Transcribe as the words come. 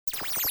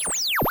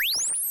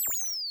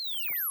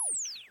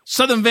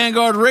Southern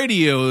Vanguard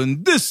Radio,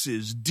 and this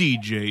is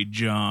DJ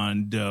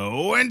John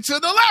Doe. And to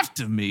the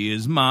left of me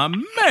is my man,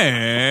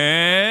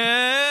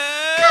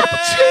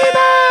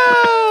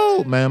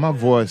 Cappuccino. Man, my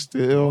voice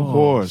still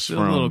hoarse.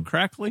 Still a little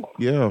crackly?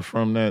 Yeah,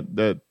 from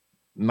that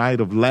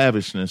night of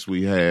lavishness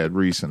we had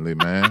recently,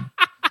 man.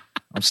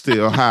 I'm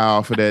still high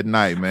off of that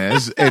night, man.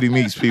 This is Eddie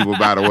Meeks, people,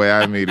 by the way.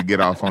 I need to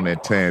get off on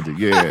that tangent.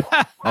 Yeah,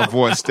 my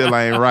voice still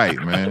ain't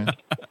right, man.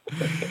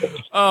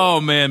 Oh,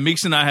 man.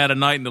 Meeks and I had a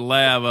night in the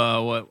lab,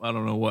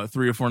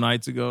 3 or 4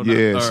 nights ago?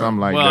 Yeah, something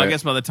like that. Well, I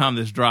guess by the time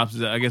this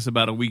drops, I guess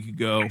about a week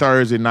ago.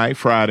 Thursday night,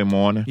 Friday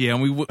morning. Yeah,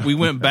 and we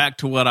went back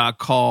to what I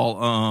call,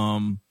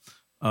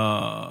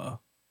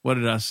 what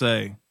did I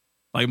say?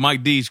 Like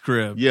Mike D's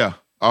crib. Yeah.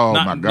 Oh,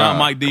 my God. Not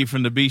Mike D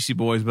from the Beastie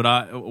Boys,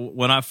 but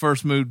when I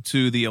first moved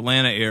to the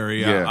Atlanta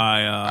area,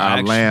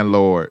 our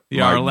landlord.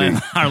 Yeah, our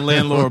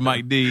landlord,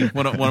 Mike D,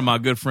 one of my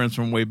good friends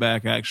from way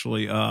back,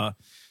 actually.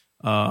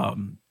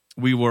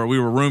 We were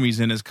roomies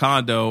in his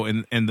condo,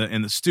 and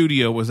the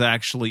studio was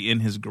actually in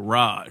his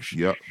garage.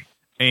 Yep.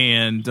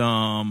 And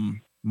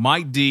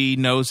Mike D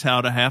knows how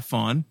to have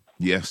fun.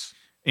 Yes.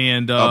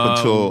 And up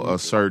until a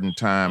certain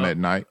time at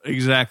night.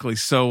 Exactly.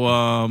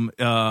 So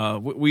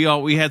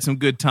we had some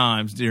good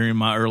times during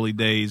my early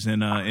days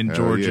in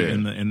Georgia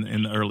in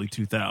the early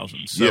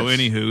 2000s. So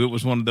anywho, it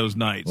was one of those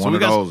nights.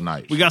 Those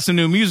nights. We got some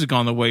new music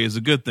on the way is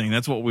a good thing.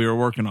 That's what we were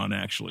working on,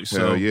 actually. So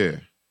hell yeah.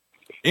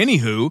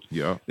 Anywho,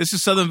 this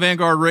is Southern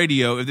Vanguard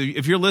Radio.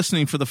 If you're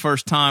listening for the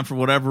first time for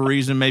whatever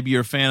reason, maybe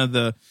you're a fan of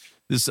the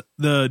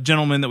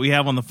gentleman that we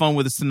have on the phone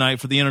with us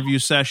tonight for the interview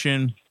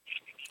session.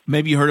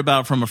 Maybe you heard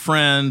about it from a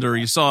friend or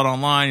you saw it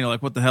online. You're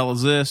like, what the hell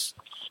is this?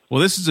 Well,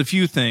 this is a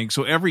few things.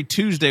 So every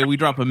Tuesday we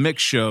drop a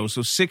mix show.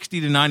 So 60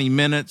 to 90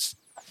 minutes.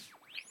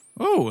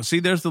 Oh, see,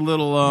 there's the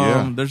little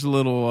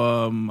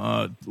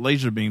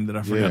laser beam that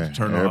I forgot to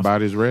turn off.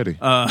 Everybody's ready.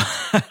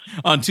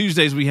 On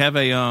Tuesdays we have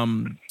a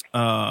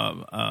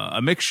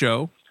mix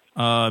show.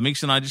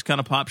 Meeks and I just kind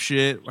of pop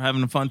shit. We're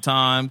having a fun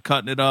time,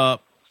 cutting it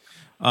up.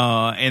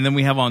 And then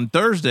we have on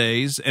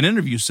Thursdays an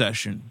interview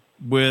session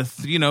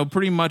with,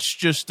 pretty much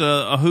just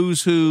a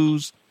who's who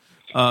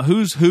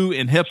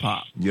in hip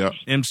hop. Yep.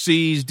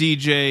 MCs,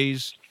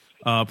 DJs,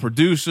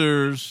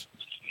 producers,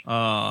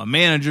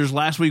 managers.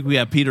 Last week we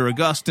had Peter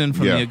Augustin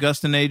from the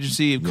Augustin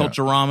Agency of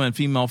Culturama and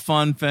Female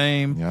Fun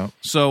fame. Yep.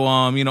 So,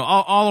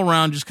 all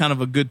around just kind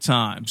of a good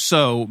time.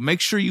 So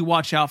make sure you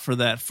watch out for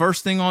that.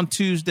 First thing on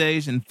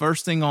Tuesdays and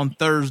first thing on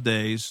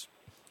Thursdays,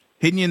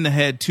 hitting you in the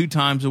head 2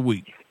 times a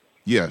week.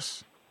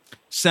 Yes.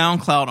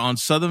 SoundCloud on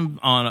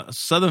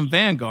Southern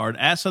Vanguard,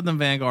 at Southern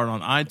Vanguard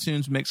on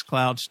iTunes,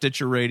 Mixcloud,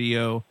 Stitcher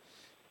Radio,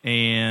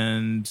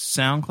 and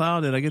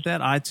SoundCloud. Did I get that?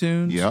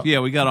 iTunes? Yep.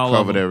 Yeah, we got all of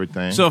them. Covered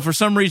everything. So if for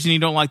some reason you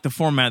don't like the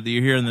format that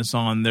you're hearing this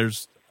on,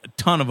 there's a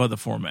ton of other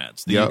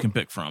formats that you can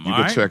pick from. You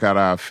can check out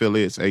our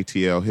affiliates,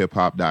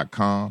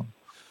 atlhiphop.com,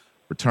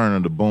 Return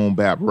of the Boom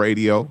Bap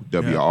Radio,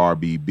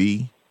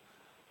 WRBB.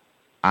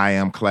 I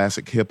Am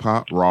Classic Hip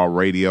Hop, Raw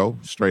Radio,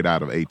 straight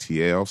out of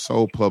ATL,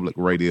 Soul Public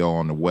Radio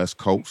on the West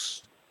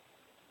Coast.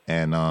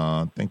 And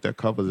I think that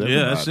covers everybody.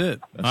 Yeah, that's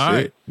it. All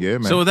right. Yeah,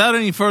 man. So without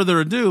any further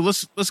ado,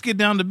 let's get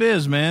down to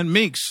biz, man.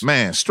 Meeks.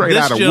 Man, straight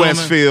out of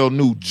Westfield,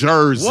 New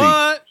Jersey.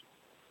 What?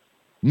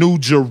 New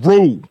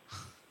Jeru.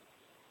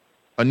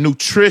 A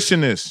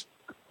nutritionist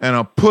and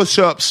a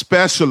push-up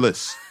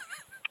specialist.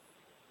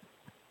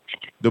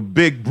 The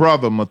big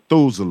brother,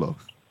 Methuselah.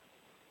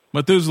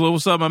 Methuselah,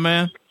 what's up, my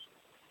man?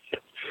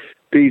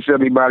 Peace,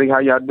 everybody. How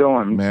y'all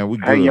doing? Man, we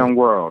good. Hey, young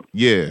world.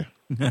 Yeah.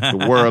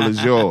 The world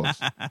is yours.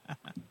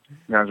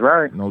 That's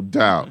right. No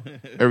doubt.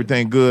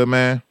 Everything good,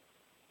 man?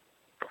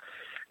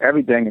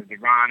 Everything is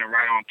divine and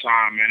right on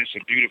time, man. It's a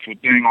beautiful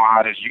thing on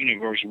how this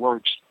universe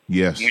works.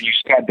 Yes. When you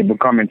start to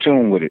become in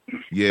tune with it.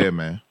 Yeah,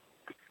 man.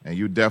 And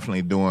you're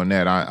definitely doing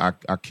that. I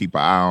keep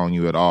an eye on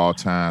you at all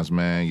times,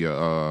 man.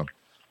 Your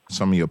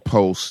some of your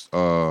posts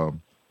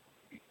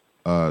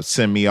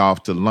send me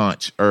off to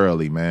lunch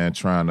early, man,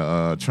 trying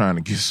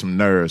to get some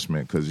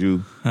nourishment, because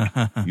you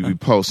be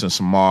posting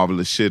some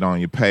marvelous shit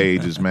on your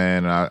pages,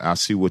 man, and I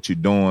see what you're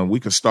doing. We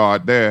could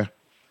start there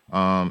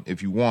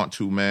if you want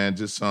to, man.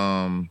 Just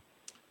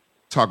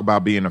talk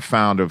about being a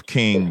founder of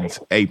King's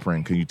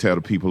Apron. Can you tell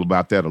the people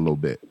about that a little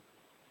bit?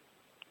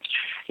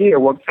 Yeah,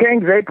 well,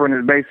 King's Apron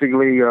is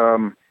basically,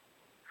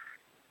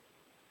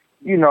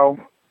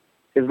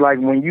 it's like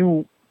when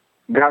you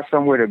got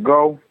somewhere to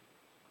go,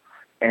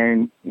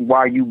 and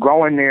while you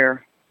going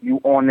there,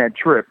 you on that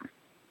trip.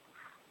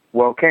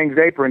 Well, King's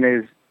Apron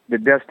is the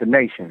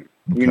destination.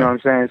 Okay. You know what I'm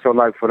saying? So,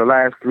 like, for the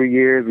last 3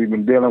 years, we've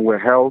been dealing with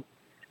health,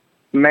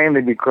 mainly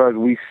because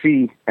we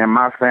see in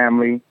my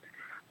family,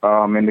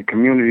 in the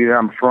community that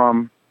I'm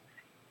from,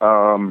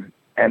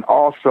 and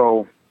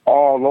also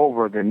all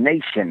over the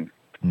nation,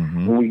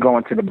 when we go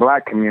into the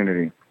black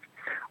community,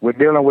 we're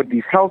dealing with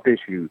these health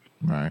issues.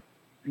 Right.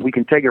 We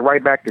can take it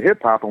right back to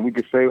hip-hop, and we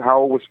can say,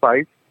 how old was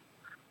Spice?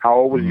 How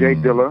old was Jay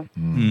Dilla?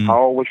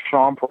 How old was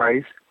Sean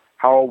Price?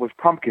 How old was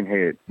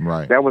Pumpkinhead?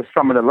 Right. That was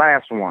some of the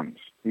last ones.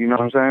 You know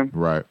what I'm saying?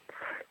 Right.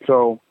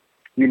 So,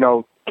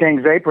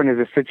 King's Apron is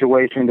a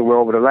situation where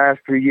over the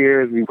last 3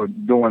 years we were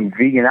doing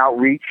vegan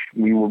outreach.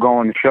 We were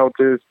going to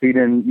shelters,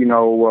 feeding,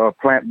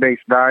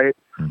 plant-based diet,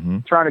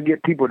 trying to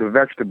get people the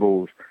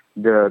vegetables,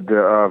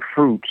 the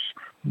fruits,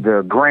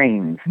 the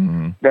grains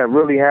that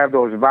really have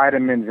those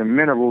vitamins and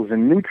minerals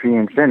and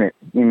nutrients in it,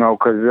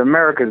 because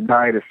America's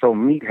diet is so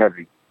meat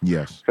heavy.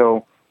 Yes.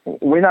 So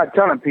we're not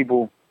telling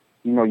people,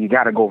 you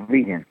got to go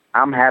vegan.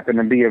 I'm happy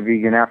to be a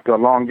vegan after a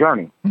long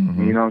journey. You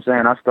know what I'm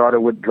saying? I started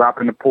with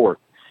dropping the pork,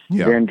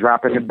 then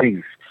dropping the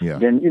beef,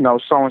 then,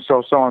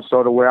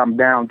 so-and-so to where I'm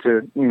down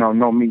to,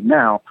 no meat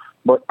now.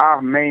 But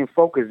our main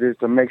focus is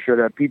to make sure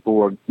that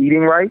people are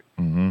eating right.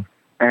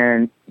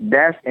 And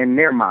that's in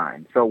their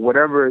mind. So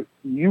whatever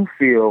you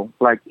feel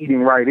like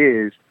eating right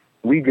is,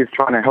 we just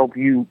trying to help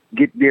you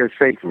get there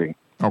safely.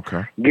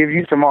 Okay. Give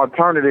you some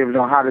alternatives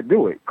on how to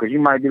do it. Because you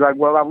might be like,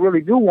 well, I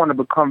really do want to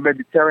become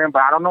vegetarian,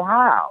 but I don't know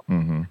how.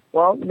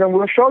 Well, then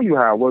we'll show you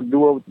how. We'll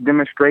do a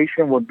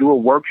demonstration. We'll do a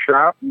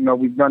workshop.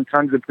 We've done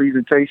tons of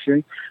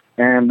presentations.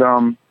 And,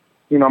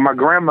 my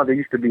grandmother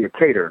used to be a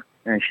caterer,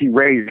 and she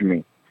raised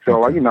me.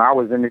 So, I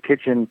was in the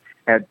kitchen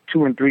at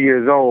 2 and 3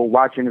 years old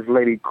watching this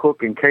lady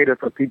cook and cater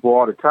for people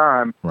all the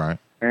time. Right.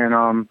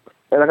 And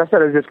like I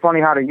said, it's just funny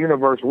how the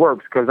universe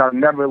works, because I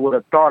never would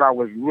have thought I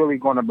was really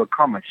going to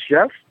become a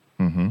chef.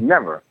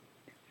 Never.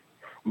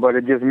 But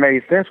it just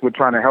made sense with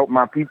trying to help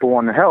my people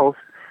on the health,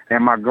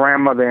 and my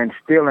grandmother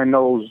instilling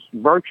those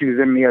virtues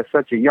in me at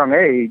such a young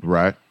age.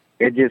 Right.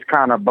 It just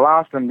kind of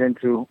blossomed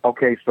into,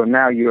 okay, so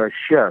now you're a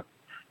chef.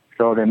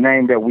 So the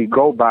name that we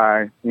go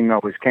by,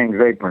 is King's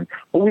Apron.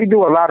 But we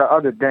do a lot of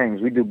other things.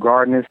 We do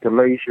garden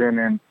installation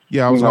and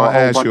I was going to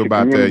ask you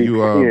about that.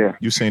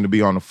 You seem to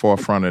be on the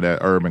forefront of that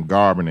urban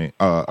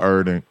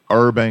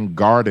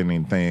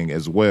gardening thing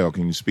as well.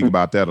 Can you speak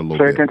about that a little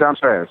bit? Say it 10 times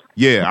fast.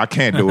 Yeah, I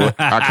can't do it.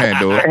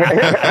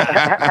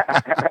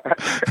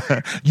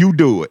 You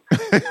do it.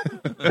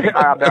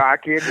 I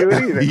can't do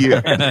it either.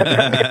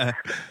 Yeah.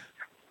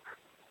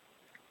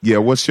 Yeah.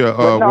 What's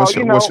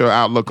your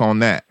outlook on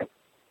that?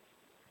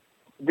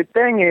 The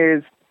thing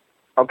is,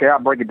 okay, I'll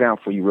break it down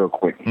for you real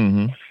quick.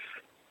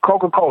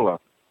 Coca-Cola,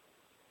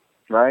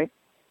 right?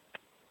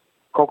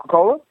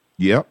 Coca-Cola?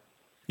 Yep.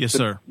 Yes,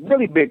 sir.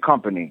 Really big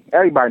company.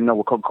 Everybody know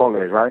what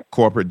Coca-Cola is, right?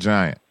 Corporate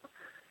giant.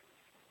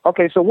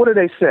 Okay, so what do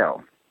they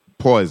sell?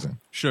 Poison.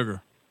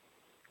 Sugar,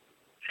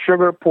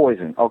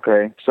 poison.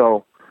 Okay,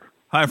 so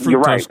high fructose you're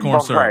right. corn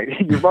syrup. Right.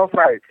 You're both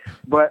right.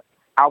 But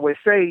I would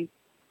say,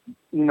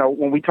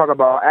 when we talk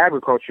about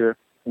agriculture,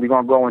 we're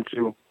going to go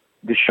into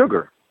the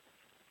sugar.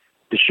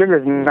 The sugar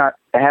is not,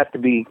 it has to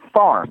be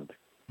farmed,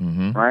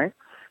 right?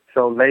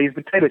 So Lay's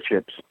potato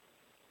chips,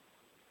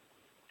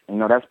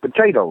 that's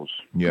potatoes.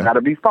 Yeah. Got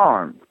to be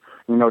farmed.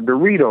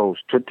 Doritos,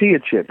 tortilla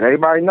chips.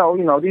 Everybody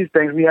know, these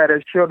things we had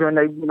as children,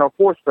 they,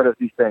 force fed us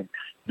these things.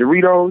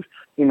 Doritos,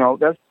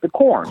 that's the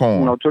corn.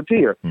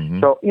 Tortilla.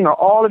 So,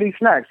 all of these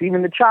snacks,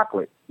 even the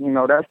chocolate,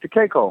 that's the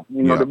Keiko,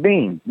 the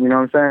bean,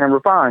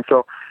 refined.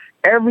 So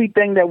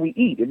everything that we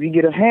eat, if you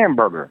get a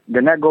hamburger,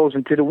 then that goes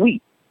into the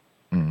wheat.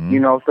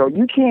 So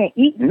you can't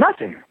eat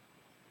nothing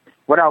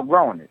without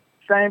growing it.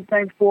 Same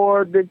thing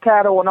for the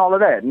cattle and all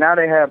of that. Now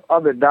they have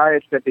other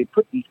diets that they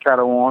put these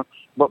cattle on,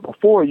 but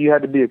before you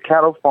had to be a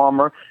cattle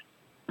farmer.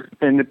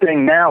 And the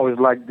thing now is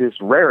like this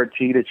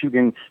rarity that you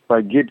can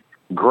get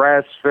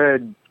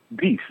grass-fed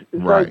beef.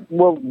 It's like,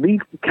 well,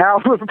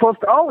 cows were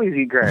supposed to always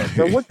eat grass.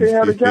 So what the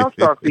hell did y'all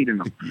start feeding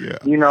them?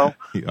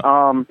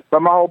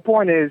 But my whole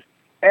point is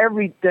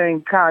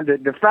everything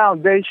the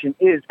foundation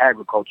is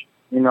agriculture.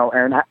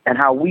 And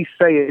how we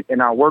say it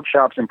in our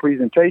workshops and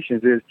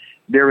presentations is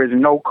there is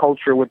no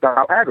culture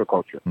without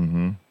agriculture.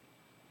 You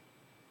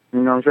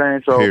know what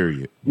I'm saying? So,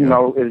 period.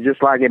 It's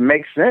just like it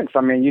makes sense.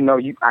 I mean,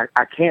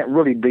 I can't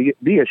really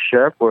be a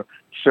chef or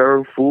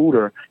serve food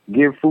or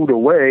give food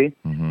away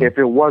if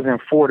it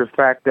wasn't for the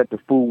fact that the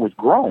food was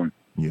grown.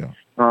 Yeah.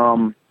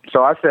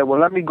 So I said, well,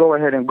 let me go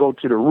ahead and go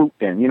to the root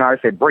then. I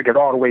said, break it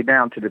all the way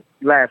down to the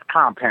last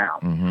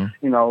compound.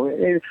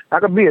 I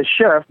could be a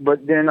chef,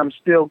 but then I'm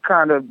still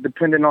kind of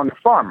dependent on the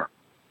farmer.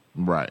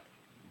 Right.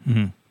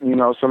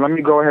 So let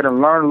me go ahead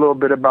and learn a little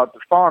bit about the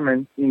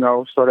farming,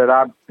 so that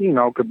I,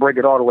 could break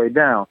it all the way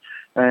down.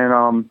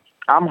 And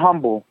I'm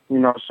humble,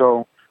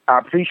 so I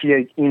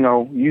appreciate,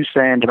 you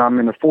saying that I'm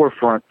in the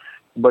forefront,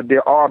 but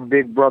there are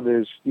big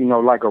brothers,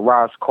 like a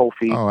Ross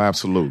Kofi. Oh,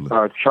 absolutely.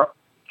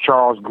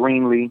 Charles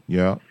Greenlee.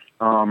 Yeah.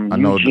 I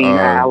know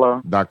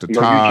Dr.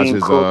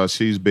 Taj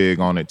she's big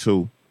on it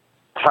too.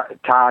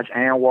 Taj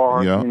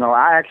Anwar. Yeah.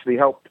 I actually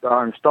helped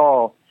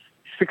install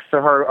 6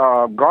 of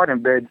her garden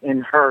beds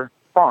in her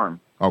farm.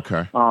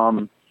 Okay.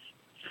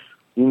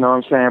 You know what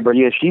I'm saying? But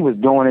yeah, she was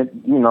doing it,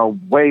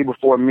 way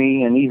before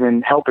me, and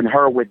even helping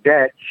her with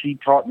that, she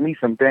taught me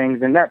some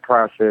things in that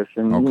process.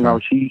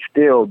 And, she's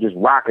still just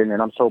rocking,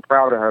 and I'm so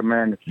proud of her,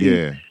 man.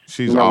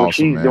 She's awesome, what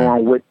she's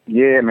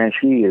doing man,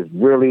 she is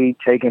really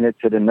taking it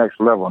to the next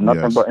level.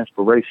 Nothing but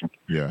inspiration.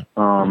 Yeah.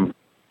 So,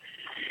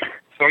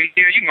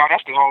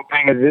 that's the whole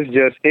thing.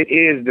 It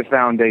is the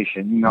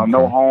foundation.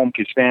 No home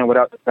can stand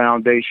without the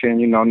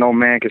foundation. No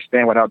man can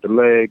stand without the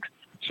legs.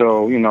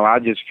 So, I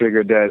just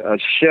figured that a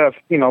chef,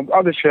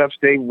 other chefs,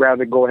 they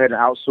rather go ahead and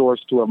outsource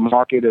to a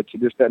market or to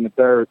this, that, and the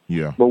third.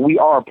 Yeah. But we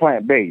are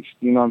plant-based.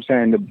 You know what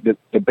I'm saying?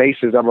 The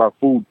basis of our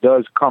food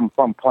does come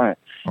from plant.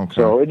 Okay.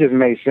 So it just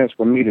made sense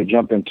for me to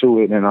jump into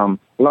it and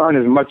learn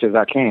as much as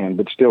I can,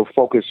 but still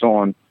focus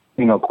on,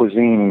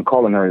 cuisine and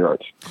culinary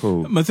arts.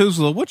 Cool.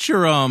 Methuselah, what's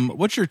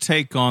your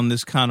take on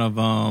this kind of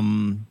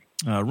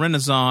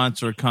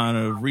renaissance or kind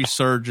of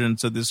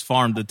resurgence of this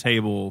farm to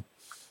table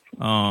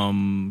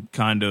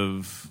kind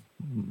of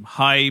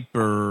hype?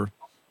 Or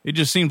it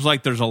just seems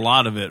like there's a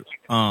lot of it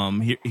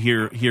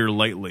here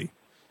lately.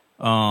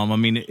 I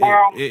mean,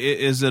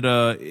 is it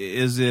a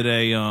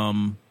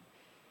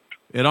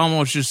it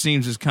almost just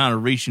seems it's kind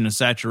of reaching a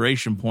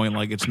saturation point,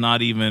 like it's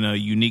not even a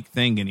unique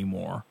thing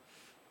anymore.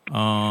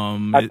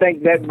 I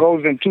think that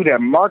goes into that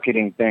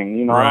marketing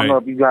thing. Right. I don't know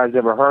if you guys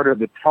ever heard of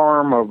the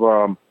term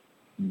of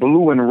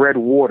blue and red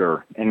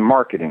water in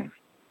marketing.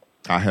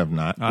 I have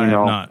not. I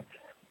have not.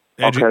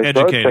 Okay, so let's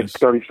educate take us.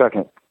 30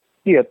 seconds.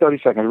 Yeah, 30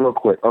 seconds real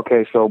quick.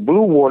 Okay, so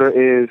blue water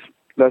is,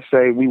 let's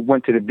say we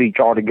went to the beach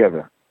all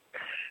together.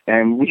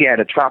 And we had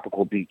a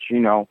tropical beach,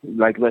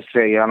 like let's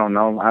say, I don't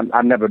know,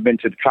 I've never been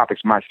to the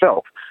tropics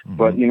myself,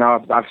 but,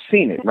 I've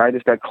seen it, right?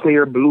 It's that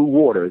clear blue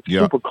water. It's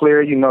super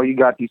clear. You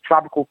got these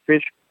tropical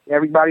fish.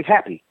 Everybody's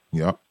happy.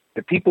 Yep.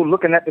 The people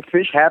looking at the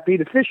fish happy,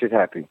 the fish is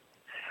happy.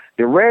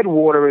 The red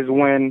water is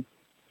when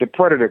the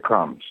predator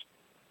comes,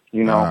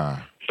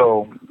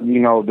 So,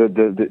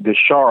 the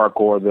shark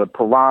or the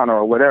piranha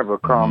or whatever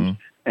comes,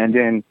 and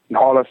then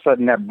all of a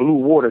sudden that blue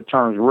water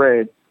turns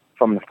red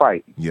from the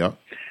fight. Yep.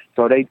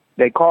 So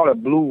they call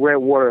it blue-red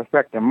water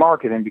effect in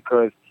marketing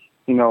because,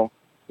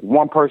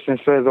 one person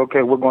says,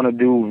 okay, we're going to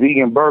do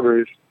vegan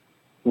burgers.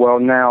 Well,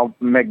 now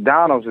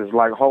McDonald's is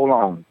like, hold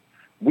on.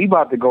 We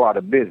about to go out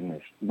of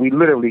business. We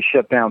literally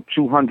shut down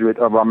 200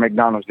 of our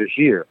McDonald's this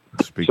year.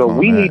 So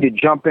we need to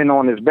jump in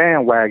on this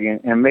bandwagon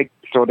and make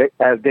so that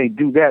as they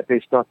do that, they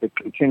start to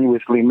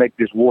continuously make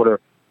this water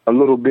a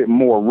little bit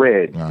more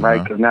red,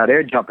 right? Because now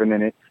they're jumping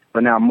in it.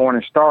 But now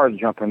Morning Star is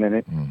jumping in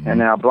it, and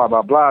now blah,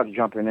 blah, blah is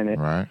jumping in it.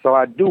 Right. So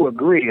I do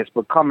agree it's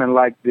becoming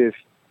like this,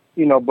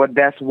 but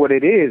that's what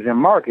it is in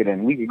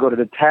marketing. We could go to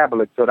the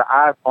tablets or the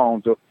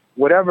iPhones or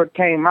whatever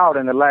came out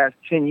in the last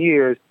 10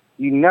 years,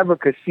 you never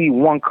could see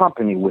one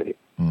company with it.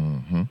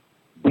 Mm-hmm.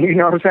 You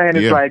know what I'm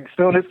saying? It's like as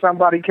soon as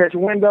somebody catch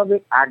wind of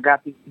it, I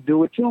got to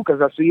do it too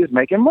because I see it's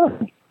making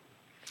money.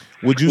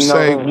 Would you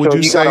say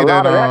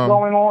that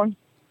going on?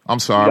 I'm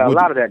sorry. You got a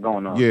lot of that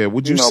going on. Yeah.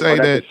 Would you say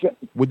that?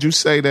 Would you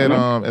say that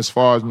as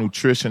far as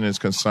nutrition is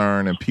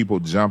concerned, and people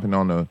jumping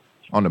on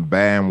the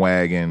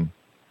bandwagon,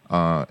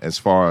 as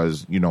far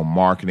as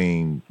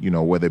marketing,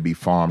 whether it be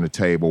farm to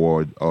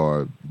table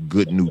or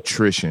good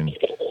nutrition,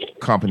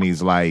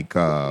 companies like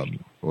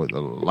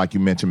you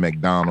mentioned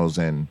McDonald's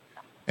and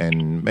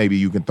maybe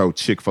you can throw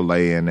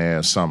Chick-fil-A in there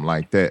or something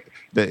like that.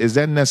 Is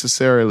that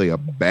necessarily a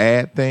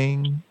bad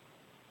thing?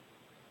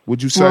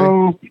 Would you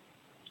say?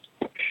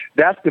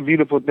 That's the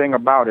beautiful thing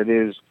about it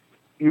is,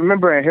 you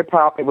remember in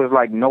hip-hop, it was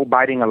like no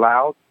biting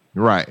allowed?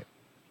 Right.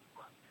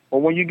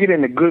 Well, when you get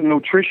into good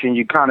nutrition,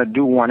 you kind of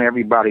do want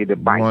everybody to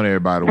bite. Want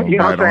everybody to you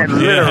know bite what I'm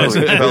on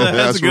saying? it.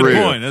 That's a good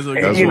real. point. That's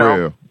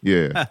real.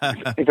 Yeah.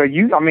 So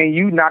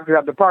you knocked it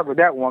out the park with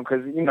that one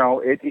because,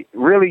 it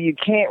really, you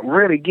can't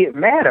really get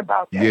mad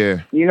about that.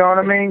 Yeah. You know what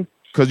I mean?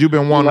 Because you've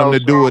been wanting them to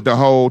do it the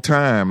whole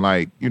time.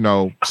 Like,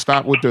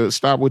 stop with the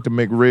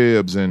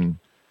McRibs and,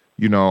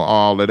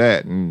 all of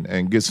that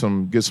and get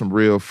some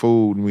real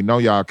food. And we know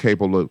y'all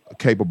capable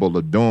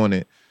of doing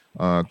it.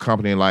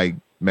 Company like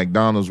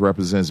McDonald's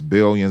represents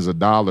billions of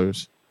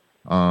dollars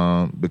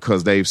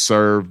because they've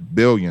served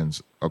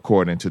billions,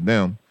 according to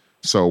them.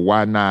 So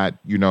why not,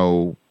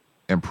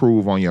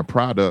 improve on your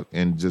product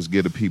and just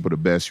give the people the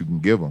best you can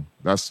give them?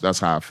 That's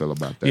how I feel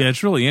about that. Yeah,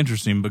 it's really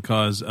interesting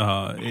because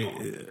I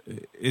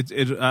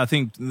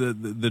think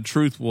the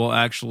truth will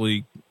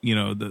actually,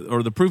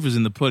 the proof is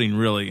in the pudding.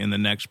 Really, in the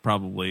next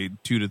probably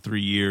 2 to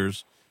 3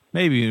 years,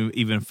 maybe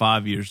even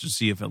 5 years, to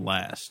see if it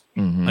lasts.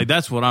 Mm-hmm. Like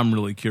that's what I'm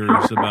really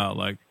curious about.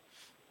 Like,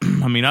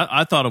 I mean,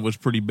 I thought it was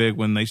pretty big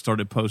when they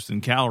started posting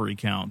calorie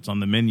counts on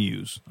the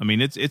menus. I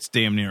mean, it's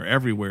damn near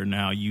everywhere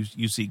now.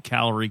 You see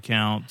calorie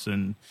counts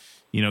and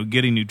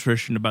getting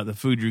nutrition about the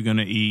food you're going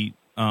to eat.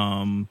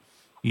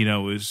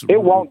 Is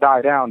it won't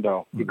die down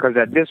though, because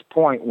at this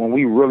point, when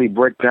we really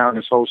break down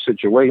this whole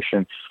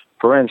situation,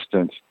 for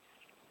instance,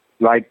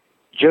 like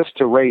just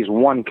to raise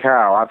one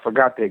cow, I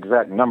forgot the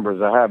exact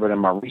numbers. I have it in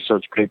my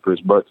research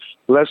papers, but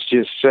let's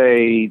just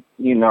say,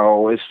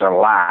 it's a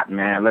lot,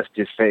 man. Let's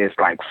just say it's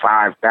like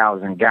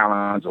 5,000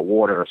 gallons of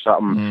water or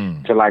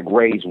something to like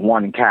raise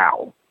one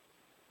cow.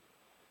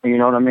 You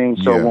know what I mean?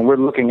 So when we're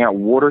looking at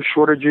water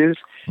shortages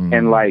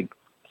in like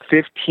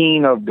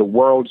 15 of the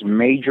world's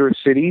major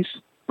cities,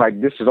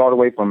 like this is all the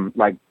way from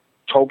like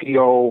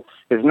Tokyo,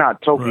 it's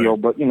not Tokyo,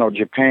 right, but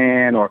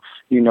Japan, or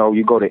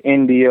you go to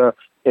India.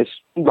 It's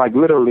like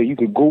literally you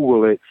could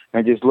Google it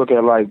and just look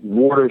at like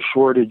water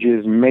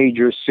shortages,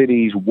 major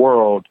cities,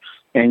 world,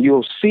 and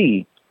you'll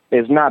see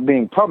it's not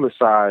being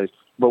publicized,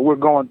 but we're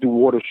going through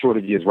water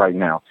shortages right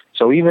now.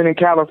 So even in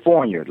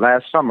California,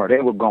 last summer,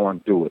 they were going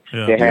through it.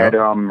 Yeah. They had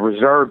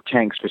reserve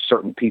tanks for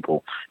certain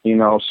people, you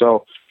know.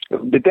 So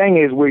the thing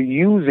is,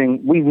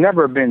 we've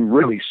never been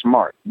really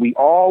smart. We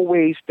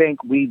always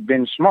think we've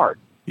been smart.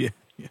 Yeah.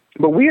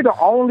 But we're the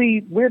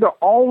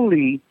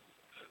only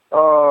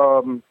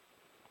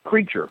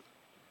creature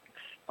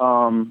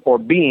or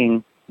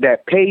being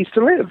that pays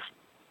to live.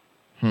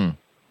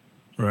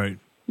 Right.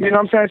 You know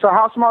what I'm saying? So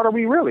how smart are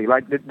we really?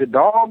 Like the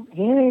dog,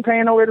 he ain't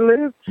paying nowhere to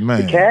live.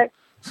 Man. The cat.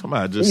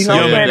 Somebody just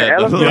said that. The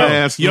elephant,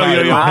 the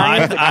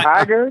lion, the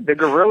tiger, the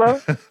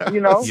gorilla,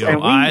 you know, and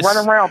we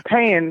run around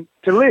paying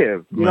to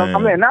live. You know what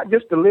I'm saying? Not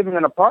just to live in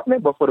an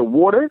apartment, but for the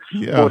water,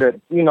 for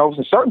the, you know,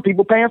 certain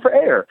people paying for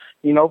air,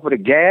 you know, for the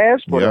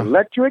gas, for the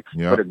electric,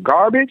 for the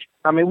garbage.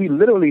 I mean, we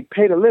literally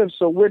pay to live,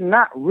 so we're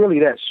not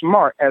really that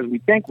smart as we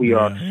think we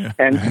are.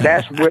 And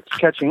that's what's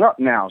catching up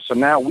now. So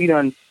now we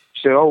done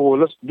said, oh, well,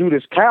 let's do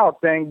this cow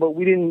thing, but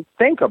we didn't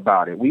think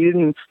about it. We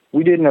didn't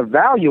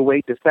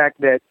evaluate the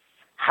fact that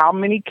how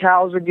many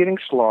cows are getting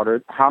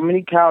slaughtered, how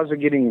many cows are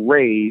getting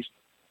raised,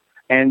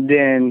 and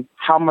then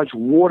how much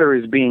water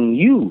is being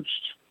used.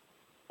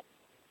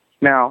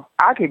 Now,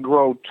 I could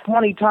grow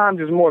 20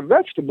 times as more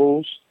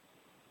vegetables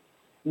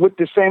with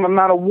the same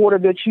amount of water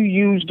that you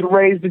use to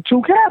raise the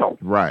 2 cattle.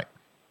 Right.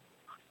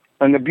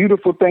 And the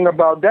beautiful thing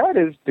about that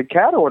is the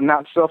cattle are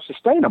not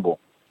self-sustainable,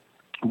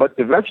 but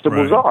the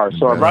vegetables are.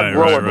 So if I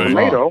grow a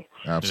tomato,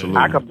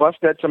 I could bust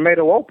that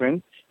tomato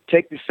open,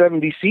 take the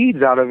 70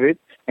 seeds out of it,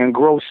 and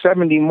grow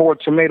 70 more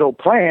tomato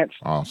plants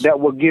that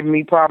will give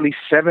me probably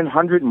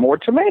 700 more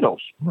tomatoes.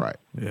 Right.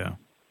 Yeah.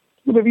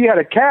 But if you had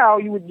a cow,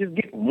 you would just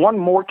get 1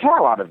 more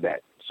cow out of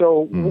that.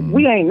 So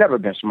we ain't never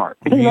been smart.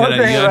 You know what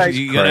I'm saying?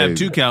 You got to have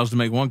 2 cows to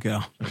make 1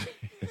 cow.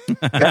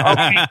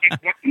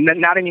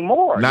 Not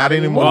anymore. Not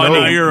anymore. Oh,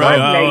 no, you're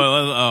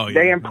right.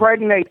 They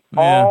impregnate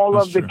all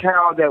of the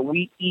cow that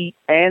we eat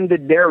and the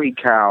dairy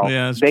cow.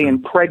 Yeah, they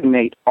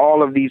impregnate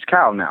all of these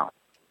cow now.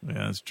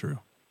 Yeah, that's true.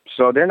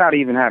 So they're not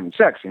even having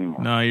sex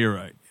anymore. No, you're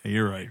right.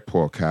 You're right.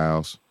 Poor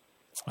cows.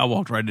 I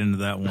walked right into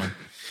that one.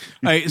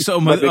 Hey, so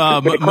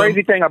the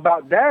crazy thing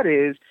about that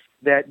is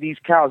that these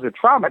cows are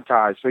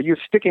traumatized. So you're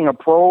sticking a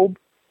probe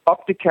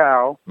up the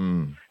cow,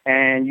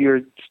 and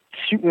you're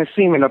shooting the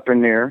semen up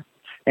in there,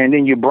 and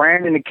then you're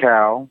branding the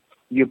cow.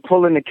 You're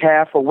pulling the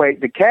calf away.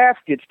 The calf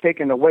gets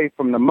taken away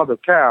from the mother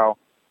cow.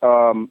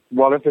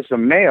 Well, if it's a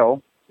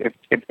male,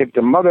 if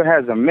the mother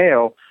has a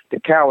male, the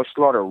cow is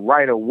slaughtered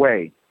right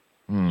away.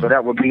 So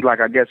that would be like,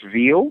 I guess,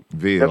 veal.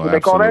 Veal, that's what they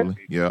call that?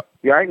 Yeah.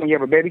 Right, when you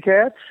have a baby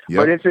calf? Yep.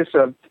 But if it's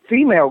a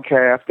female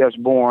calf that's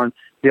born,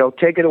 they'll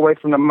take it away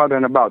from the mother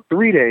in about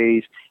 3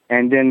 days,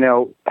 and then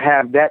they'll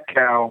have that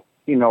cow,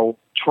 you know,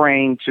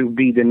 trained to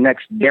be the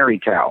next dairy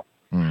cow.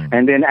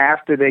 And then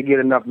after they get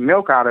enough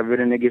milk out of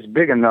it and it gets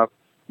big enough,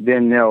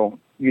 then they'll,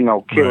 you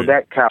know, kill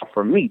that cow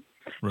for meat.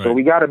 Right. So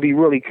we got to be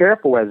really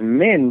careful as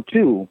men,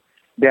 too,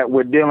 that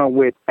we're dealing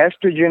with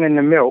estrogen in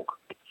the milk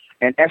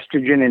and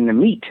estrogen in the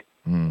meat.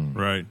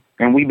 Right.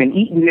 And we've been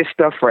eating this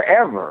stuff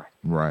forever.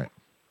 Right.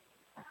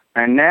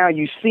 And now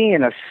you're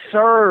seeing a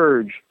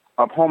surge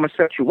of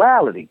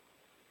homosexuality.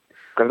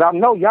 Because I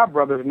know y'all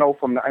brothers know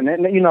from the, and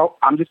you know,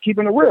 I'm just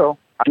keeping it real.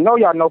 I know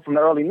y'all know from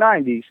the early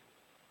 90s,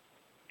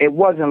 it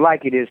wasn't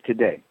like it is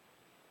today.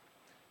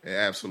 It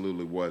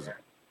absolutely wasn't.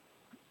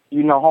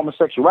 You know,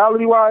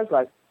 homosexuality-wise,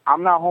 like,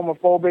 I'm not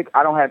homophobic.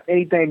 I don't have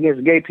anything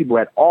against gay people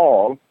at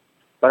all,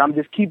 but I'm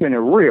just keeping it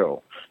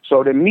real.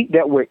 So the meat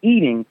that we're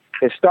eating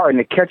is starting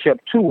to catch up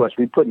to us.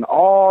 We're putting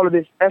all of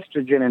this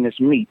estrogen in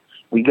this meat.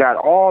 We got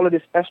all of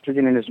this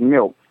estrogen in this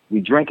milk. We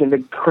drinking the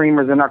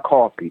creamers in our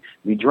coffee.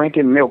 We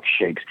drinking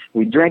milkshakes.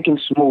 We drinking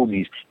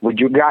smoothies. We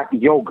got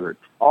yogurt.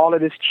 All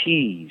of this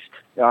cheese,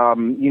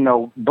 you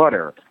know,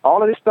 butter.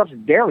 All of this stuff's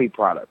dairy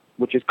product,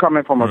 which is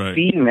coming from a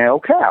female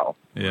cow.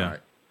 Yeah,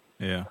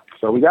 yeah.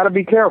 So we got to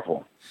be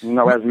careful, you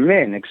know, as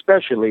men,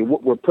 especially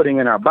what we're putting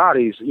in our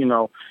bodies, you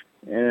know.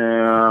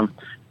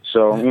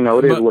 So, you know,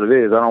 it is what it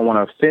is. I don't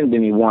want to offend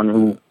anyone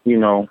who, you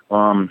know,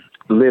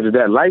 lives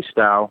that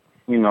lifestyle,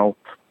 you know.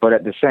 But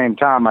at the same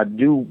time, I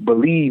do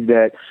believe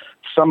that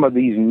some of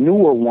these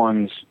newer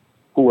ones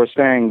who are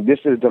saying this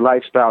is the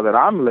lifestyle that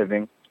I'm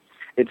living,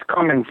 it's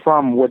coming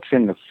from what's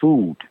in the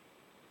food.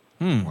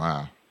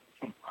 Wow.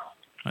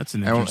 That's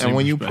an interesting and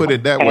when you put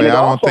it that way, I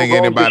don't think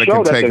anybody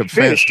can take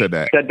offense to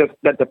that.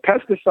 That the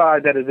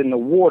pesticide that is in the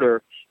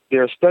water,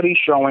 there are studies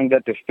showing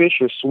that the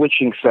fish are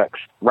switching sex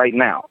right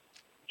now.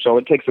 So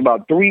it takes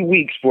about 3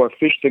 weeks for a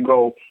fish to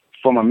go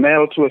from a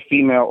male to a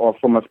female or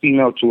from a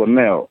female to a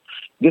male.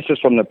 This is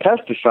from the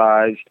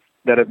pesticides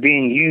that are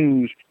being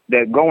used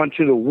that go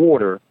into the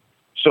water.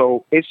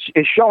 So it's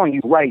showing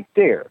you right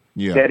there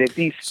that if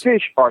these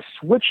fish are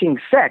switching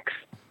sex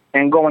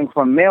and going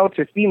from male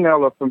to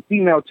female or from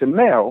female to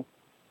male,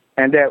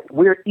 and that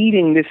we're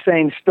eating this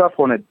same stuff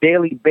on a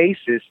daily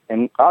basis,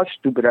 and our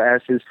stupid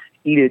asses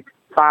eat it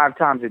 5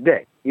 times a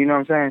day. You know what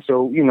I'm saying?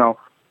 So, you know,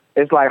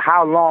 it's like,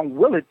 how long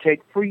will it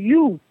take for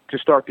you to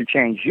start to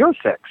change your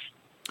sex?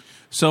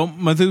 So,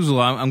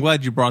 Methuselah, I'm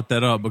glad you brought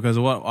that up because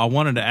I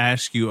wanted to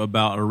ask you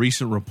about a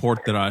recent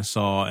report that I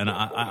saw, and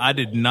I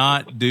did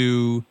not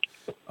do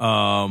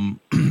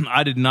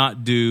I did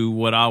not do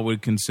what I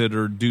would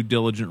consider due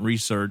diligent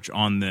research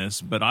on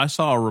this, but I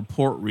saw a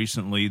report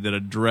recently that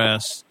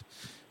addressed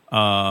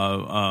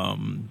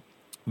the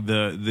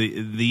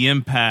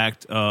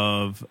impact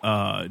of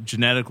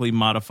genetically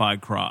modified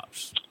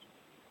crops,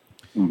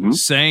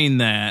 saying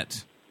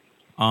that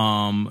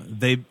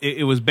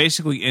it was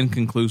basically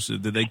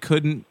inconclusive, that they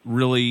couldn't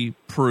really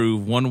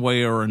prove one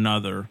way or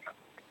another.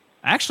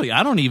 Actually,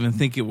 I don't even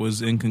think it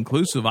was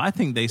inconclusive. I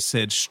think they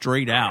said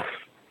straight out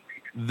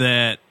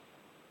that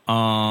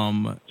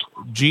GMOs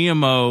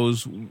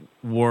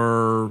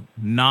were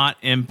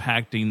not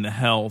impacting the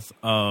health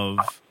of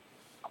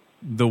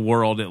the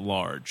world at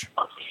large.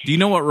 Do you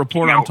know what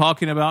report I'm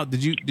talking about?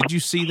 Did you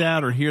see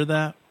that or hear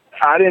that?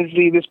 I didn't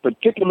see this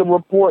particular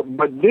report,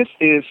 but this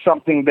is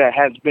something that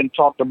has been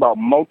talked about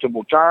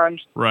multiple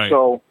times. Right.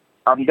 So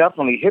I'm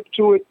definitely hip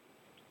to it.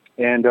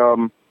 And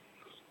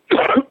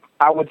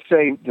I would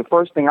say the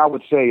first thing I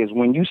would say is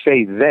when you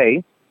say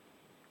they,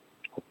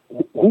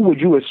 who would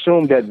you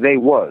assume that they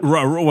was?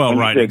 Right. Well,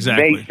 right.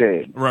 Exactly.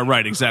 They said.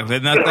 Right. Exactly.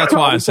 And that's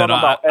why I said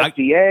about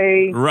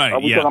FDA. Right. Are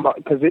we talking about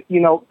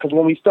because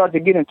when we start to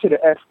get into the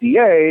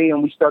FDA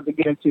and we start to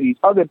get into these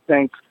other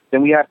things,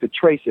 then we have to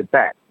trace it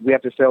back. We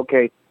have to say,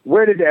 okay,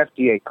 where did the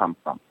FDA come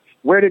from?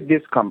 Where did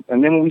this come from?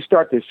 And then when we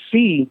start to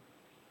see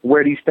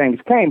where these things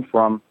came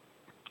from,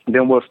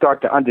 then we'll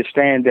start to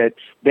understand that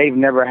they've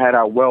never had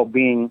our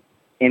well-being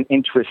in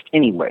interest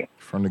anyway.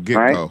 From the get-go.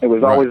 Right? It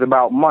was always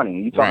about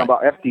money. You're talking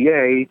about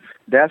FDA,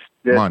 that's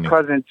the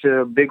cousin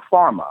to Big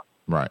Pharma.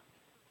 Right.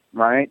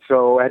 Right?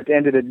 So at the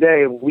end of the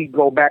day, if we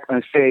go back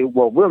and say,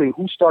 well, really,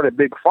 who started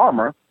Big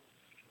Pharma?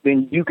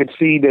 Then you could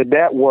see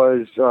that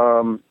was...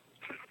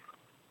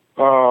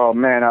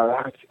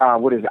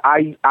 what is it?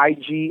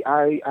 IG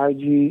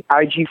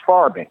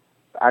Farben.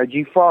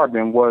 IG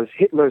Farben was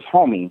Hitler's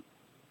homie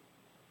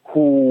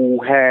who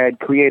had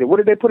created, what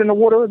did they put in the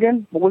water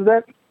again? What was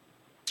that?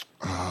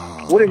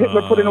 What did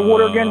Hitler put in the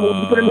water again? What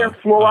did he put in there?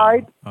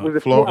 Fluoride? Was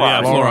it fluoride?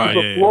 Yeah, fluoride. He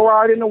put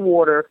fluoride in the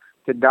water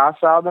to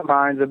docile the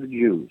minds of the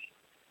Jews.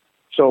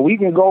 So we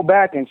can go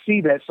back and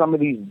see that some of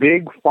these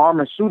big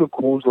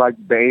pharmaceuticals like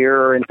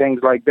Bayer and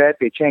things like that,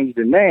 they changed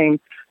the name.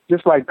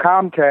 Just like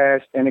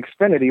Comcast and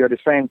Xfinity are the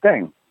same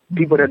thing.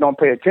 People that don't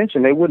pay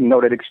attention, they wouldn't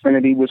know that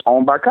Xfinity was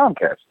owned by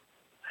Comcast.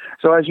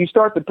 So as you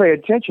start to pay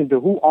attention to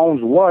who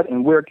owns what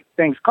and where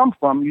things come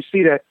from, you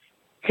see that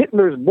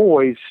Hitler's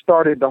boys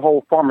started the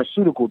whole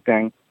pharmaceutical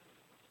thing,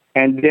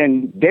 and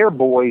then their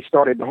boys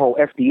started the whole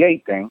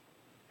FDA thing.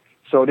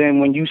 So then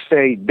when you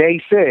say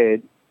they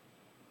said,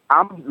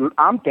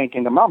 I'm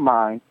thinking in my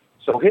mind,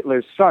 so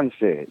Hitler's son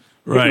said,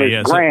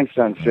 Hitler's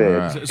grandson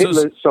said.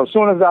 So as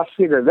soon as I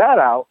figure that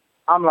out,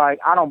 I'm like,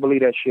 I don't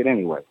believe that shit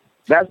anyway.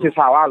 That's just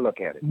how I look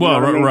at it. Well,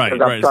 right.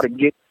 Because I try to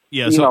get,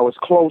 as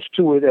close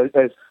to it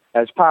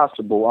as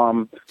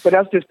possible. But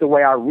that's just the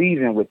way I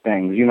reason with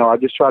things. I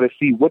just try to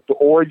see what the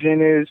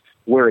origin is,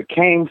 where it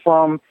came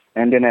from,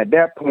 and then at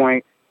that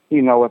point,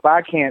 if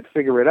I can't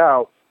figure it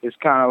out, it's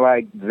kind of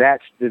like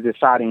that's the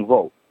deciding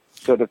vote.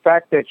 So the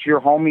fact that you're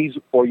homies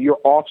or you're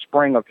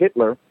offspring of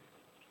Hitler,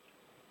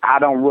 I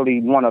don't really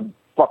want to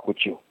fuck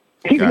with you.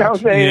 You know what I'm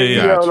saying?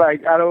 Yeah.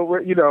 I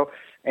don't,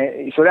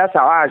 And so that's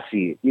how I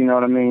see it. You know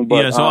what I mean?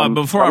 But,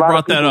 before I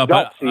brought that up,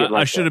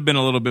 I should have been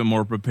a little bit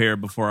more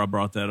prepared before I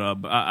brought that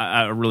up.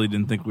 I really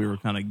didn't think we were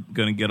kind of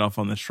going to get off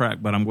on this track,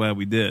 but I'm glad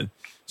we did.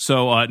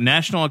 So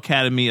National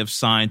Academy of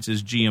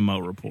Sciences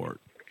GMO report.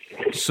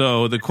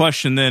 So the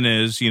question then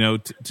is, to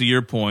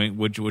your point,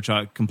 which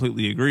I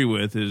completely agree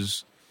with,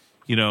 is,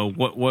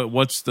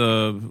 what's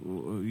the,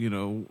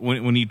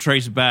 when you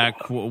trace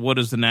back, what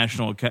does the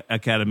National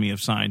Academy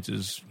of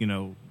Sciences,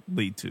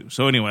 lead to?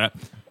 So anyway,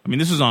 I mean,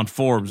 this is on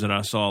Forbes that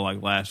I saw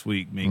like last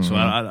week, Meek. So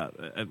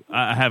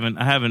I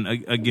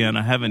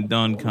haven't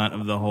done kind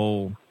of the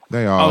whole.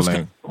 They all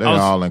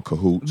in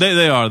cahoots.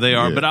 They are.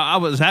 Yeah. But I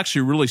was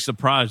actually really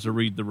surprised to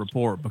read the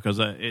report because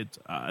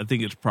I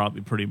think it's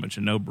probably pretty much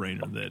a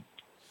no-brainer that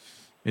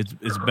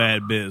it's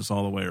bad biz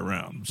all the way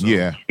around. So.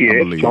 Yeah,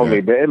 it's totally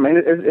bad. I mean,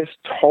 it's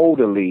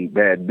totally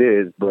bad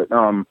biz. But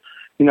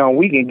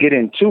we can get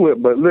into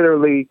it, but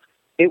literally.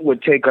 It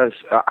would take us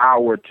an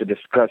hour to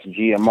discuss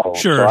GMO.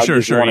 Sure. I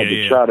just wanted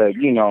to try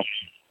to,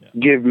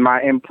 give my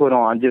input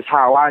on just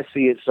how I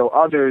see it so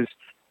others,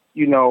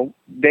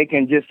 they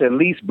can just at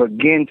least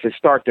begin to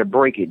start to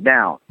break it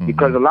down.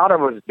 Because a lot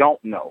of us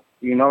don't know.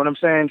 You know what I'm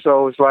saying?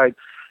 So it's like,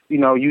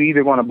 you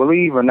either want to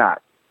believe or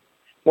not.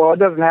 Well, it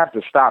doesn't have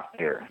to stop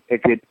there.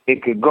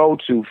 It could go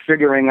to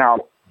figuring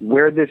out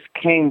where this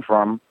came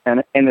from,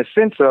 and in the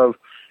sense of,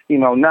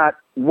 not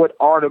what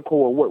article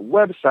or what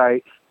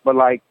website, but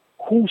like,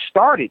 who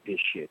started this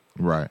shit?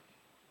 Right.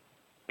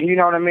 You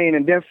know what I mean?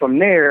 And then from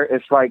there,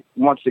 it's like,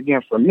 once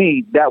again, for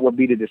me, that would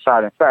be the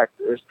deciding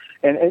factors.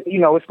 And,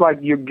 it's like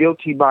you're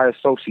guilty by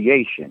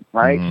association,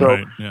 right?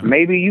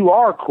 Maybe you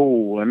are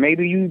cool and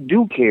maybe you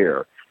do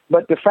care.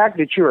 But the fact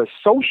that you're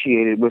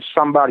associated with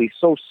somebody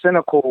so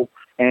cynical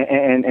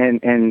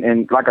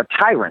and like a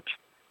tyrant,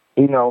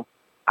 you know,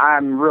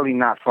 I'm really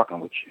not fucking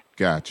with you.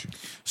 Got you.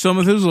 So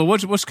Methuselah,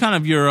 what's kind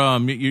of your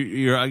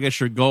I guess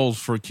your goals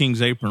for King's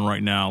Apron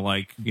right now?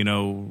 Like, you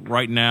know,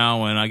 right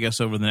now and I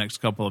guess over the next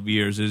couple of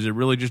years, is it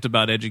really just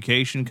about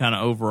education kind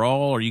of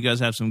overall, or you guys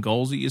have some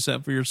goals that you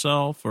set for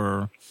yourself,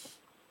 or?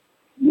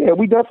 Yeah,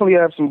 we definitely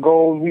have some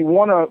goals. We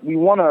wanna.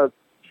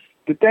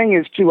 The thing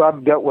is, too,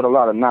 I've dealt with a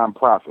lot of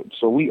nonprofits,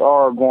 so we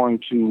are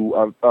going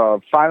to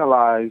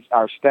finalize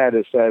our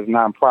status as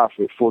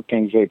nonprofit for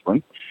King's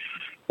Apron,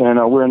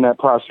 and we're in that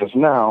process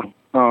now.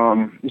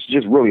 It's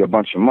just really a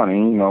bunch of money,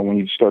 you know, when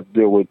you start to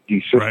deal with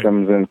these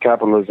systems and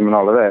capitalism and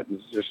all of that.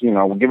 It's just, you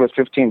know, give us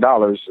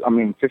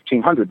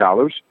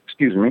 $1,500,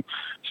 excuse me,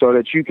 so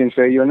that you can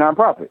say you're a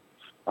nonprofit.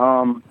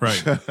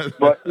 Right.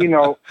 But, you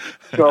know,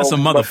 so that's a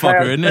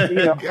motherfucker, isn't it?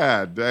 You know,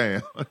 God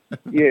damn.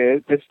 Yeah,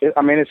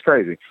 it's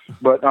crazy.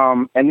 But,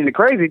 and then the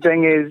crazy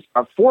thing is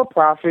a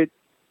for-profit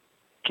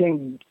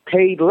can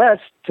pay less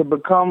to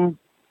become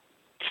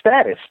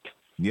statist.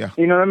 Yeah.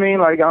 You know what I mean?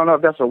 Like, I don't know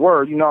if that's a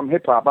word. You know, I'm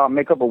hip hop. I'll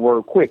make up a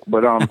word quick.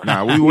 But,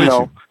 nah, we with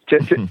you.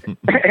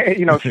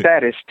 You know,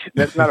 statist,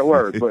 that's not a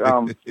word.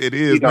 But, it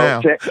is, you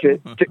know, now.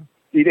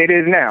 It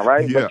is now,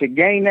 right? Yeah. But to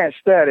gain that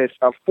status,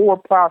 a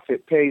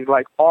for-profit pays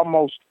like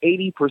almost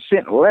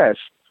 80% less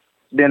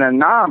than a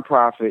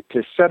nonprofit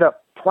to set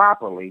up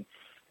properly.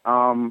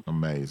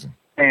 Amazing.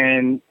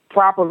 And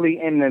properly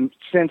in the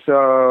sense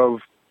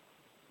of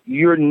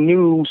you're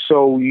new,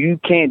 so you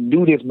can't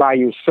do this by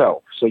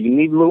yourself. So you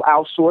need a little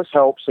outsource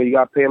help, so you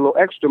got to pay a little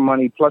extra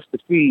money plus the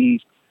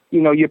fees.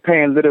 You know, you're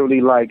paying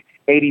literally like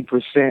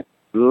 80%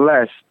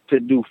 less to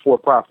do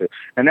for-profit.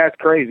 And that's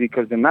crazy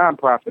because the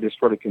nonprofit is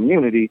for the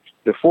community.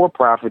 The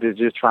for-profit is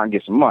just trying to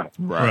get some money.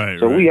 Right.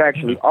 So we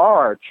actually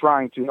are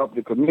trying to help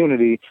the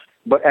community,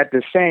 but at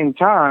the same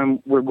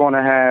time, we're going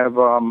to have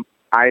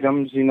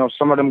items, you know,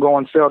 some of them go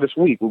on sale this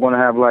week. We're going to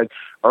have like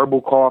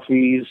herbal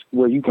coffees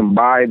where you can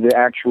buy the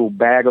actual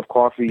bag of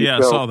coffee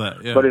yourself. Yeah, I saw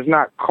that. Yeah. But it's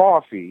not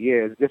coffee.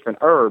 Yeah, it's different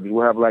herbs.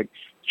 We'll have like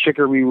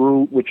chicory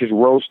root, which is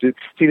roasted.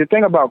 See, the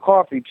thing about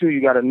coffee, too,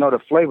 you got to know the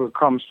flavor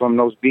comes from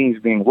those beans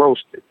being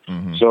roasted.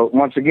 Mm-hmm. So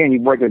once again, you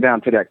break it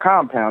down to that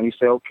compound. You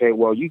say, okay,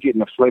 well, you're getting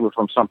the flavor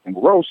from something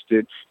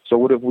roasted. So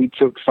what if we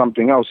took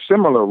something else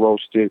similar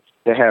roasted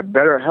that had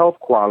better health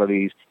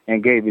qualities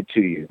and gave it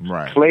to you?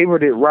 Right.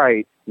 Flavored it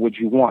right, would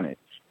you want it?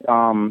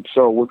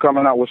 So we're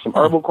coming out with some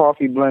herbal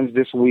coffee blends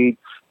this week.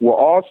 We'll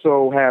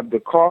also have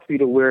the coffee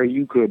to where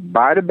you could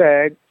buy the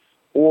bag,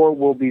 or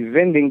we'll be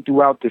vending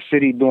throughout the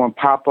city doing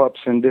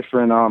pop-ups and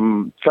different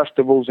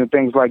festivals and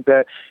things like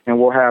that. And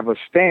we'll have a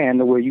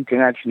stand where you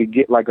can actually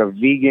get like a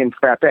vegan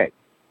frappe.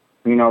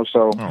 You know,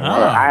 so you know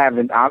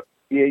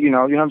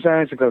what I'm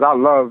saying? It's because I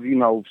love, you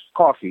know,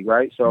 coffee,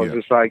 right? So it's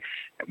just like,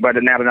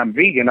 but now that I'm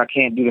vegan, I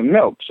can't do the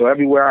milk. So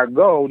everywhere I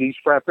go, these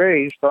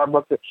frappes,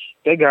 Starbucks,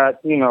 they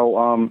got, you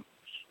know,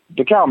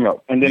 the cow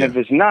milk. And then if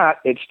it's not,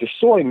 it's the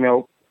soy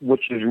milk,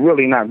 which is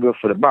really not good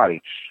for the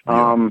body.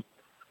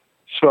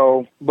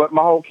 So, but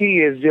my whole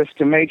key is just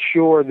to make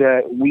sure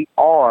that we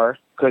are,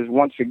 because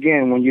once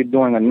again, when you're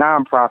doing a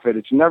nonprofit,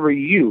 it's never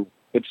you,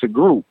 it's a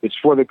group, it's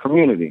for the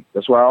community.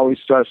 That's why I always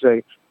start to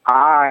say,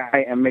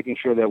 I am making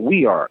sure that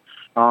we are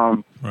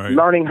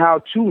learning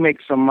how to make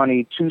some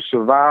money to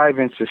survive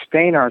and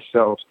sustain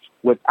ourselves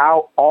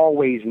without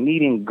always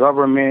needing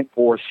government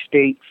or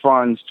state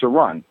funds to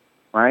run.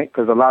 Right?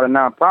 Because a lot of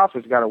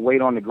nonprofits got to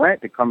wait on the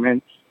grant to come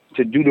in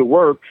to do the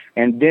work,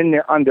 and then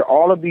they're under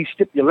all of these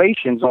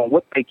stipulations on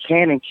what they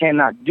can and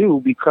cannot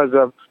do because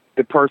of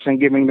the person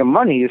giving the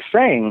money is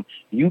saying,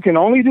 you can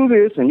only do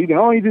this and you can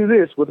only do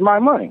this with my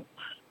money.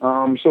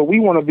 So we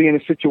want to be in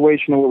a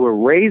situation where we're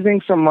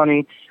raising some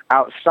money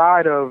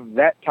outside of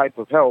that type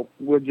of help.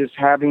 We're just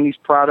having these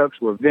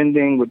products, we're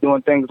vending, we're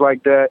doing things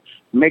like that,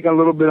 making a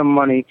little bit of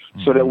money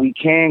so that we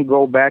can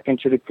go back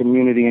into the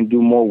community and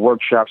do more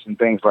workshops and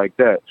things like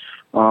that.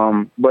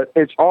 But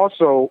it's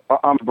also an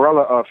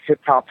umbrella of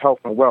hip-hop health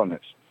and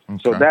wellness. Okay.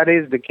 So that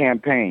is the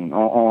campaign.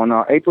 On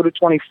April the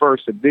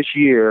 21st of this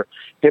year,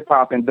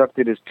 hip-hop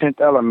inducted its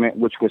 10th element,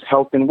 which was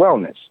health and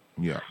wellness.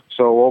 Yeah.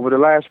 So over the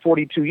last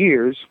 42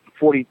 years,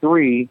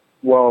 43,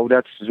 well,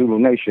 that's Zulu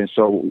Nation,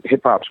 so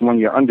hip-hop's 1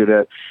 year under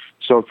that.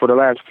 So for the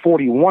last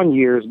 41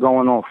 years,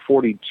 going on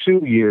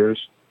 42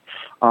 years,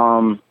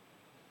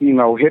 you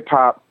know,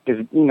 hip-hop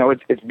is, you know,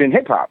 it's been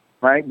hip-hop.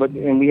 Right,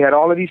 and we had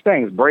all of these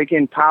things: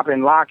 breaking,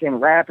 popping, locking,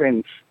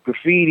 rapping,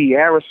 graffiti,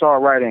 aerosol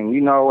writing.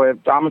 You know, if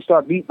I'm gonna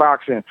start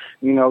beatboxing,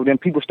 you know, then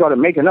people started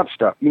making up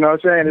stuff. You know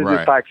what I'm saying? It's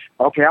just like,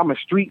 okay, I'm a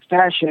street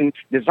fashion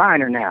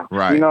designer now.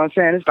 Right. You know what I'm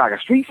saying? It's like a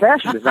street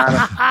fashion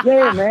designer.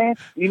 Yeah, man.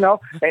 You know,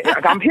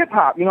 I'm hip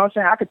hop. You know what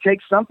I'm saying? I could take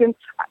something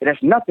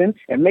that's nothing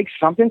and make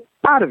something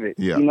out of it.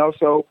 Yeah. You know,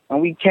 so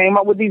and we came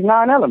up with these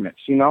 9 elements.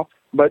 You know,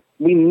 but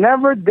we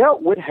never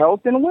dealt with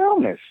health and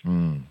wellness.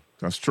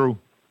 That's true.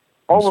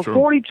 Over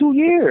 42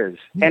 years.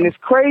 Yeah. And it's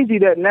crazy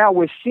that now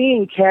we're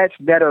seeing cats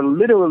that are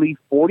literally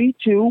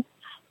 42,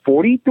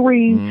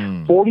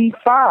 43,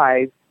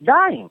 45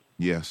 dying.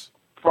 Yes.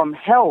 From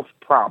health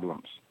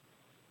problems.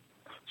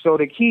 So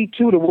the key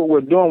to what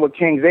we're doing with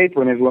King's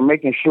Apron is we're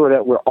making sure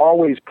that we're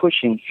always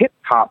pushing hip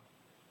hop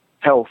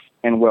health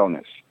and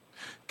wellness.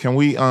 Can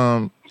we,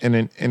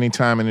 any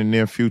time in the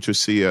near future,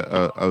 see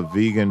a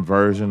vegan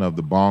version of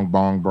the Bong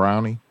Bong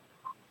Brownie?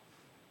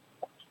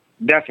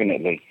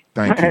 Definitely.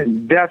 Thank you.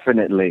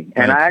 Definitely.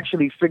 And I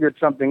actually figured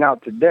something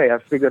out today. I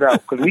figured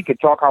out, because we could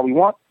talk how we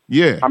want.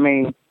 Yeah. I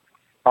mean,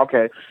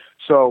 okay.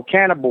 So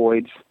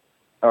cannabinoids,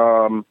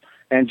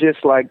 and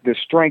just like the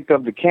strength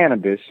of the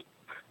cannabis,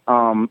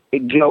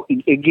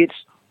 it gets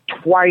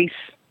twice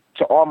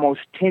to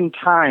almost 10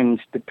 times,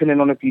 depending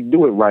on if you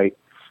do it right,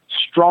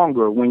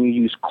 stronger when you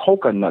use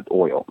coconut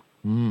oil.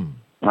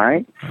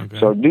 Right? Okay.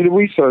 So do the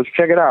research,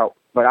 check it out.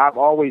 But I've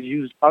always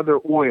used other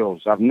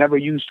oils. I've never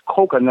used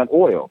coconut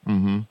oil.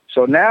 Mm-hmm.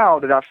 So now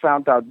that I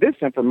found out this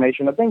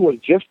information, I think it was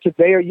just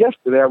today or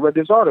yesterday, I read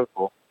this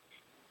article.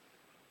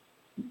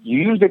 You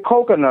use the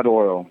coconut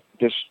oil,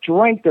 the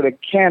strength of the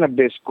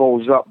cannabis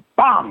goes up,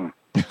 bang!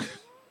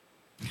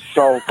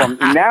 So from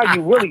now,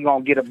 you really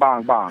gonna get a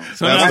bong bong.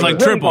 So that's like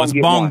really triples,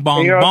 bong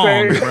bong you know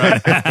bong.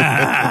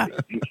 Right.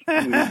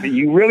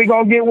 You really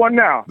gonna get one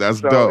now.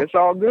 That's dope. It's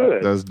all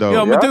good. That's dope.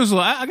 Yo,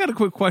 Methuselah, I got a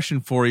quick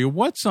question for you.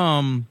 What's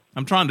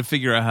I'm trying to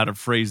figure out how to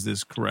phrase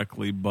this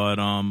correctly, but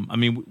I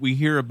mean, we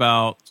hear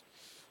about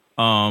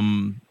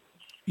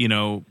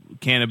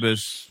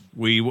cannabis,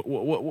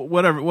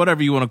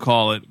 whatever you want to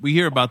call it. We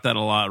hear about that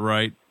a lot,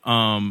 right?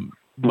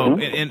 But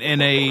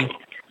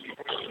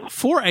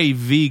for a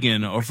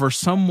vegan, or for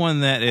someone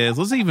that is,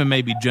 let's even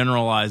maybe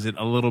generalize it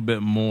a little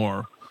bit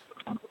more,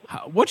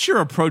 what's your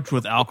approach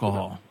with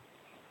alcohol?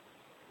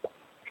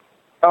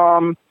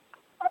 The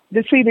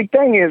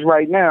thing is,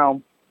 right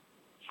now,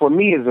 for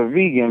me as a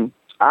vegan,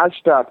 I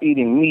stopped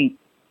eating meat.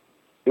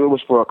 It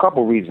was for a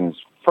couple reasons.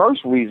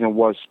 First reason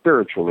was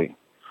spiritually.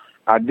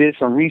 I did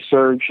some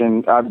research,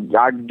 and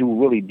I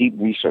do really deep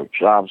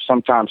research. I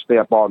sometimes stay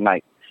up all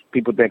night.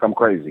 People think I'm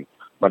crazy,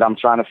 but I'm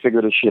trying to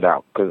figure this shit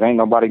out because ain't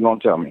nobody going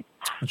to tell me.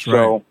 That's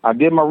so right. I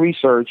did my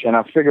research, and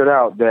I figured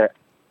out that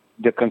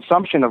the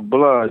consumption of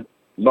blood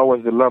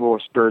lowers the level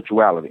of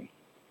spirituality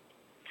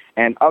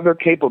and other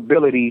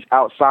capabilities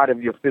outside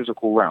of your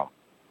physical realm.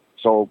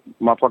 So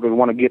motherfuckers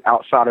want to get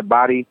outside the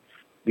body,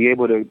 be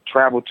able to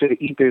travel to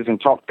the ethers and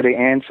talk to their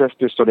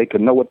ancestors so they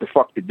can know what the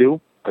fuck to do,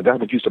 because that's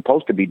what you're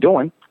supposed to be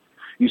doing.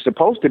 You're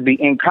supposed to be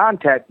in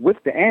contact with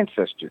the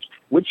ancestors,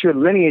 with your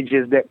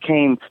lineages that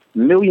came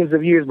millions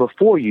of years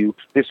before you.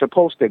 They're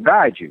supposed to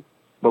guide you.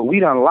 But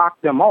we done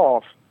locked them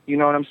off, you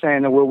know what I'm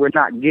saying, where we're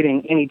not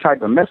getting any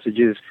type of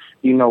messages,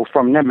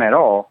 from them at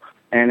all.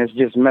 And it's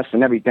just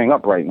messing everything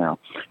up right now.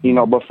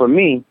 But for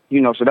me,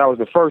 so that was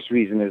the first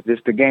reason, is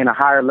just to gain a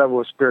higher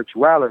level of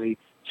spirituality,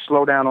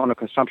 slow down on the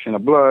consumption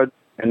of blood,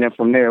 and then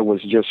from there it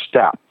was just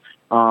stop.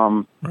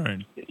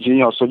 Right.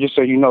 So just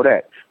so you know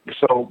that.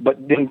 So,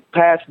 but then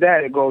past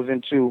that, it goes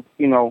into,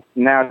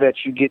 now that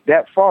you get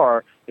that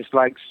far, it's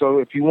like, so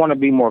if you want to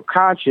be more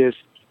conscious,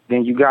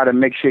 then you got to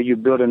make sure you're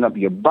building up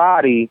your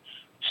body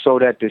so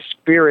that the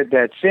spirit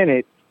that's in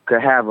it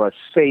could have a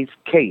safe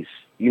case.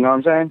 You know what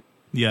I'm saying?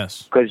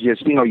 Yes. Because your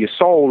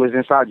soul is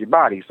inside your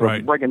body. So right. if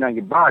you're breaking down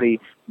your body,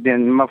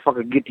 then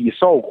motherfucker get to your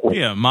soul quick.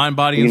 Yeah, mind,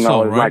 body, and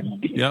soul, right?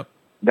 Yep.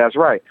 That's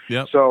right.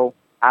 Yep. So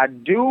I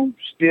do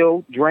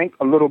still drink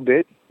a little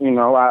bit.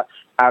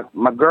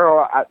 My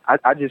girl,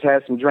 I just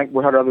had some drink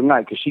with her the other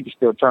night because she could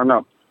still turn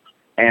up.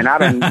 And I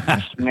done,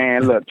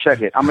 man, look,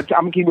 check it. I'm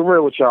gonna keep it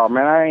real with y'all,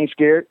 man. I ain't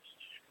scared.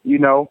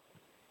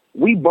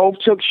 We both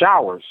took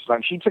showers.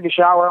 Like, she took a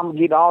shower, I'm gonna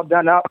get all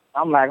done up.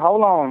 I'm like,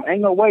 hold on,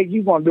 ain't no way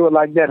you gonna do it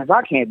like that. If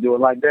I can't do it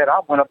like that, I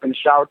went up in the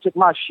shower, took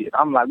my shit.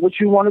 I'm like, what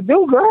you want to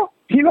do, girl?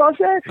 You know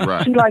what I'm saying?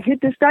 Right. She like,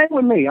 hit this thing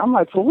with me. I'm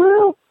like, for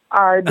real?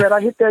 All right, bet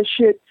I hit that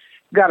shit.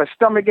 Got a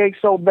stomach ache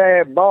so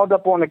bad, balled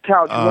up on the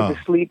couch, went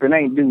to sleep, and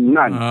ain't do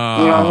nothing. You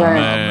know what I'm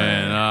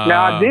saying?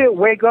 Now, I did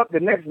wake up the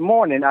next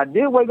morning.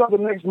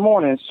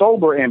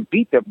 Sober and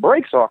beat the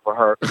brakes off of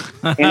her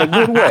in a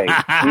good way.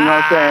 You know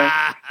what I'm saying?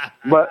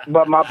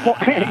 But my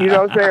point, you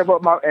know what I'm saying?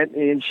 But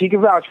and she can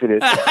vouch for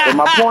this. But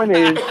my point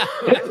is,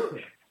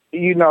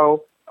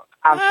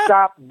 I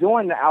stopped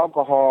doing the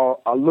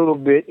alcohol a little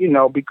bit,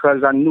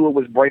 because I knew it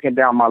was breaking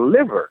down my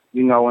liver,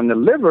 and the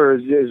liver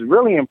is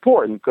really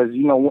important because,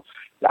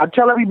 I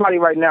tell everybody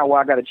right now, while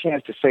I got a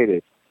chance to say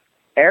this,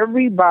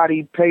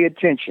 everybody pay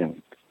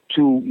attention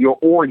to your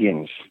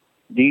organs.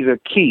 These are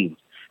key,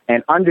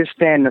 and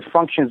understand the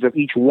functions of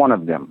each one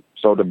of them.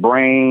 So the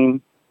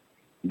brain,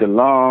 the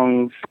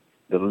lungs,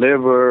 the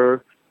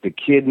liver, the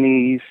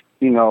kidneys,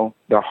 the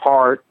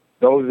heart.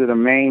 Those are the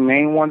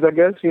main ones, I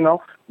guess,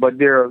 but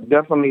there are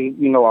definitely,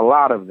 a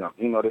lot of them.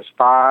 There's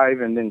 5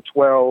 and then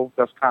 12.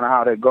 That's kind of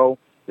how they go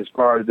as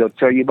far as they'll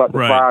tell you about the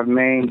 5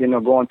 main, then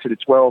they'll go into the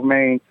 12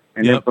 main.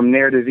 And then from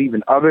there, there's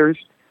even others.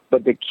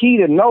 But the key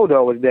to know,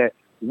 though, is that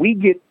we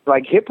get,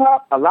 like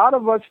hip-hop, a lot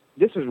of us,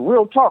 this is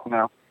real talk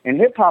now, in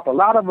hip-hop, a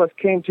lot of us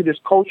came to this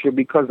culture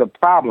because of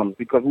problems,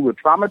 because we were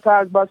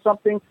traumatized by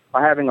something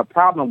or having a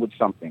problem with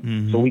something.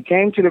 Mm-hmm. So we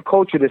came to the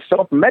culture to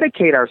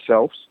self-medicate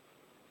ourselves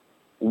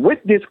with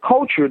this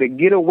culture to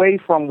get away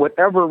from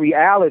whatever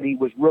reality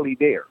was really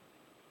there.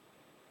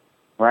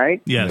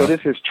 right? Yes. So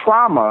this is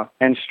trauma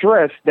and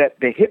stress that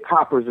the hip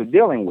hoppers are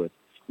dealing with,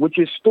 which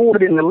is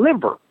stored in the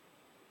liver.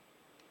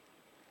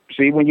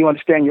 See, when you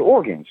understand your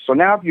organs. So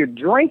now if you're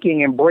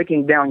drinking and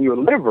breaking down your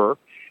liver,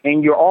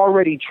 and you're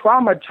already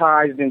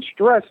traumatized and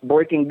stressed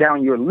breaking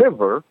down your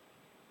liver,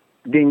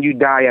 then you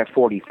die at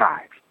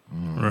 45.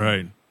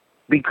 Right.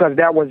 Because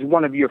that was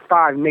one of your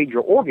 5 major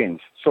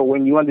organs. So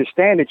when you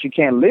understand that you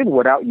can't live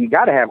without, you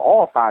got to have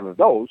all 5 of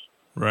those.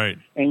 Right.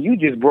 And you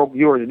just broke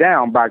yours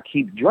down by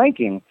keep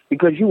drinking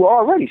because you were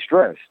already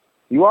stressed.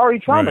 You already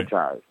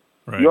traumatized.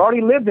 Right. You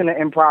already lived in an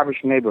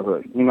impoverished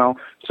neighborhood, you know.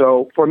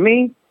 So for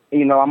me,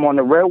 you know, I'm on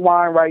the red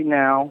wine right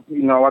now.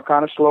 You know, I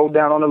kind of slowed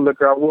down on the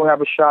liquor. I will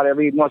have a shot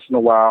every once in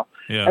a while.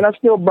 Yeah. And I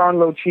still burn a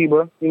little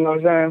Chiba, you know what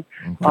I'm saying?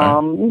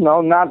 Okay. You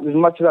know, not as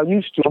much as I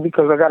used to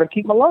because I got to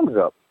keep my lungs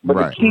up. But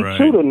Right. the key,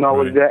 too, to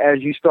know is that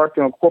as you start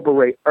to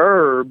incorporate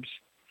herbs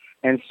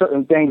and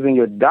certain things in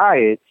your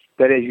diet,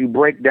 that as you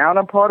break down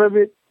a part of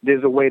it,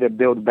 there's a way to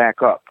build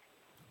back up.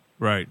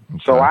 Right.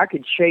 So I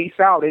could chase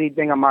out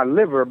anything on my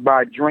liver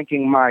by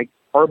drinking my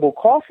herbal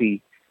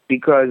coffee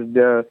because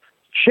the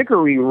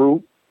chicory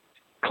root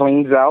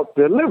cleans out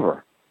the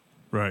liver.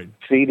 Right.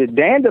 See, the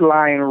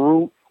dandelion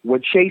root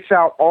would chase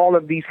out all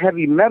of these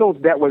heavy metals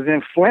that was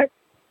in Flint.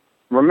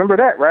 Remember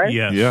that, right?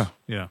 Yes. Yeah.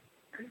 Yeah.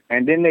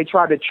 And then they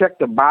tried to check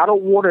the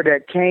bottled water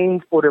that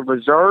came for the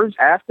reserves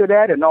after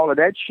that, and all of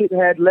that shit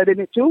had lead in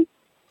it too.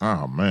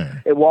 Oh,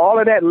 man. Well, all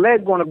of that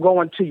lead going to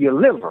go into your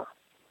liver,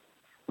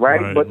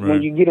 right? But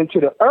when you get into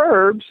the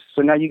herbs,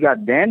 so now you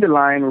got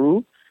dandelion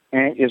root,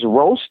 and it's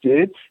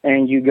roasted,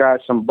 and you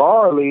got some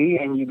barley,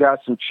 and you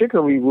got some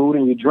chicory root,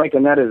 and you're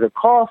drinking that as a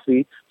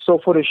coffee. So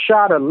for the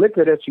shot of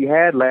liquor that you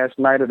had last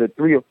night, or the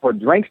 3 or 4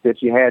 drinks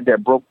that you had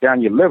that broke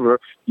down your liver,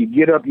 you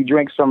get up, you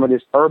drink some of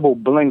this herbal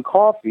blend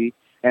coffee,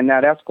 and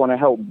now that's going to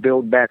help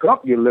build back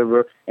up your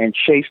liver and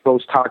chase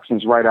those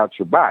toxins right out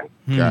your body.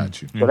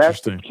 Got you. So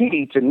that's the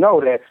key to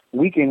know that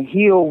we can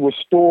heal,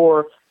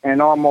 restore,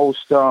 and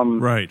almost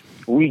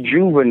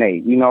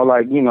rejuvenate. You know,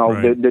 like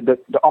the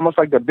almost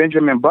like the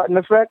Benjamin Button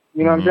effect.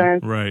 You know what I'm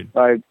saying? Right.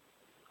 Like,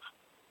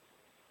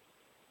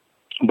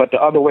 but the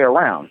other way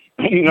around.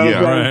 You know what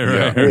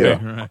I'm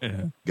saying?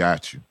 Right.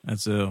 Got you.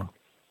 That's ill.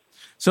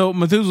 So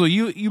Methuselah,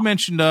 you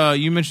mentioned that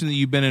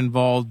you've been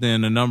involved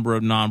in a number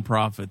of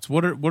nonprofits.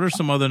 What are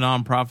some other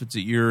nonprofits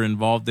that you're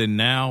involved in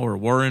now, or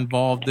were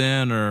involved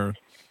in, or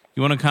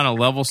you want to kind of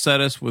level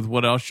set us with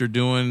what else you're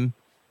doing,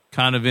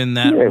 kind of in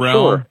that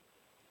realm?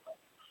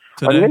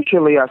 Sure.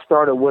 Initially, I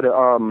started with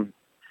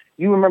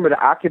you remember the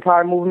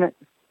Occupy movement?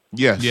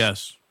 Yes.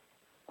 Yes.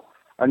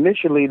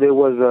 Initially, there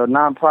was a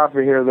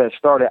nonprofit here that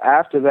started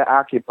after the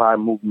Occupy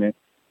movement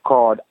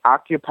called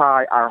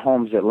Occupy Our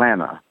Homes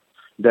Atlanta,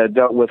 that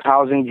dealt with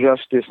housing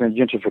justice and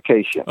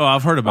gentrification. Oh,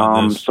 I've heard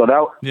about this. So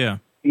that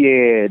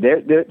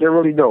they're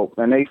really dope,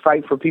 and they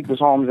fight for people's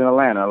homes in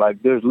Atlanta.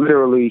 Like, there's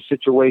literally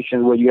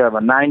situations where you have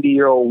a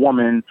 90-year-old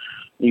woman,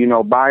 you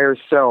know, by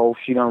herself.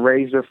 She done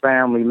raised her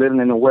family, living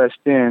in the West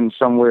End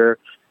somewhere,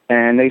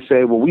 and they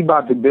say, "Well, we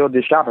about to build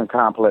this shopping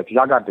complex.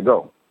 Y'all got to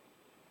go.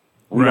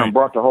 We done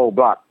brought the whole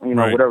block, you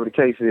know, whatever the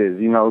case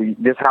is. You know,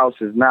 this house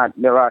is not,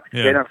 they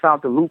done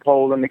found the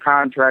loophole in the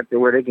contract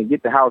where they can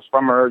get the house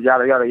from her,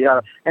 yada, yada,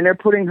 yada, and they're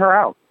putting her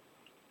out.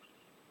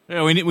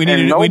 Yeah, we need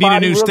a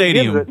new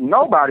stadium.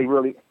 Nobody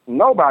really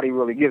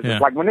gives it.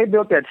 Like when they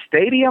built that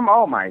stadium,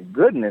 oh my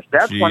goodness,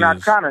 that's when I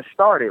kind of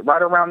started,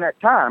 right around that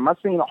time. I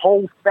seen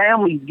whole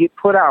families get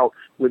put out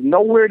with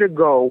nowhere to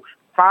go,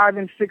 5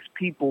 and 6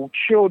 people,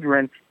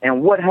 children,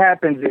 and what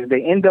happens is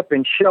they end up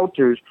in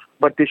shelters,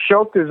 but the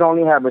shelters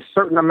only have a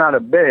certain amount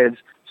of beds.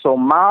 So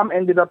mom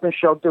ended up in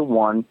shelter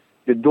 1,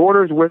 the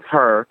daughter's with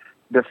her,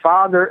 the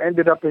father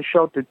ended up in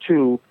shelter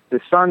 2, the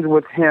son's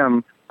with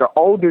him, the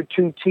older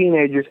 2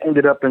 teenagers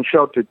ended up in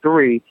shelter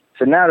 3.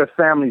 So now the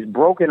family's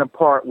broken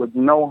apart with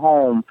no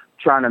home,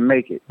 trying to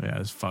make it. Yeah,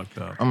 it's fucked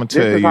up. I'm gonna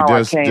tell you,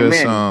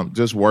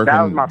 just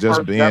working,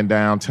 just being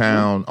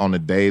downtown on a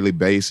daily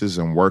basis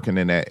and working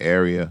in that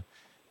area.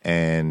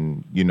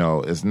 And, you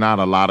know, it's not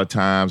a lot of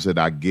times that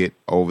I get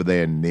over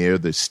there near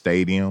the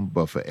stadium,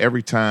 but for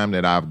every time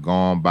that I've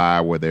gone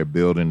by where they're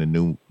building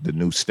the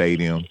new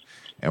stadium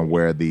and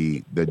where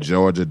the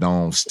Georgia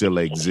Dome still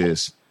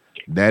exists,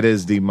 that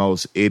is the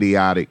most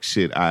idiotic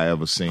shit I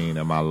ever seen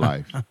in my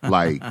life.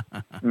 Like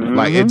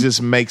it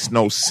just makes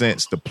no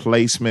sense. The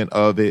placement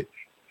of it,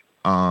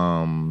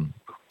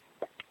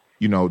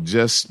 you know,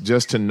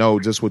 just to know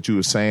just what you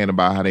were saying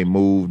about how they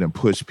moved and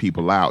pushed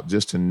people out,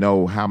 just to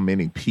know how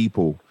many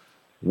people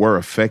were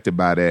affected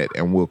by that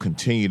and will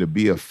continue to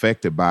be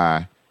affected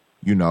by,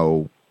 you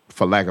know,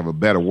 for lack of a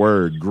better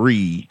word,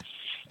 greed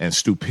and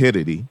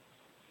stupidity.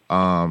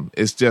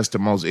 It's just the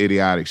most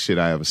idiotic shit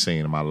I ever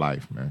seen in my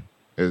life, man.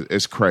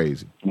 It's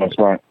crazy. That's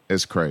right.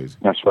 It's crazy.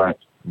 That's right.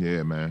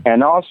 Yeah, man.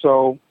 And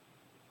also,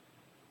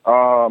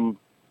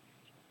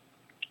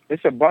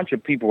 it's a bunch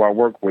of people I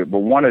work with, but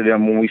one of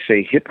them, when we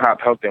say hip hop,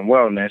 health, and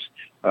wellness,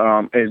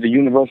 is the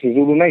Universal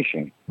Zulu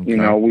Nation. Okay. You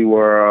know, we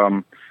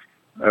were,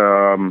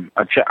 I'm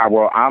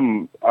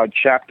a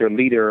chapter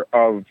leader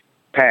of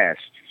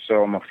PAST,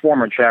 so I'm a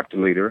former chapter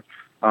leader.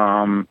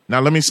 Now,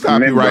 let me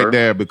stop you right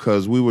there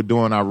because we were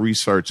doing our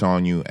research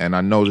on you, and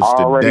I noticed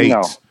the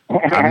dates.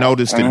 I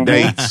noticed the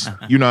dates,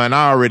 and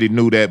I already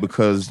knew that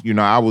because,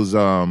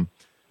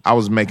 I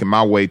was making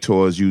my way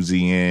towards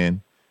UZN,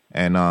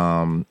 and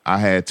I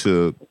had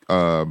to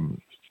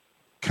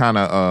kind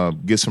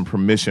of get some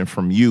permission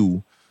from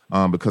you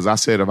because I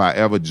said if I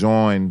ever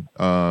join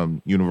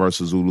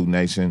Universal Zulu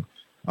Nation,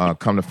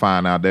 come to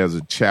find out there's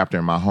a chapter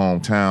in my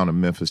hometown of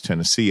Memphis,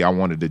 Tennessee. I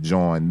wanted to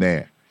join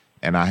there.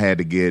 And I had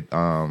to get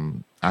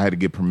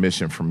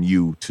permission from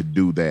you to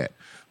do that.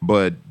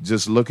 But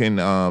just looking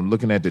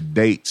at the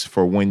dates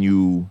for when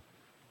you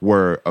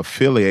were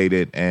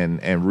affiliated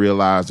and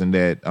realizing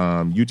that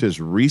you just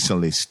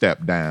recently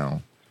stepped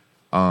down.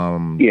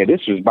 Yeah,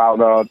 this was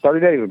about 30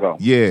 days ago.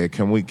 Yeah,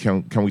 can we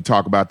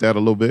talk about that a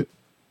little bit?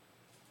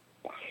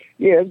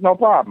 Yeah, it's no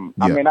problem.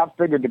 Yeah. I mean, I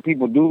figured that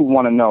people do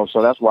want to know,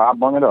 so that's why I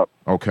bring it up.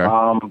 Okay.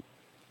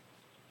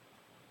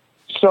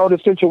 So the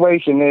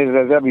situation is,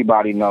 as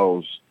everybody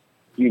knows,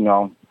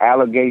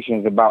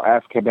 allegations about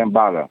Afrika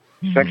Bambaataa,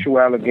 sexual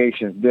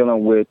allegations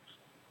dealing with,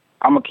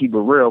 I'm going to keep it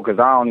real because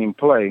I don't even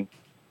play.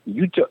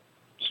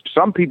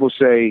 Some people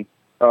say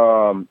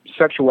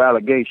sexual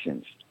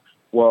allegations.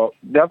 Well,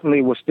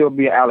 definitely will still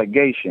be an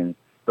allegation,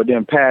 but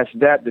then past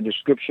that, the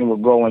description will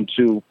go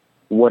into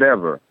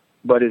whatever.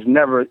 But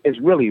it's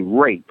really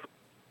rape,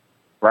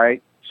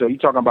 right? So you're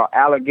talking about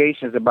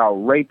allegations about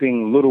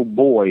raping little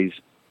boys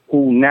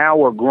who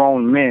now are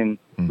grown men,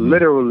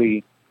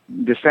 literally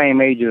the same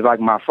age as like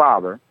my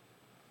father,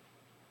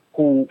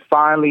 who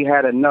finally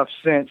had enough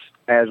sense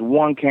as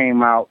one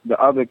came out, the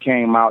other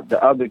came out,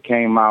 the other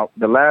came out.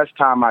 The last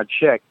time I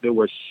checked, there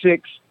were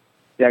 6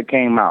 that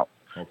came out.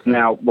 Okay.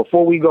 Now,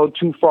 before we go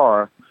too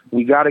far,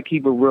 we got to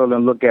keep it real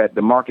and look at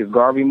the Marcus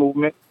Garvey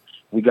movement.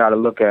 We got to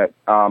look at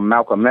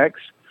Malcolm X.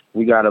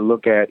 We got to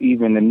look at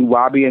even the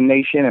Nubian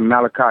Nation and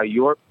Malachi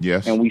York.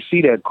 Yes. And we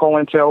see that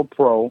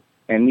COINTELPRO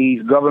and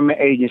these government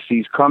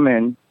agencies come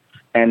in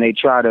and they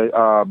try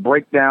to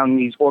break down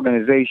these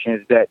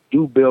organizations that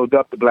do build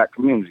up the black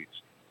communities.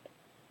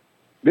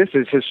 This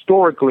is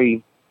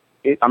historically,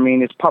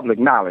 it's public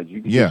knowledge.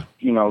 You can just,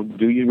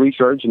 do your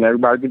research and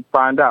everybody can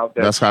find out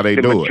that that's how they do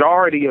it. The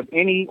majority of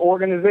any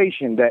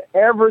organization that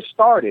ever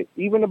started,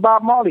 even the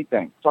Bob Marley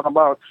thing, talking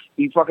about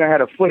he fucking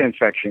had a foot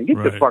infection.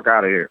 Get the fuck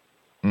out of here.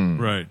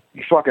 Right.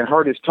 He fucking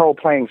hurt his toe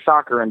playing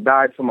soccer and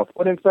died from a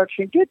foot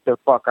infection. Get the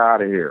fuck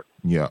out of here.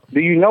 Yeah. Do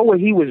you know what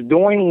he was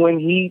doing when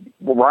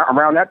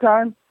around that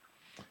time?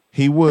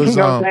 He was.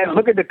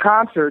 Look at the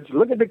concerts.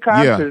 Look at the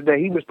concerts that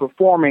he was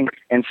performing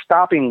and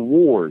stopping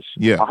wars.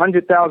 Yeah.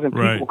 100,000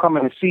 people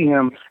coming to see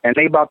him, and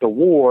they about the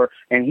war,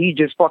 and he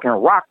just fucking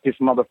rocked this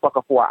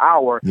motherfucker for an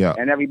hour. Yeah.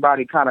 And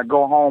everybody kind of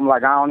go home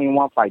like, I don't even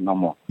want to fight no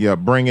more. Yeah,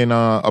 bringing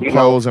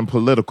opposing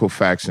political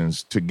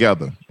factions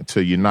together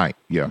to unite.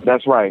 Yeah.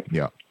 That's right.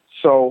 Yeah.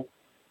 So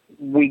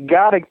we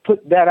got to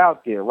put that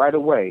out there right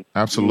away.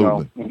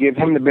 Absolutely. And give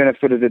him the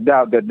benefit of the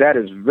doubt that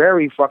is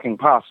very fucking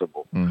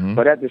possible. Mm-hmm.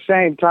 But at the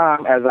same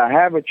time, as I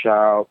have a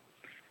child,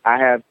 I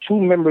have 2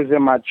 members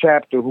in my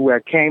chapter who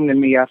had came to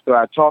me after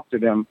I talked to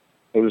them.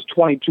 There was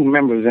 22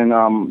 members in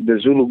the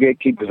Zulu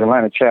Gatekeepers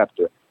Atlanta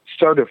chapter,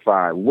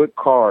 certified with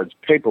cards,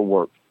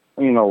 paperwork,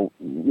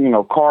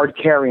 card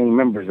carrying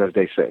members, as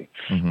they say.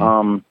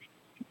 Mm-hmm.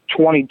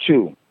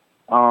 22.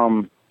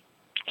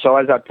 So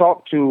as I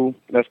talked to,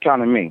 that's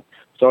kind of me.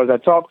 So as I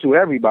talked to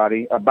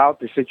everybody about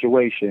the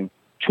situation,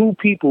 2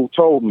 people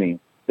told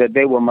me that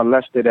they were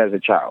molested as a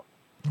child.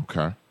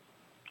 Okay.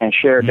 And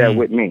shared that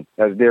with me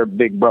as their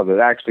big brother.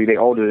 Actually, they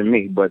older than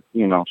me, but,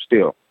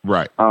 still.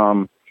 Right.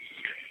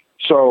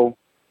 So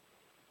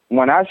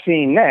when I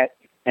seen that,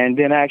 and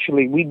then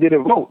actually we did a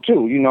vote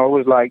too, it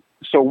was like,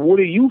 so what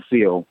do you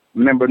feel,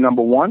 member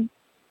number 1?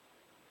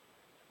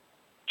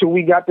 Till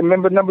we got the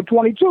member number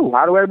 22.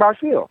 How do everybody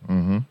feel?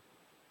 Mm-hmm.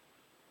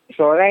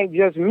 So it ain't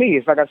just me.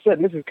 It's like I said,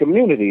 this is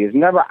community. It's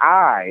never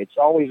I. It's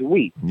always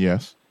we.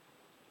 Yes.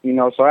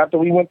 So after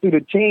we went through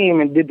the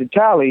team and did the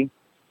tally,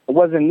 it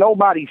wasn't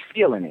nobody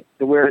feeling it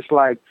to where it's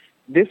like,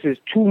 this is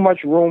too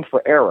much room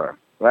for error,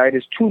 right?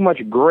 It's too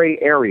much gray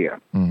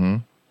area. Mm-hmm.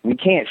 We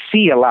can't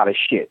see a lot of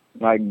shit.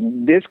 Like,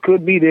 this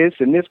could be this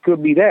and this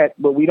could be that,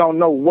 but we don't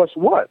know what's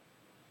what.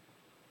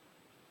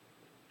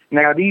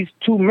 Now, these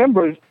 2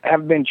 members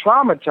have been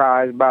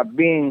traumatized by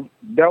being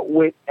dealt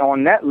with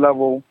on that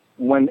level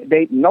when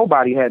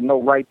nobody had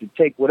no right to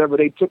take whatever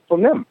they took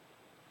from them.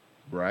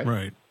 Right.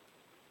 Right.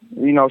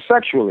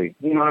 Sexually.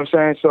 You know what I'm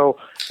saying? So,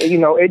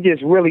 it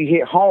just really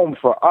hit home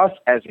for us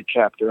as a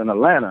chapter in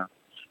Atlanta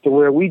to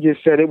where we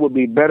just said it would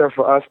be better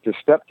for us to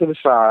step to the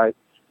side,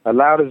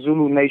 allow the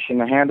Zulu Nation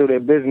to handle their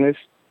business,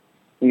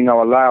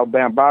 allow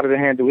Bambaataa to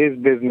handle his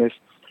business,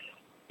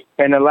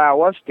 and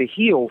allow us to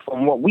heal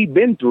from what we've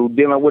been through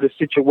dealing with a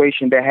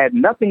situation that had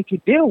nothing to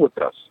deal with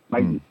us.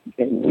 Like,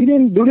 we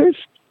didn't do this.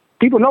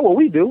 People know what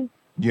we do.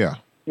 Yeah.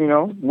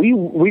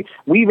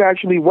 We've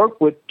actually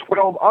worked with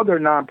 12 other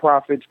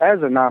nonprofits as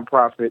a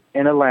nonprofit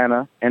in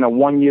Atlanta in a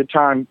 1-year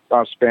time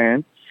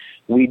span.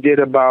 We did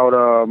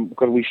about,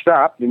 because we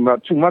stopped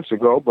about 2 months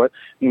ago, but,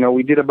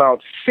 we did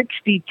about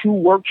 62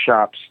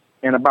 workshops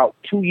in about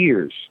 2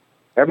 years.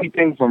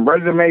 Everything from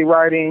resume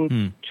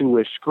writing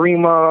to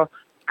eskrima,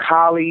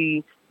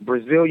 Kali,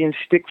 Brazilian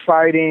stick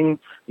fighting,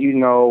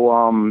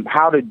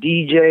 how to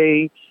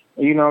DJ,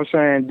 what I'm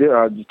saying?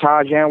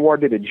 Taj Anwar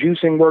did a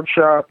juicing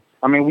workshop.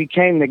 I mean, we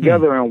came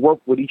together and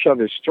worked with each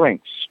other's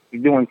strengths.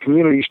 We're doing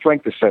community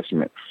strength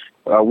assessment.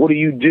 What do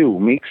you do,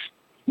 Meeks?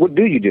 What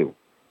do you do?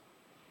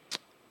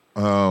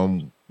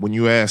 When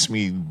you ask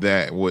me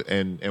that,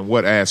 and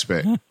what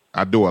aspect,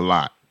 I do a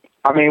lot.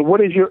 I mean,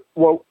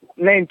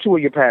 name two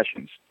of your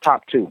passions,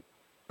 top two.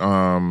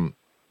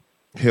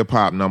 Hip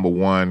hop, number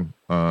one.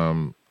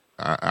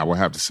 I would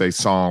have to say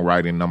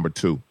songwriting, number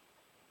two.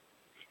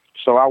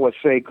 So I would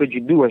say, could you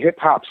do a hip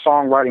hop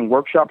songwriting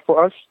workshop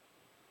for us?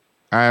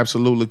 I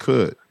absolutely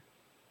could.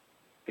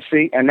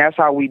 See, and that's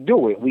how we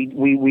do it.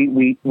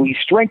 We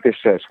strength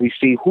assess. We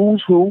see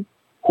who's who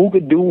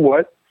could do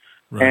what,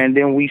 right. And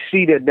then we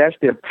see that that's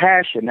their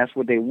passion. That's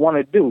what they want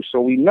to do.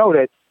 So we know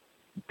that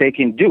they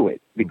can do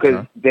it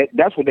because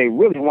that's what they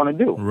really want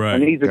to do. Right.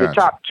 And these are the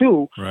top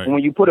two. Right. And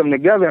when you put them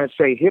together and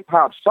say hip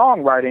hop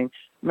songwriting,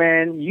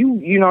 man,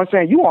 you know what I'm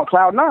saying? You on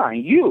cloud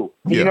nine, you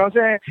know what I'm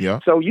saying? Yeah.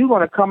 So you're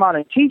going to come out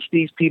and teach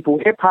these people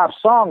hip hop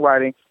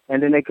songwriting,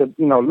 and then they could,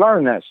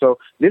 learn that. So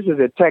this is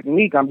a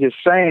technique. I'm just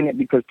saying it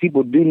because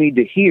people do need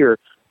to hear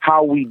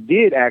how we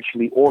did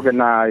actually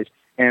organize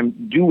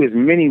and do as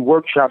many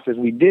workshops as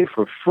we did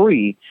for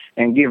free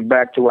and give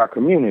back to our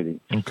community.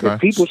 Okay.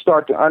 If people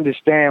start to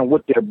understand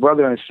what their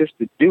brother and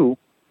sister do,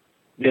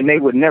 then they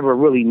would never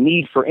really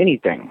need for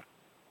anything.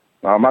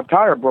 My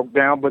tire broke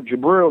down, but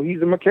Jabril,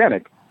 he's a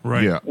mechanic.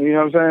 Right. Yeah. You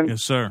know what I'm saying?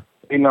 Yes, sir.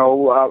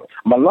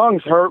 My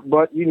lungs hurt,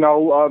 but,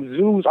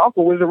 Zoo's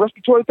uncle was a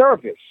respiratory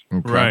therapist.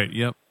 Okay. Right,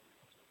 yep.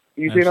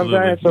 You see what I'm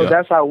saying? So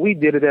that's how we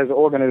did it as an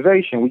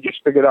organization. We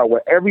just figured out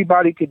what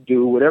everybody could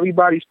do, what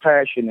everybody's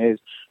passion is,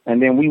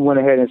 and then we went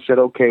ahead and said,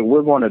 okay,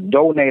 we're going to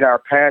donate our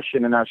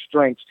passion and our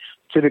strengths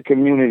to the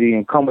community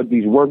and come with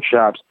these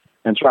workshops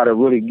and try to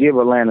really give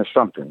Atlanta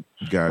something.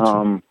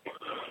 Gotcha.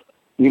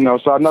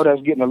 So I know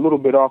that's getting a little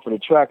bit off of the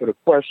track of the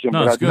question,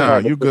 but I just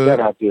had to put that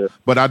out there.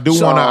 But I do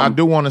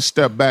want to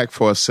step back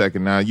for a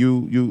second. Now,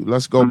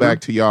 let's go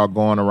back to y'all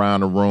going around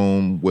the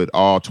room with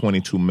all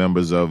 22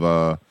 members of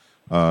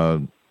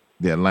the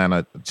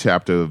Atlanta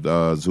chapter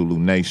of Zulu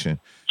Nation.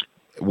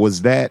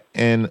 Was that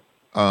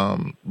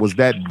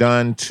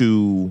done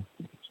to?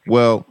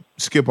 Well,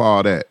 skip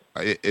all that.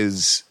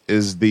 Is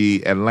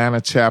the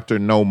Atlanta chapter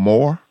no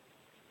more?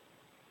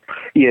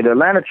 Yeah, the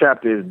Atlanta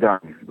chapter is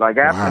done. Like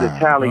after the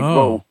tally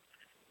vote,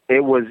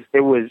 it was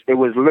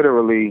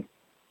literally,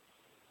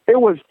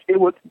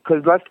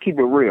 because let's keep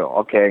it real,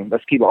 okay?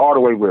 Let's keep it all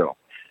the way real.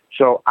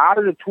 So out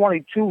of the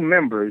 22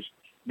 members,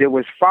 there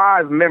was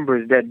 5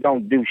 members that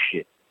don't do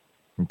shit.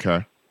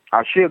 Okay.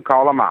 I should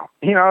call them out.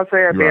 You know what I'm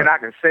saying? Right. Then I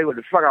can say what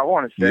the fuck I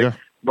want to say. Yeah.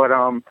 But,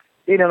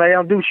 they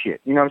don't do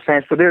shit. You know what I'm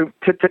saying? So they're,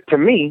 to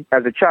me,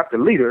 as a chapter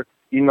leader,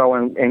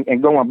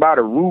 and going by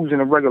the rules and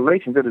the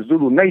regulations of the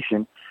Zulu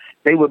Nation,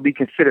 they would be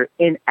considered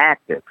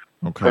inactive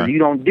because you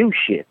don't do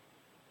shit.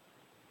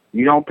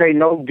 You don't pay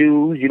no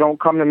dues. You don't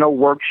come to no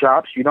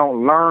workshops. You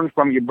don't learn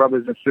from your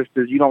brothers and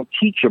sisters. You don't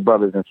teach your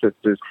brothers and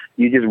sisters.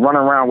 You just run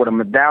around with a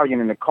medallion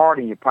and a card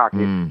in your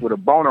pocket with a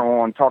boner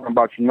on talking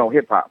about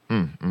hip-hop.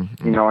 And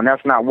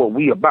that's not what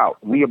we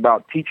about. We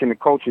about teaching the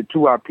culture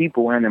to our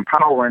people and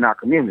empowering our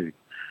community.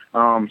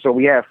 So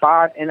we had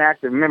 5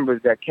 inactive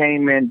members that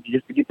came in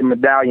just to get the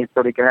medallion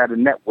so they could have the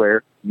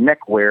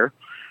neckwear.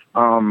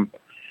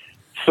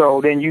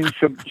 So then you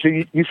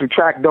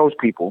subtract those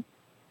people.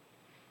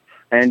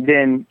 And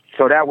then,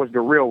 so that was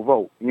the real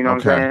vote. You know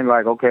what I'm saying?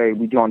 Like, okay,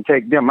 we're going to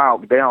take them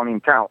out, but they don't even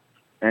count.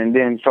 And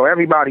then, so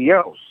everybody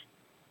else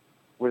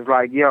was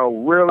like, yo,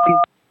 really?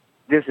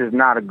 This is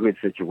not a good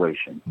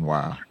situation.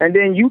 Wow. And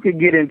then you could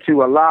get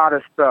into a lot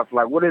of stuff.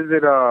 Like, what is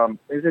it?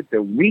 Is it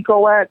the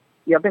RICO Act?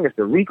 Yeah, I think it's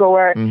the RICO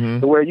Act,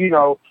 where,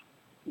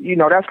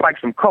 that's like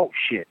some cult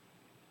shit.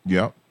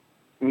 Yep.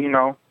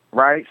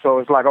 Right? So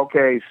it's like,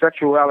 okay,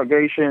 sexual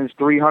allegations,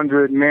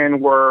 300 men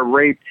were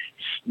raped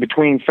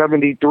between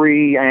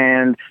 73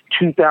 and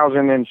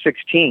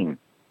 2016.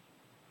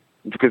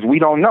 Because we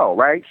don't know,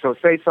 right? So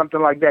say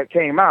something like that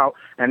came out,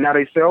 and now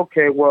they say,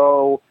 okay,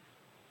 well,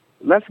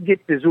 let's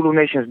get the Zulu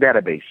Nation's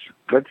database.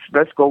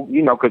 Let's go,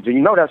 because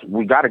that's,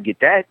 we got to get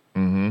that.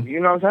 You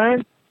know what I'm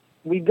saying?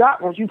 We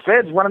got, once you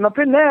feds running up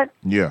in that.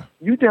 Yeah.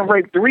 You done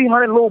raped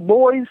 300 little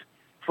boys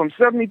from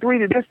 73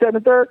 to this, that, and the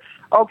third.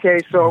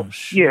 Okay, so,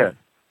 yeah.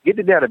 Get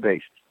the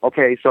database.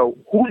 Okay, so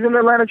who's in the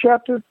Atlanta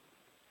chapter?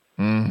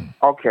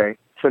 Okay,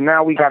 so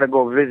now we got to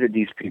go visit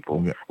these people.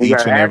 We Each got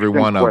to and ask every them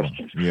one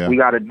questions. of them. Yeah. We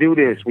got to do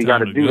this. We got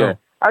to do that.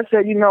 I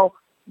said, y'all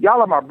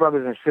are my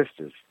brothers and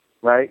sisters,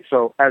 right?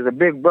 So as a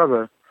big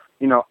brother,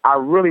 I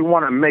really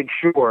want to make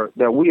sure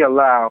that we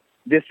allow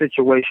this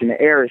situation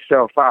to air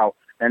itself out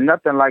and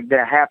nothing like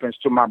that happens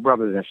to my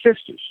brothers and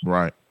sisters.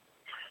 Right.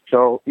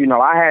 So,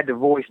 I had to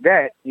voice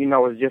that,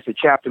 as just a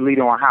chapter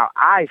leader on how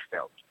I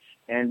felt.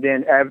 And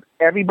then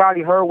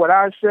everybody heard what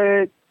I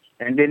said,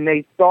 and then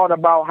they thought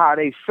about how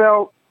they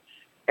felt,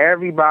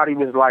 everybody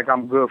was like,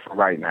 I'm good for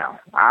right now.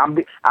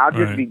 I'll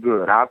just be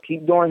good. I'll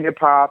keep doing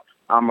hip-hop.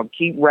 I'm going to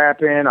keep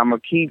rapping. I'm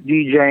going to keep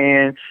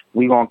DJing.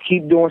 We're going to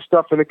keep doing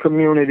stuff for the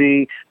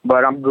community,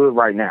 but I'm good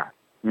right now.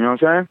 You know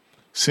what I'm saying?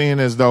 Seeing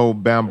as though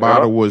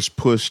Bambaataa was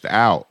pushed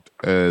out,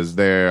 is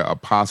there a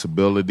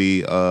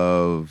possibility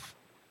of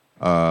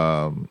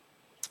the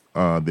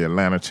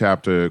Atlanta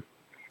chapter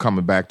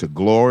coming back to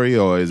glory,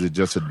 or is it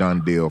just a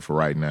done deal for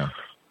right now?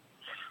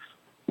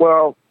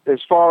 Well, as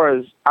far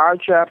as our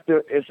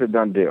chapter, it's a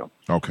done deal.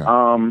 Okay.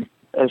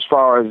 As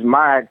far as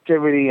my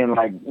activity and,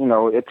 like, you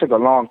know, it took a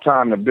long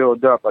time to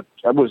build up.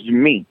 That was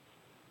me.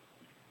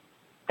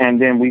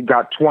 And then we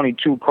got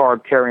 22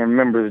 card-carrying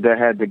members that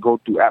had to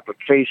go through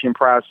application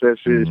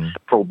processes,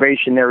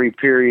 probationary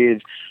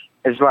periods.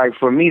 It's like,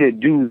 for me to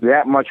do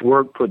that much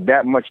work, put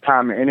that much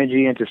time and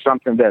energy into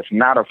something that's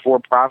not a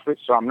for-profit,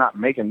 so I'm not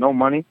making no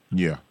money.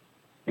 Yeah.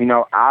 You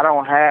know, I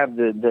don't have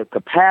the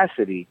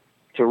capacity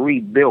to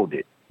rebuild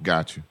it.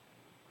 Got you.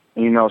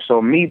 You know,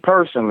 so me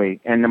personally,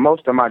 and the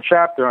most of my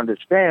chapter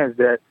understands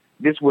that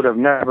this would have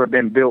never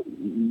been built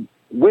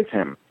with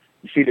him.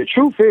 You see, the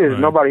truth is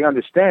nobody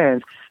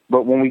understands,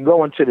 but when we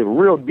go into the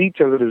real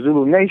details of the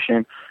Zulu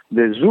Nation,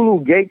 the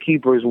Zulu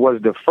Gatekeepers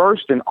was the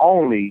first and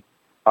only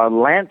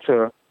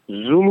Atlanta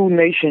Zulu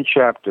Nation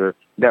chapter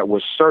that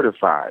was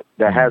certified,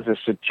 that has a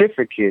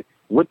certificate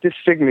with the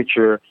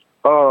signature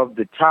of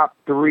the top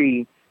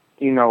 3,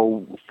 you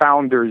know,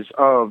 founders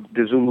of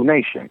the Zulu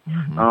Nation.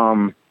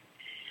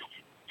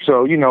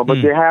 So, you know,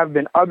 but there have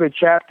been other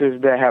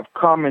chapters that have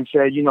come and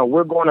said, you know,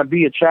 we're going to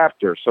be a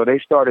chapter. So they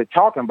started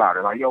talking about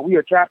it. Like, yo, we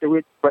a chapter,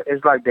 but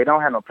it's like they don't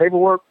have no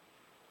paperwork.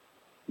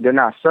 They're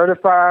not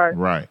certified.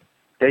 Right.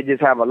 They just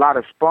have a lot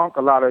of spunk,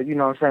 a lot of, you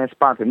know what I'm saying,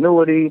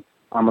 spontaneity,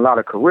 a lot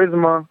of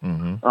charisma,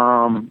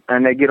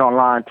 and they get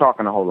online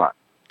talking a whole lot.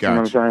 Gotcha. You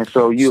know what I'm saying?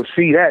 So you'll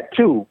see that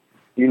too,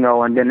 you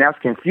know, and then that's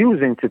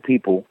confusing to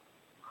people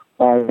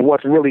on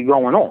what's really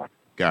going on.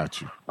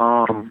 Got you.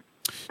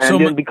 And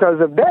then because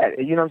of that,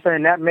 you know what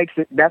I'm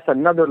saying, that's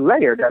another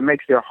layer that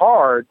makes it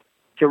hard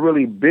to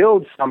really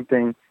build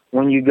something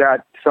when you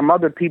got some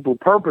other people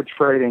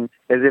perpetrating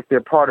as if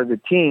they're part of the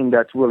team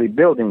that's really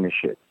building the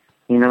shit.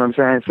 You know what I'm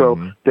saying?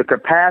 So the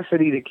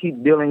capacity to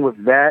keep dealing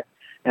with that,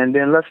 and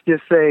then let's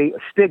just say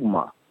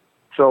stigma.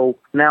 So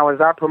now as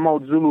I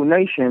promote Zulu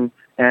Nation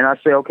and I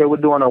say, okay, we're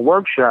doing a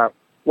workshop,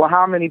 well,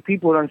 how many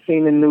people have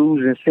seen the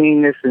news and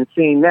seen this and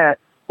seen that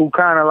who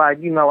kind of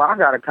like, you know, I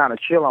got to kind of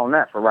chill on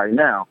that for right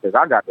now because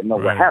I got to know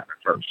what happened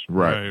first.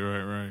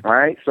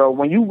 Right. So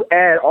when you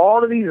add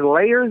all of these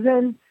layers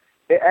in,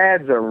 it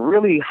adds a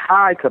really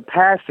high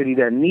capacity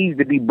that needs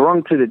to be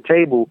brought to the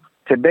table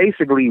to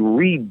basically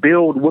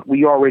rebuild what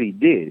we already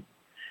did.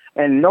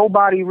 And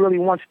nobody really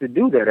wants to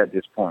do that at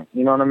this point.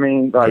 You know what I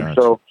mean? Like,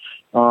 so,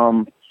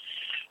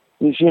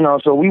 you know,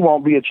 so we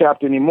won't be a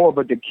chapter anymore.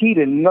 But the key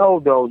to know,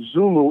 though,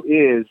 Zulu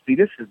is, see,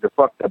 this is the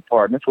fucked up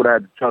part, and that's what I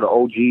had to tell the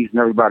OGs and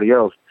everybody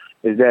else,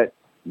 is that,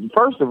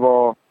 first of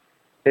all,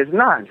 it's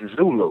not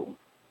Zulu.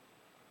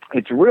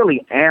 It's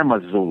really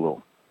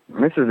Amazulu.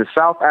 And this is a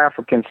South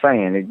African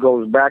saying. It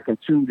goes back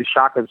into the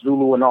Shaka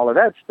Zulu and all of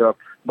that stuff.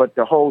 But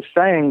the whole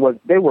saying was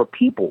they were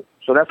people.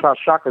 So that's how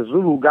Shaka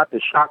Zulu got the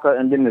Shaka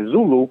and then the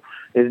Zulu,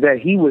 is that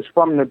he was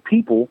from the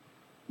people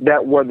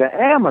that were the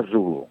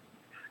Amazulu.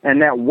 And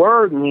that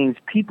word means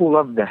people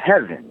of the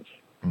heavens.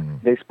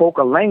 They spoke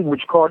a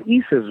language called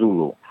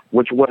isiZulu,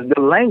 which was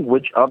the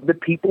language of the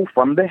people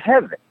from the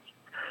heavens.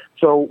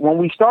 So when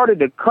we started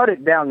to cut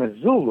it down to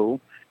Zulu,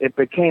 it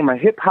became a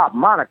hip-hop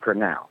moniker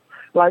now.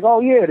 Like,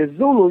 oh, yeah, the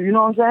Zulu, you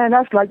know what I'm saying?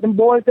 That's like them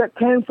boys that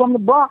came from the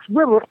Bronx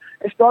River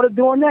and started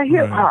doing that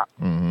hip-hop.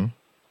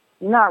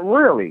 Not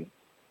really.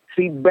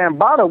 See,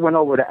 Bambaataa went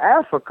over to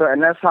Africa,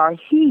 and that's how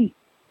he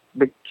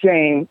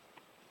became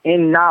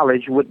in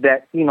knowledge with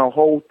that, you know,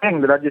 whole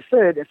thing that I just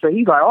said. And so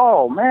he's like,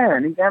 oh,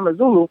 man, he's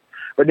Amazulu.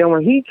 But then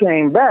when he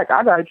came back,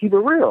 I got to keep it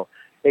real.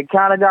 It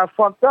kind of got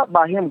fucked up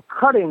by him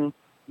cutting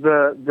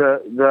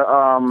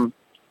the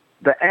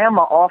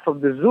Ama off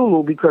of the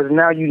Zulu, because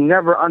now you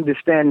never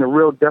understand the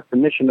real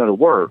definition of the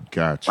word.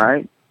 Gotcha.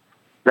 Right?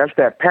 That's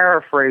that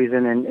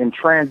paraphrasing and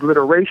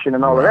transliteration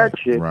and all of that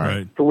shit.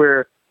 Right. To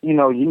where, you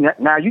know,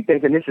 now you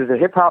thinking this is a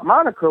hip-hop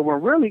moniker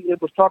when really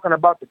it was talking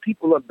about the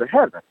people of the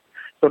heavens.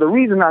 So the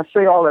reason I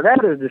say all of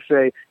that is to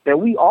say that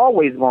we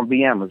always going to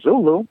be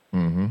Amazulu.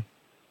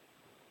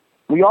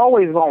 We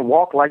always going to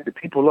walk like the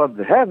people of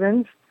the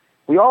heavens.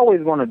 We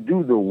always going to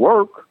do the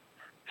work.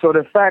 So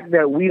the fact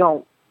that we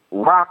don't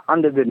rock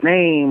under the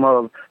name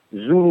of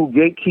Zulu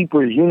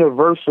Gatekeepers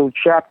Universal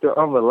Chapter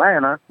of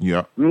Atlanta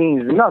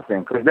means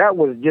nothing, because that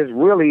was just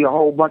really a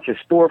whole bunch of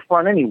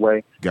storefront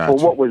anyway for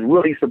what was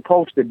really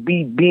supposed to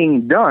be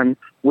being done,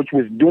 which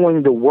was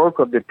doing the work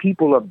of the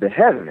people of the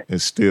heavens.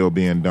 It's still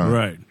being done.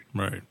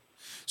 Right.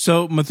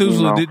 So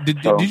Methuselah,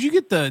 did you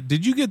get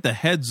the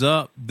heads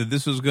up that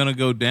this was going to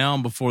go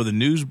down before the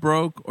news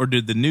broke, or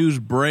did the news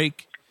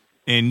break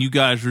and you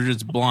guys were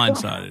just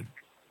blindsided?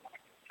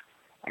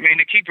 mean,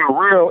 to keep it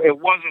real, it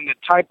wasn't the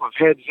type of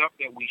heads up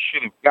that we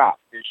should have got.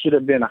 There should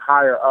have been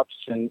higher ups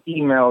and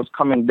emails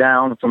coming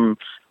down from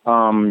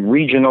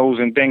regionals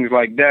and things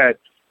like that.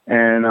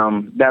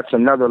 And that's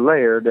another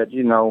layer that,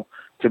 you know,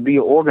 to be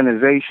an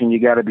organization, you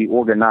got to be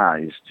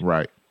organized.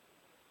 Right.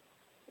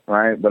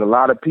 Right. But a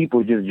lot of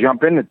people just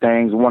jump into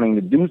things wanting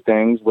to do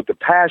things with the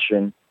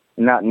passion,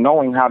 not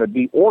knowing how to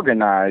be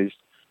organized.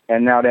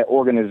 And now that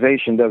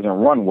organization doesn't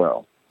run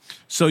well.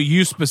 So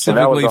you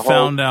specifically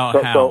found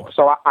out how.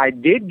 So I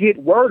did get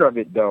word of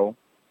it, though,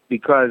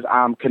 because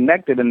I'm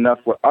connected enough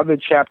with other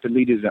chapter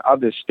leaders in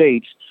other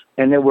states,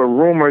 and there were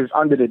rumors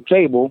under the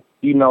table,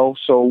 you know,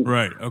 so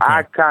right, okay.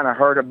 I kind of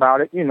heard about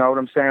it, you know what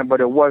I'm saying,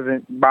 but it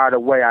wasn't by the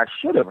way I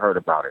should have heard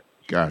about it.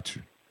 Got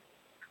you.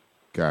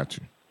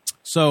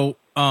 So,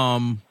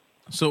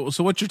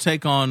 so what's your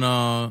take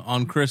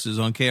on Chris's,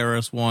 on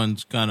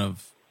KRS-One's kind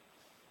of,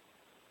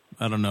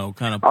 I don't know,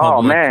 kind of public.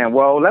 Oh, man.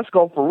 Well, let's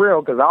go for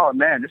real because, oh,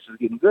 man, this is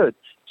getting good.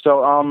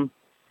 So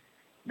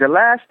the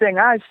last thing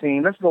I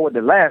seen, let's go with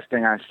the last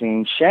thing I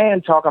seen,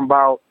 Shan talking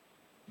about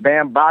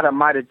Bambaataa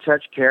might have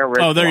touched KRS.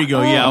 Oh, there you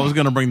go. Yeah, I was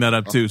going to bring that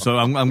up, too. So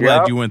I'm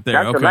glad you went there.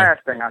 That's okay. the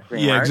last thing I seen.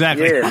 Yeah, right?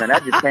 exactly. Yeah, man,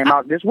 that just came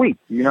out this week.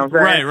 You know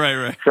what I'm saying?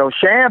 Right. So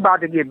Shan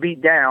about to get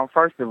beat down,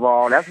 first of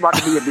all. That's about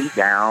to be a beat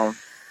down.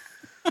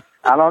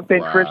 I don't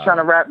think Chris trying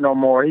to rap no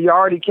more. He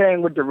already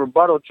came with the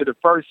rebuttal to the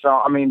first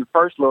song. I mean, the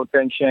first little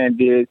thing Shan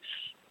did.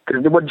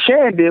 Because what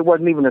Shan did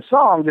wasn't even a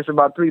song just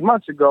about 3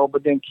 months ago,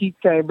 but then Keith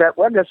came back.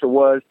 Well, I guess it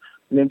was.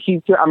 And then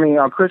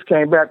Chris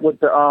came back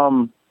with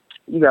the,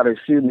 you got to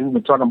excuse me, we've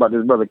been talking about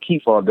this brother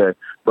Keith all day.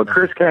 But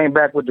Chris came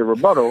back with the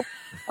rebuttal.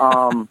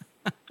 And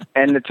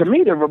to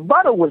me, the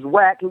rebuttal was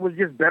whack. It was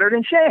just better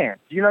than Shan.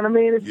 You know what I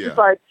mean? It's just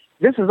like,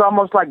 this is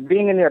almost like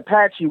being in the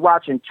Apache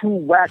watching two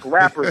whack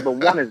rappers, but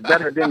one is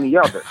better than the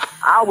other.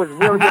 I was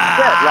really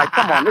upset. Like,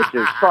 come on, this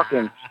is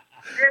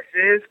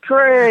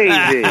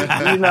crazy,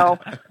 you know.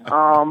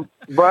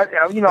 But,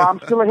 you know, I'm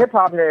still a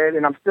hip-hop head,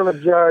 and I'm still a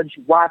judge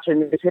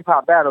watching this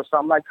hip-hop battle. So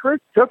I'm like, Chris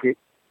took it,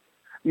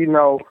 you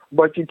know,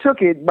 but you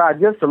took it by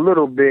just a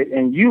little bit,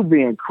 and you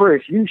being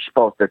Chris, you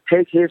supposed to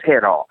take his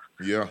head off.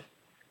 Yeah.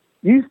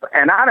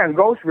 And I done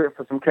ghost ripped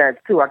for some cats,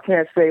 too. I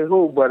can't say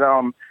who, but,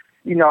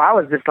 you know, I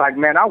was just like,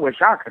 man, I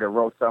wish I could have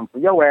wrote something for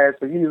your ass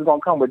if you was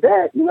gonna come with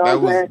that. You know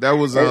that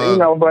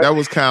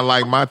was kind of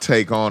like my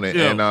take on it,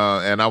 and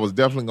I was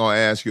definitely gonna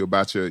ask you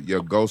about your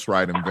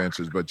ghostwriting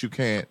ventures, but you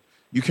can't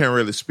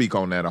really speak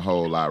on that a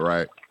whole lot,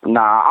 right?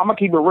 Nah, I'm gonna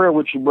keep it real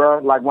with you, bro.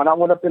 Like when I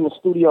went up in the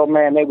studio,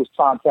 man, they was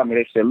trying to tell me.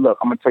 They said, look,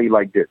 I'm gonna tell you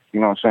like this. You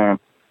know what I'm saying?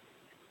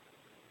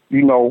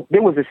 You know,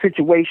 there was a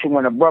situation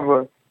when a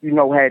brother, you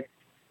know,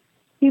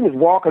 he was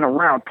walking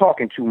around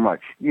talking too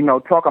much. You know,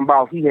 talking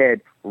about he had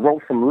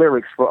wrote some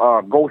lyrics for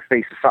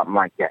Ghostface or something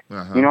like that.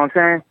 Uh-huh. You know what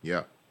I'm saying?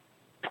 Yeah.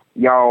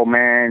 Yo,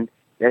 man,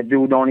 that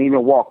dude don't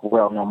even walk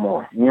well no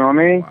more. You know what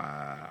I mean?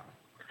 Wow.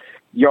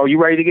 Yo,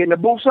 you ready to get in the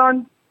booth,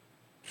 son?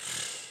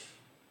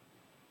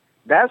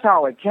 That's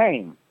how it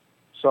came.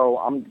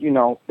 So you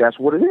know, that's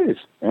what it is.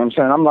 You know what I'm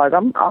saying? I'm like,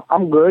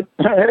 I'm good.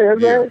 I'm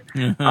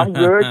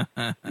good.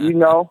 You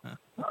know.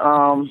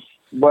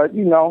 But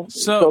you know,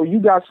 so you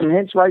got some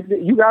hints right there.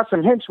 You got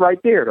some hints right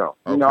there, though.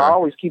 Okay. You know, I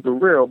always keep it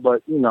real,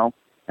 but you know,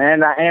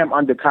 and I am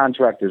under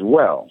contract as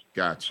well.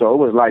 Gotcha. So it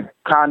was like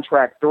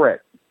contract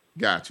threat.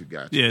 Gotcha.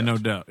 Yeah, no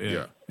doubt.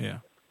 Yeah.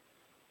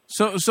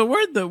 So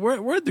where'd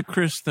the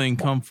Chris thing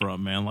come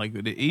from, man? Like,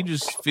 did he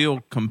just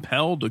feel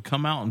compelled to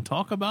come out and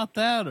talk about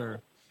that,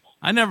 or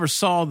I never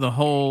saw the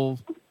whole.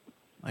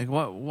 Like,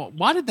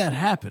 why did that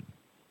happen?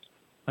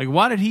 Like,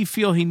 why did he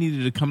feel he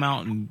needed to come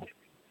out and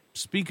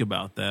speak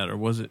about that, or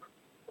was it?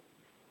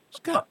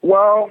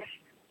 Well,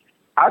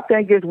 I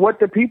think it's what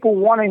the people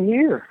want to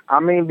hear. I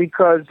mean,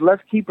 because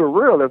let's keep it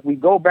real. If we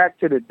go back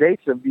to the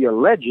dates of the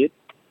alleged,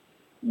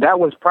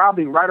 that was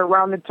probably right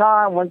around the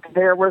time when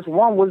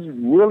KRS-One was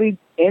really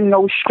in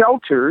those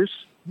shelters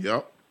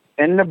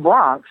in the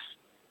Bronx.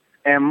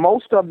 And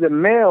most of the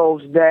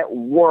males that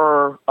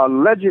were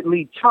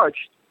allegedly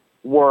touched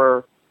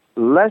were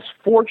less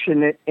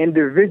fortunate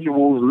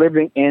individuals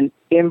living in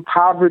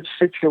impoverished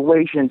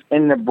situations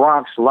in the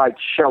Bronx, like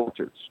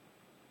shelters.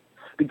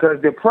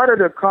 Because the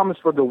predator comes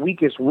for the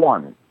weakest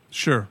one.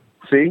 Sure.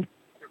 See?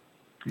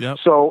 Yep.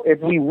 So if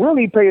we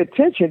really pay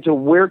attention to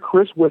where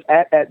Chris was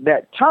at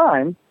that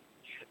time,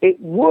 it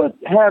would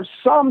have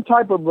some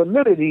type of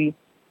validity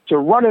to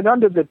run it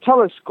under the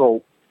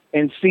telescope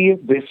and see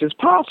if this is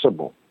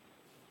possible.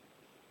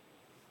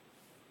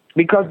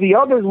 Because the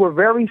others were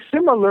very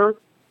similar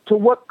to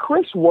what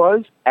Chris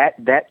was at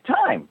that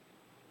time.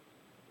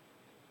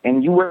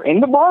 And you were in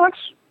the Bronx,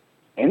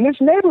 in this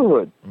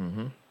neighborhood.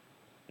 Mm-hmm.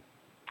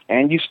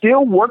 And you're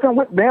still working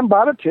with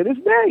Bambaataa to this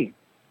day.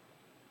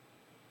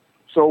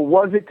 So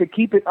was it to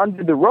keep it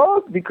under the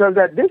rug? Because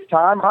at this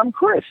time, I'm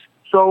Chris.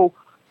 So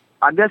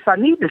I guess I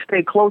need to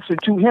stay closer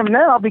to him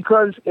now,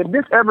 because if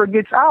this ever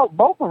gets out,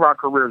 both of our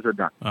careers are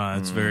done.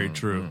 That's very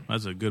true.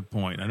 That's a good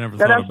point. I never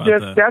thought about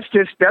that.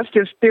 That's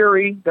just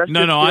theory. I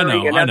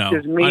know.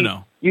 Just me, I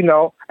know. You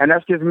know, and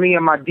that's just me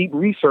and my deep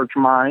research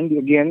mind.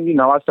 Again, you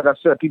know, I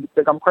said people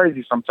think I'm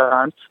crazy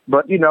sometimes,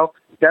 but you know,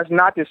 that's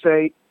not to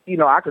say, you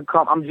know,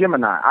 I'm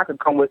Gemini. I could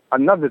come with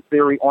another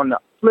theory on the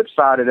flip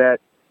side of that,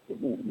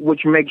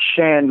 which makes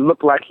Shan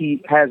look like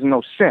he has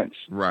no sense.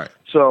 Right.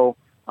 So,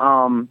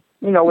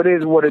 you know, it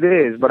is what it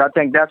is, but I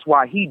think that's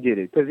why he did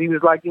it, because he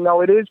was like, you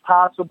know, it is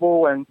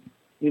possible, and,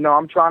 you know,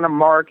 I'm trying to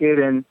market,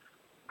 and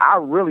I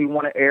really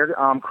want to air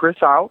Chris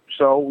out,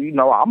 so, you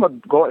know, I'm going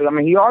to go. I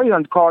mean, he already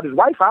done called his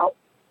wife out.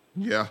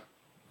 Yeah.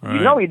 Right.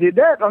 You know, he did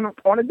that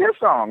on a diss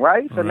song,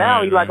 right? So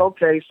now he's like,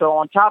 okay, so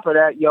on top of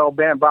that, yo,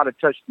 Bambaataa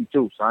touched me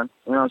too, son.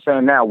 You know what I'm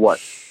saying? Now what?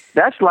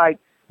 That's like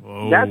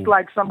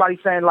somebody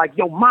saying, like,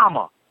 yo,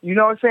 mama. You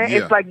know what I'm saying?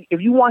 Yeah. It's like,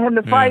 if you want him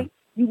to fight,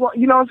 you know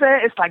what I'm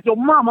saying? It's like, yo,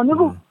 mama,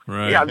 nigga.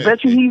 Right. Yeah, I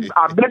bet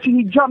you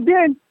he jumped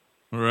in.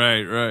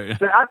 Right.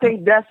 So I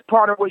think that's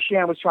part of what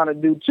Shan was trying to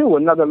do too.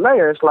 Another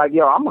layer. It's like,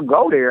 yo, I'm gonna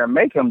go there and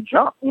make him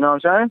jump. You know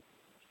what I'm saying?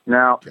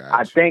 Now, gotcha.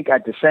 I think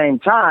at the same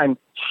time,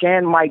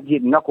 Shan might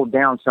get knuckled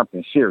down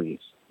something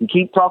serious. You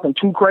keep talking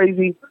too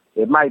crazy,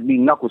 it might be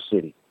Knuckle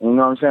City. You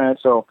know what I'm saying?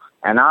 So,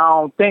 and I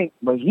don't think,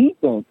 but he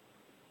think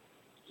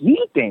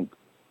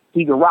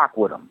he could rock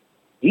with him.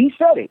 He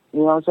said it. You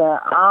know what I'm saying?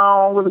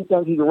 I don't really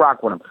think he could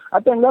rock with him. I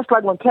think that's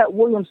like when Cat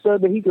Williams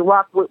said that he could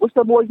rock with, what's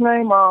that boy's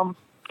name?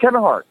 Kevin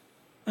Hart.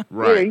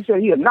 Right. Yeah, he said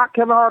he would knock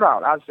Kevin Hart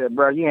out. I said,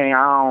 bro, I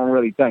don't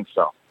really think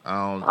so.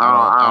 I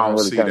don't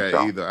really see that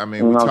either. I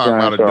mean, we're talking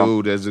about a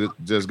dude that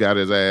just got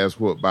his ass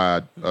whooped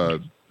by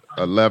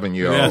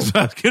 11-year-old. Yes,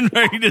 I was getting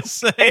ready to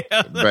say.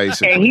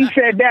 Basically. And he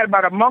said that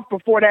about a month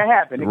before that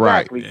happened.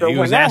 Exactly. Right. So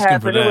when that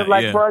happened, it was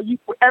like, bro,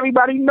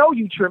 everybody know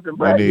you tripping,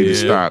 bro. You need to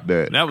stop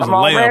that. That was a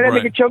layup, man,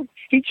 right? That nigga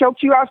he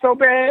choked you out so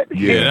bad.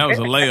 Yeah, that was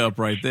a layup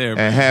right there.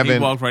 And he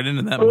walked right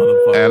into that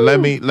motherfucker.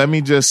 And let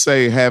me just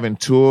say, having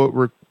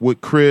toured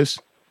with Chris,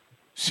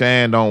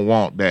 Shan don't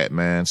want that,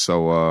 man.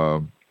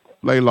 So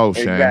lay low,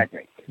 Shan.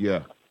 Exactly.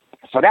 Yeah.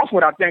 So that's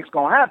what I think's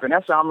gonna happen.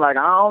 That's why I'm like,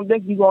 I don't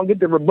think you're gonna get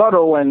the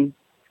rebuttal and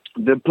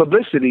the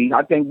publicity.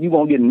 I think you're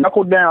gonna get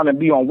knuckled down and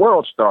be on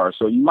World Star.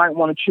 So you might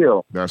want to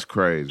chill. That's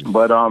crazy.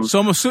 But I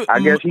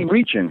guess he's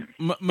reaching.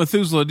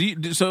 Methuselah,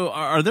 so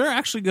are there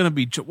actually going to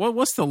be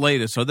what's the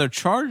latest? Are there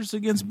charges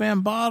against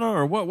Bambaataa,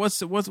 or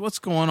what's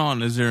going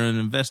on? Is there an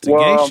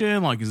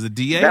investigation? Like, is the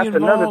DA that's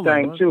involved? That's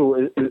another thing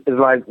too. Is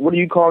like, what do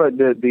you call it?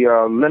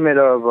 The limit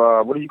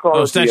of what do you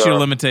call it? Statute of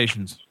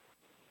limitations.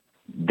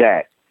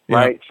 That.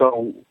 Right.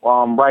 So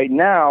right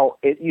now,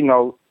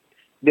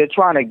 they're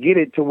trying to get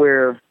it to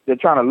where they're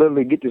trying to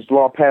literally get this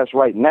law passed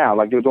right now.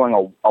 Like, they're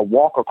doing a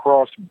walk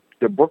across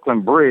the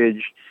Brooklyn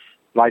Bridge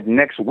like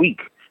next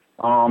week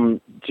to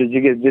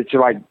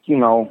like,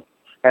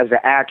 as an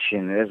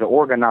action, as an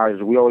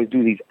organizer, we always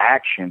do these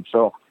actions.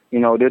 So,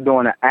 they're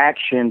doing an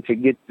action to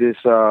get this,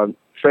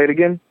 say it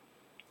again?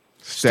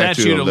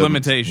 Statute of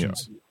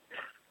limitations. Yeah.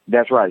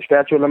 That's right.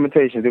 Statute of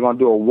limitations. They're going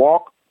to do a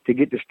walk to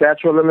get the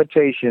statute of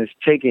limitations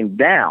taken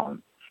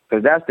down.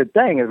 Because that's the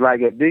thing, is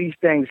like, if these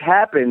things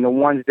happen, the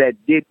ones that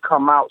did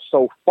come out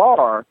so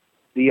far,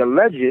 the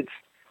allegeds,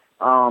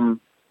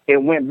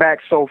 it went back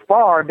so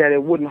far that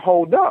it wouldn't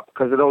hold up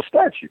because of those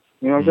statutes.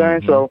 You know what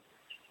I'm saying? So,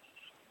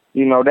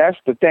 that's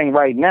the thing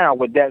right now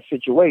with that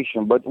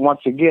situation. But once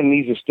again,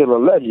 these are still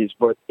allegeds.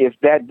 But if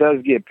that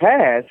does get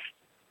passed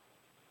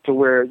to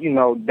where,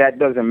 that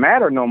doesn't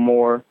matter no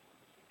more,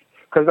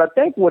 because I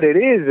think what it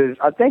is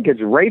I think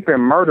it's rape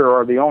and murder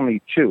are the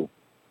only two.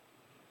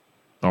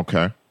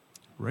 Okay.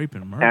 Rape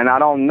and murder. And I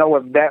don't know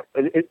if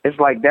it's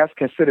like that's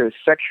considered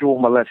sexual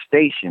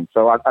molestation.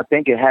 So I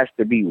think it has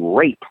to be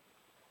rape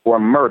or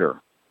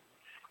murder.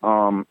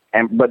 But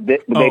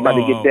they about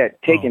to get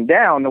that taken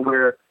down to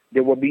where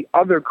there will be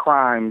other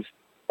crimes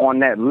on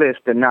that list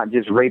and not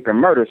just rape and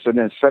murder. So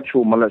then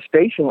sexual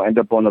molestation will end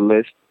up on the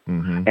list.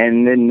 Mm-hmm.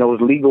 And then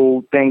those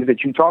legal things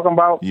that you're talking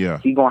about,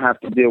 he's going to have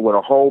to deal with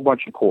a whole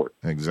bunch of court.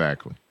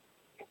 Exactly.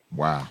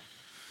 Wow.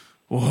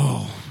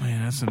 Whoa,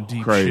 man, that's some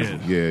deep crazy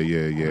shit.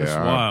 Yeah. That's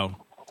wild.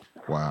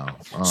 Wow.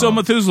 So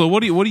Methuselah,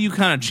 what are you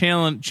kind of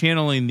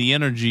channeling the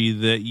energy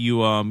that you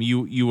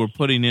were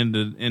putting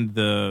into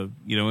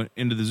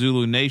the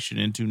Zulu Nation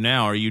into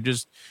now? Are you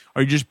just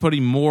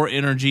putting more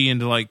energy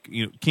into like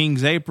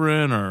King's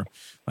Apron, or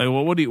like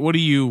what do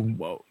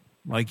you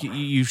like?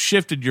 You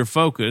shifted your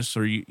focus,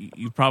 or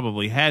you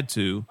probably had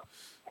to.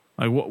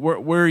 Like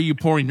where are you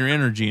pouring your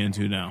energy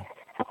into now?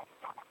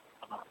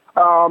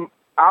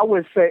 I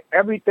would say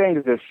everything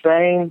is the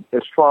same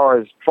as far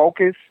as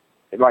focus.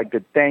 Like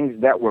the things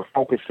that we're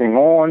focusing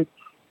on,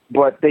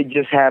 but they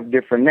just have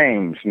different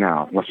names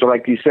now. So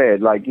like you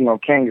said, like,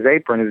 King's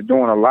Apron is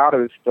doing a lot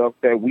of the stuff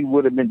that we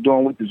would have been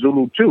doing with the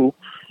Zulu too.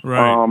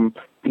 Right.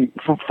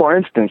 For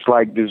instance,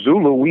 like the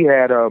Zulu, we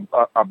had a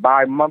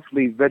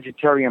bi-monthly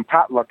vegetarian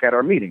potluck at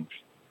our meetings.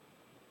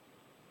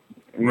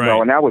 You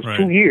know, and that was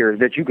 2 years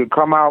that you could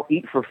come out,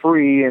 eat for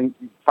free, and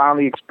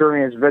finally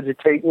experience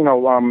vegetarian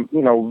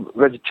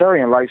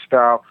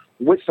lifestyle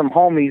with some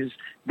homies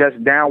that's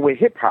down with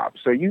hip hop.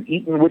 So you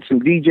eating with some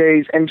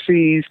DJs,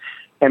 MCs,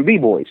 and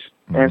B-boys,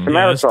 and some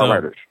marathon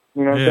writers.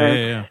 You know what I'm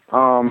saying?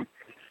 Yeah.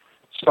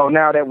 So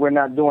now that we're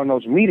not doing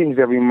those meetings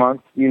every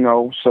month, you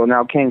know, so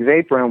now King's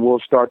Apron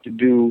will start to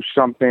do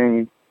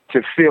something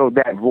to fill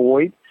that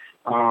void.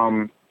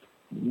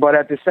 But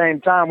at the same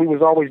time, we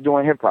was always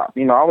doing hip hop.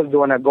 You know, I was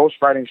doing that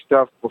ghostwriting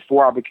stuff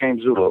before I became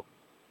Zulu.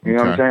 You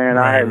know what I'm saying?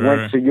 I had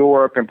went to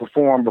Europe and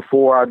performed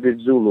before I did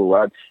Zulu.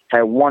 I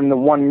had won the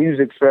One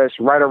Music Fest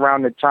right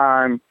around the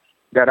time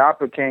that I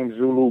became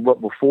Zulu,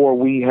 but before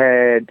we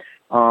had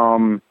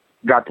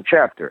got the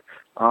chapter.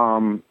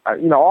 You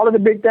know, all of the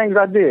big things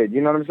I did,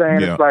 you know what I'm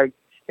saying? Yeah. It's like,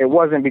 it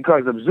wasn't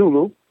because of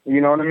Zulu, you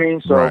know what I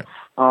mean? So,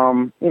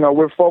 you know,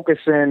 we're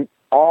focusing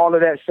all of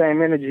that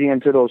same energy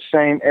into those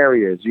same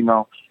areas, you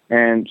know?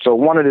 And so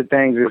one of the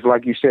things is,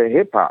 like you said,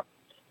 hip hop,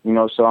 you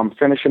know, so I'm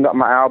finishing up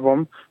my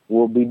album.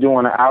 We'll be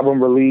doing an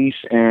album release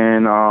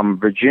in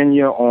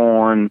Virginia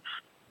on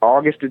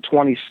August the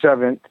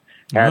 27th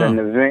at an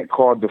event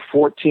called the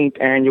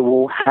 14th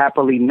Annual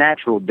Happily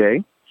Natural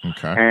Day.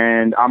 Okay.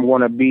 And I'm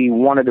going to be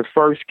one of the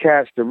first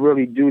cats to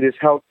really do this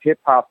health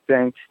hip-hop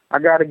thing. I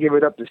got to give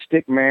it up to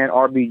Stickman,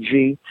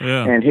 RBG,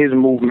 and his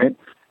movement.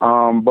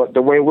 But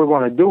the way we're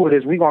going to do it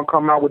is we're going to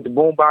come out with the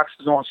boom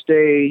boxes on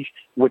stage,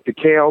 with the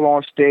kale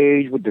on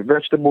stage, with the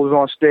vegetables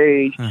on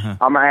stage.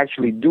 I'm going to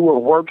actually do a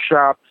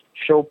workshop,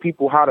 show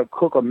people how to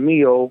cook a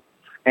meal,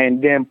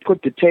 and then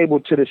put the table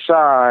to the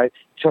side,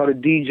 tell the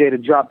DJ to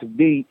drop the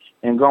beat,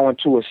 and go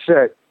into a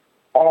set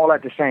all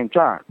at the same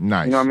time.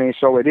 Nice. You know what I mean?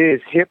 So it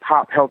is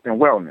hip-hop, health, and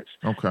wellness.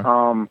 Okay.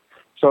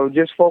 So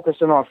just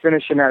focusing on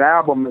finishing that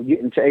album and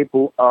getting to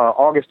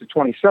August the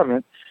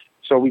 27th,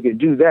 so we could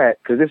do that,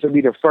 because this will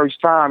be the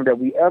first time that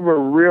we ever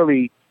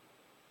really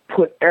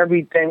put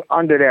everything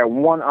under that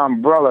one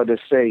umbrella to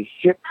say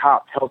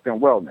hip-hop, health,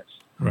 and wellness.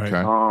 Right.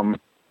 Okay.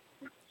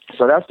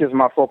 So that's just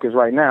my focus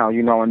right now,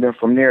 you know, and then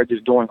from there,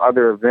 just doing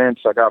other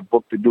events. I got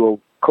booked to do a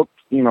cook,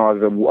 you know,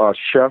 as a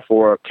chef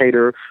or a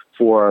caterer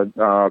for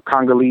a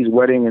Congolese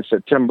wedding in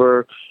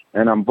September,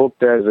 and I'm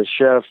booked as a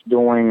chef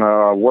doing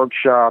a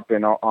workshop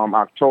in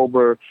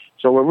October.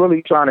 So we're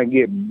really trying to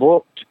get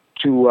booked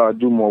to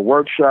do more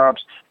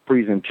workshops,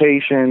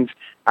 presentations.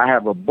 I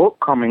have a book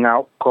coming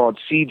out called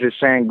Seeds of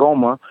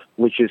Sangoma,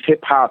 which is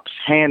hip-hop's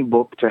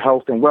handbook to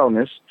health and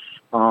wellness,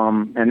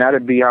 and that'll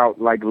be out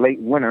like late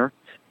winter.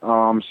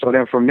 So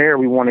then from there,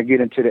 we want to get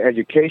into the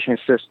education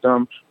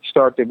system,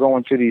 start to go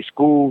into these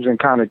schools and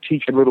kind of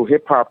teach a little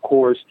hip-hop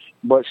course,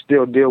 but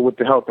still deal with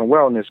the health and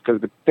wellness.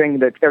 Because the thing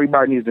that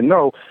everybody needs to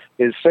know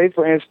is, say,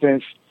 for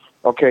instance,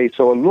 okay,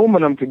 so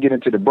aluminum could get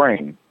into the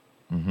brain,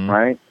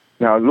 right?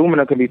 Now,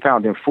 aluminum can be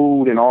found in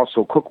food and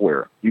also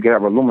cookware. You can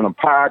have aluminum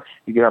pot,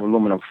 you can have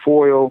aluminum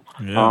foil.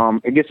 Yeah.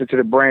 It gets into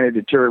the brain, it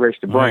deteriorates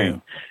the brain. Yeah.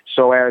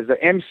 So as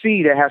the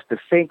MC that has to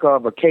think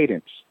of a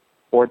cadence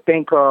or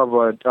think of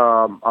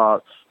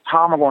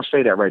how am I going to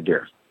say that right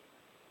there?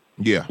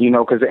 Yeah. You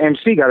know, because the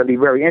MC got to be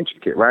very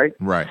intricate, right?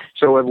 Right.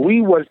 So if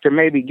we was to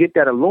maybe get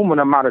that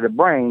aluminum out of the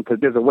brain, because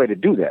there's a way to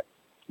do that,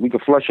 we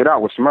could flush it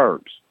out with some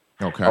herbs.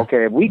 Okay.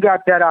 Okay, if we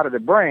got that out of the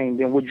brain,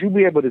 then would you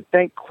be able to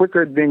think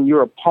quicker than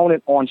your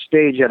opponent on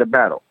stage at a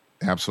battle?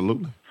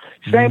 Absolutely.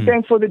 Same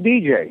thing for the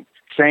DJ.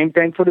 Same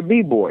thing for the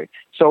B-boy.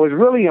 So it's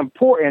really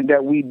important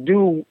that we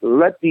do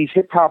let these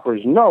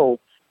hip-hoppers know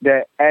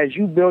that as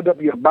you build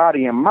up your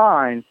body and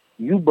mind,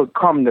 you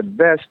become the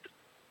best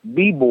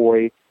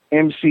B-boy,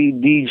 MC,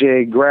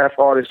 DJ, graph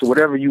artist, or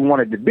whatever you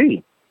want it to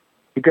be.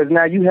 Because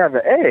now you have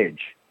an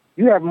edge.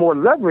 You have more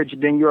leverage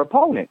than your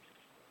opponent.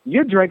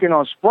 You're drinking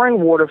on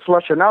spring water,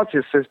 flushing out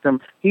your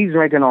system. He's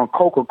drinking on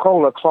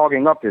Coca-Cola,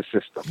 clogging up his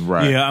system.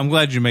 Right. Yeah, I'm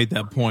glad you made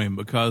that point,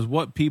 because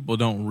what people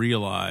don't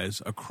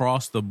realize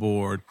across the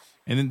board,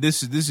 and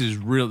this is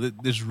real.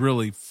 This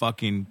really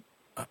fucking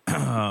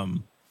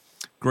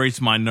grates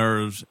my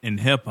nerves in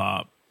hip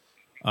hop,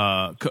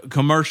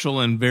 commercial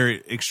and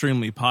very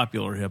extremely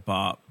popular hip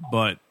hop.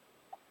 But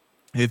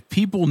if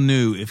people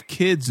knew, if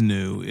kids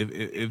knew,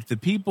 if the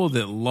people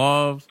that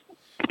love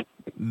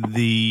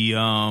the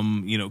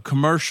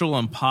commercial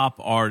and pop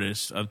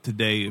artists of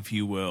today, if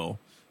you will,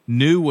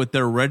 knew what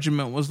their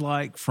regiment was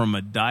like from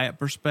a diet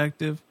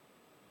perspective,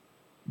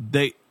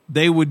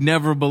 they would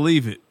never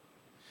believe it,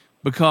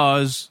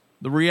 because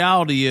the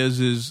reality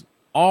is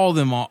all of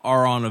them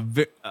are on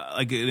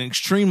an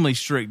extremely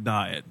strict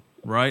diet,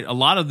 right? A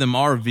lot of them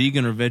are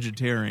vegan or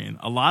vegetarian.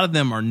 A lot of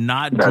them are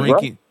not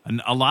drinking. Right.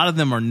 A lot of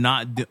them are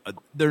not.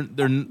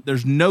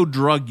 There's no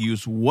drug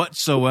use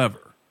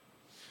whatsoever.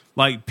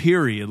 Like,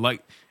 period.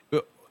 Like,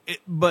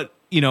 but,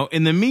 you know,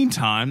 in the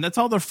meantime, that's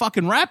all they're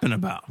fucking rapping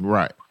about.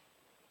 Right.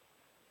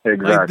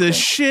 Exactly. Like, the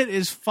shit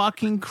is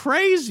fucking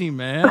crazy,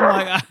 man.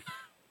 Like,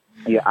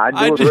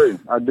 I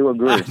do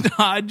agree.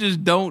 I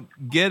just don't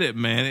get it,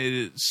 man. It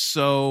is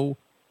so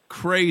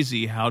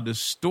crazy how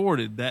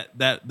distorted that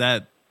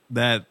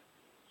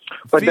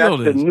But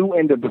that's the new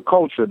end of the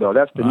culture, though.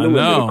 That's the new end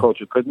of the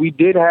culture. Because we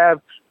did have,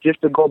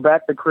 just to go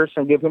back to Chris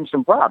and give him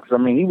some props, I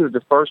mean, he was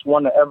the first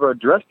one to ever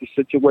address the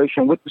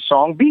situation with the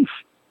song Beef.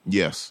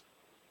 Yes.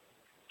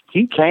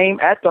 He came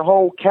at the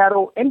whole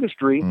cattle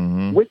industry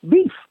with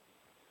beef,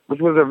 which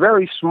was a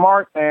very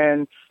smart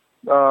and,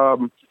 it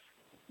was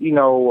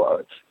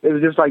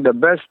just like the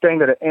best thing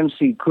that an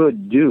MC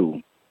could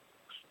do.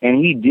 And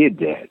he did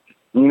that.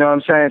 You know what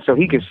I'm saying? So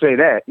he could say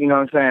that. You know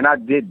what I'm saying? I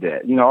did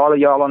that. You know, all of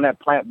y'all on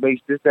that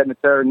plant-based this, that, and the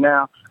third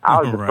now,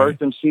 I was the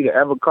first MC to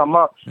ever come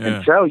up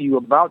and tell you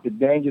about the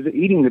dangers of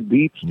eating the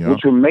beef,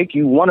 which would make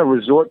you want to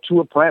resort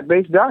to a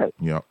plant-based diet.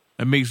 Yep.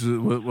 That makes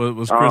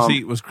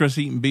was Chris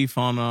eating beef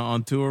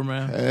on tour,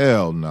 man?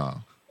 Hell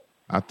no.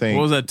 I think.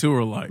 What was that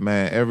tour like,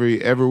 man?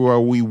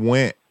 Everywhere we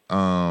went,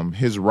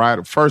 his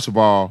rider. First of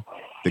all,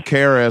 the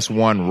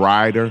KRS-One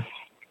rider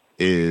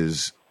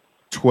is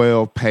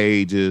 12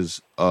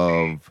 pages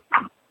of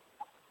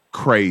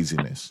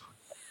craziness,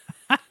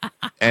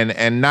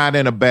 and not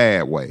in a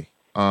bad way.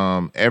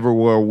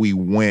 Everywhere we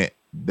went,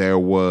 there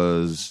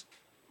was,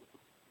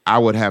 I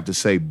would have to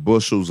say,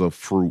 bushels of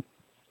fruit.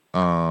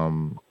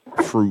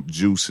 Fruit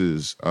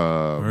juices,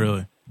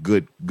 really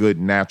good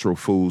natural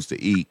foods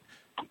to eat.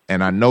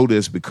 And I know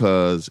this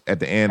because at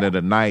the end of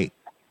the night,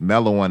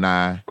 Mello and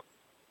I,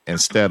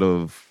 instead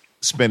of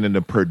spending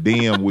the per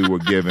diem we were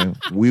given,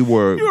 you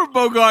were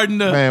bogarting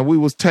the man. We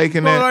was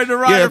taking that,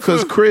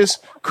 because Chris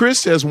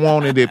just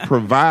wanted it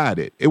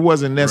provided. It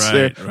wasn't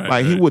necessary.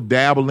 He would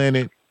dabble in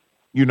it,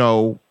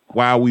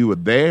 while we were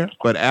there,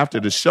 but after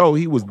the show,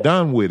 he was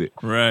done with it.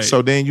 Right.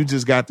 So then you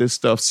just got this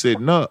stuff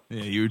sitting up.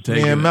 Yeah, you were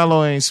taking it.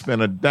 Mello ain't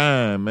spent a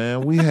dime,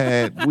 man.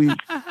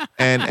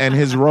 And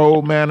his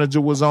road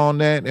manager was on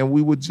that, and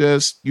we would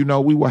just, we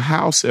would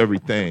house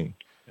everything.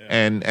 Yeah.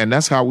 And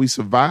that's how we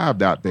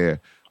survived out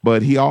there.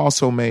 But he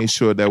also made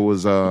sure there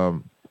was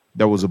a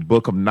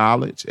book of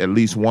knowledge, at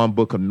least one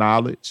book of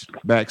knowledge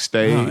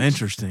backstage. Oh,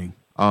 interesting.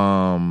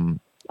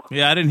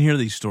 Yeah, I didn't hear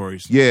these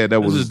stories. Yeah,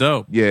 this is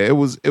dope. Yeah, it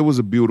was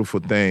a beautiful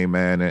thing,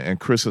 man. And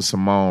Chris and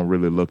Simone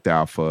really looked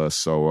out for us.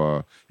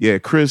 So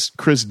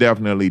Chris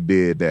definitely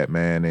did that,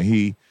 man. And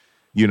he,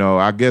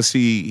 I guess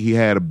he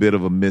had a bit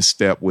of a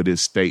misstep with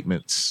his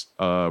statements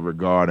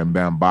regarding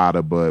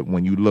Bambaataa, but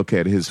when you look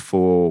at his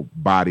full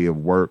body of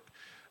work,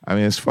 I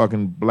mean, it's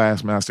fucking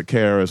Blastmaster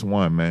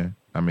KRS-One, man.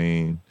 I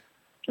mean,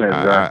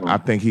 exactly. I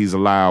think he's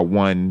allowed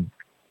one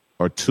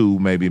or two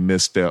maybe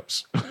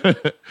missteps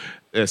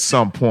at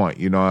some point,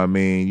 you know what I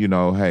mean?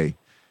 Hey,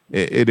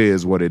 it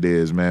is what it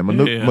is, man.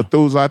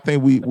 Methuselah, I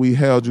think we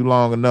held you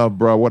long enough,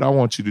 bro. What I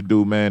want you to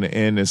do, man, to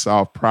end this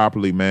off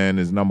properly, man,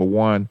 is number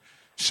one,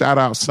 shout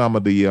out some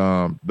of the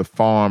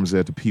farms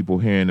that the people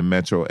here in the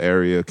metro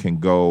area can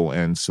go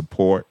and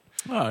support.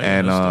 Oh,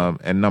 yeah,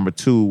 and number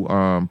two,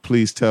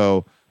 please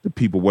tell the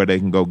people where they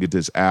can go get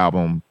this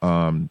album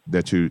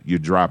that you're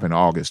dropping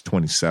August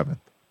 27th.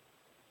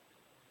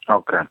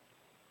 Okay.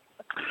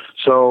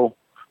 So,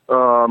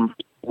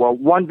 well,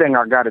 one thing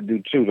I got to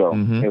do too, though,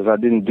 is I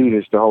didn't do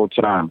this the whole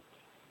time.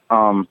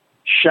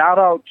 Shout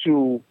out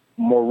to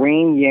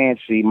Maureen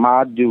Yancey,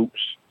 Ma Dukes,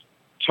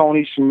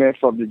 Tony Smith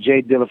of the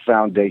J Dilla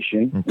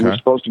Foundation. Okay. We're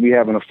supposed to be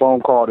having a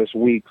phone call this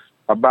week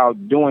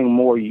about doing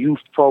more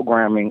youth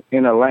programming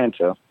in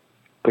Atlanta,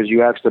 because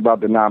you asked about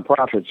the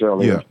nonprofits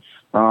earlier.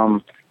 Yeah.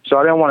 So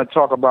I didn't want to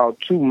talk about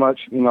too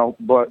much,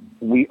 but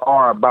we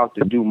are about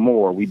to do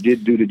more. We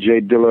did do the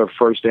J Dilla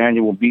first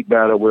annual beat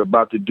battle. We're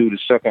about to do the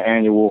second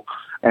annual,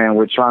 and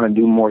we're trying to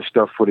do more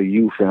stuff for the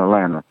youth in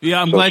Atlanta.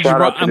 Yeah, I'm glad you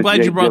brought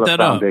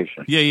that up.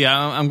 Yeah,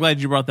 I'm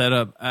glad you brought that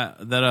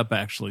up.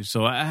 Actually,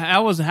 so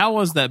how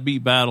was that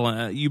beat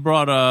battle? You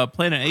brought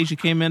Planet Asia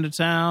came into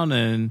town,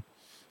 and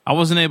I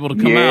wasn't able to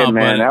come out. Yeah,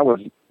 man, but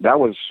that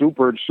was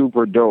super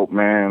super dope,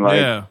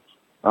 man.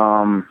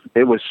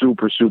 It was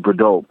super, super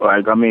dope.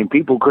 Like, I mean,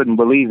 people couldn't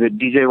believe it.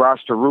 DJ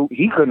Rasta Root,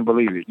 he couldn't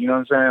believe it. You know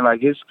what I'm saying?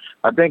 Like,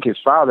 I think his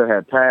father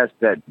had passed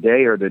that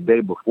day or the day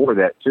before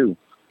that too.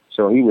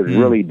 So he was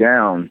really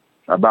down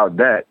about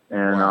that.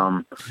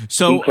 And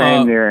so he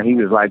came there and he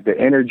was like, the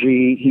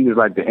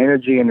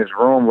energy in this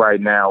room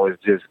right now is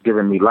just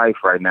giving me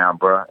life right now,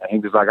 bro. And he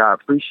was like, I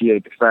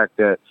appreciate the fact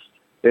that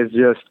it's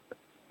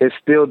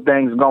still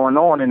things going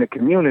on in the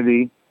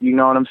community. You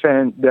know what I'm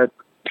saying? That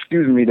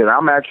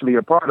I'm actually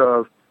a part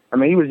of. I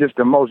mean, he was just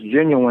the most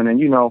genuine, and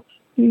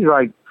he's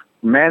like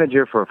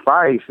manager for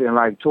Fife and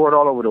like toured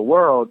all over the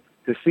world.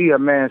 To see a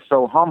man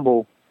so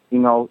humble, he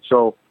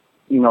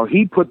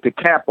put the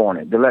cap on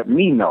it to let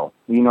me know.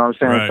 You know what I'm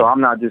saying? Right. So I'm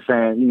not just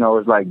saying,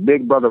 it's like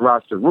Big Brother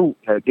Rasta Root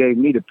had gave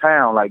me the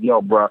pound, like,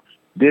 yo, bro,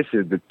 this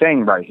is the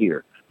thing right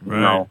here.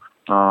 Right.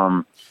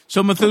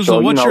 So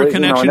Methuselah, what's your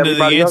connection to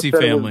the Yancey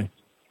family?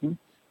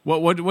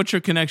 What's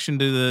your connection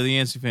to the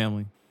Yancey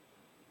family?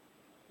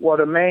 Well,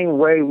 the main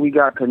way we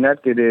got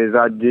connected is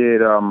I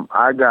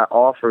got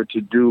offered to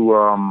do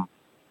a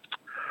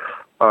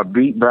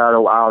beat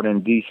battle out in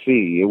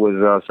D.C. It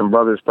was some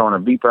brothers throwing a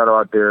beat battle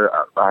out there.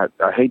 I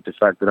hate the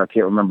fact that I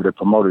can't remember the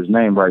promoter's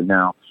name right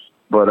now,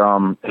 but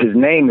his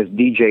name is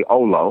DJ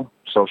Olo.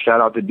 So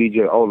shout out to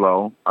DJ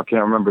Olo. I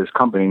can't remember his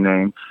company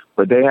name,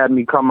 but they had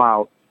me come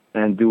out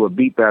and do a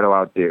beat battle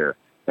out there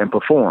and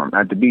perform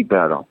at the beat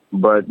battle.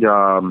 But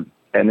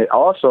and it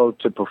also,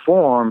 to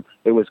perform,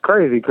 it was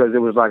crazy because it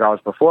was like I was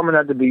performing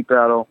at the beat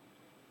battle,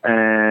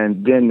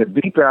 and then the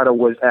beat battle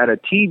was at a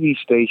TV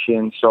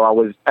station. So I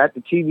was at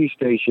the TV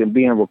station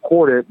being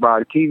recorded by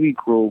the TV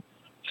crew.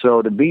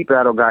 So the beat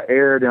battle got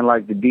aired in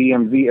like the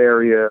DMV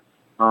area.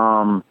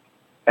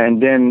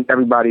 And then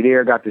everybody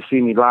there got to see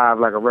me live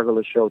like a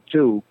regular show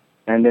too.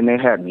 And then they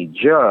had me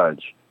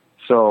judge.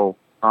 So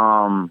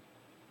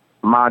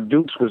Ma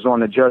Dukes was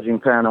on the judging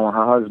panel, and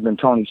her husband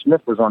Tony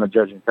Smith was on the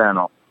judging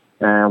panel.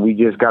 And we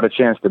just got a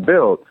chance to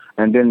build.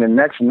 And then the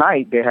next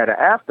night they had an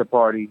after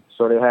party,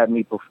 so they had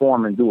me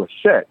perform and do a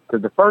set.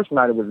 Because the first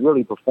night it was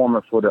really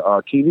performing for the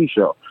TV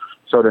show.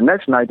 So the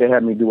next night they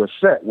had me do a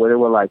set where there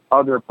were like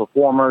other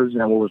performers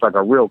and it was like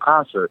a real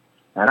concert.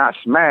 And I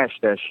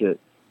smashed that shit.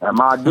 And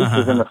Ma Dukes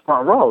was in the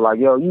front row, like,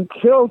 yo, you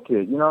killed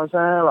it. You know what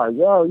I'm saying? Like,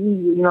 yo,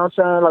 you know what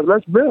I'm saying? Like,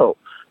 let's build.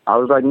 I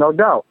was like, no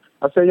doubt.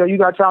 I said, yo, you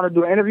got time to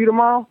do an interview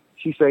tomorrow?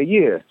 She said,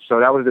 yeah. So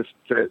that was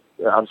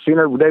I've seen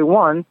her day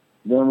one.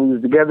 Then we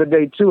was together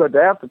day two at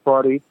the after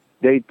party.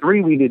 Day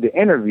three, we did the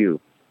interview.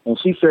 And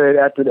she said,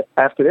 after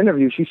the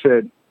interview, she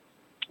said,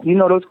 you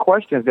know, those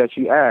questions that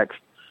you asked,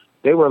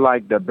 they were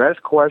like the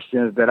best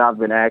questions that I've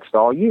been asked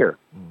all year.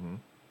 Mm-hmm.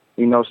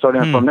 You know, so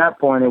then from that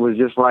point, it was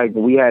just like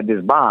we had this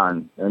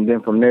bond. And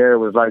then from there, it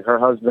was like her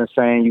husband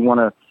saying, you want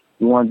to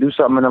do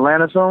something in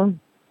Atlanta soon?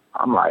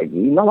 I'm like,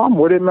 you know, I'm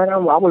with it, man. I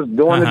was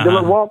doing the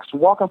Dilla walks,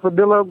 walking for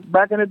Dilla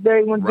back in the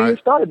day when Dilla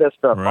started that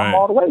stuff. Right. I'm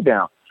all the way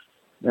down.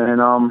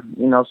 And,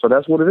 you know, so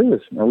that's what it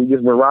is. And we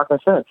just been rocking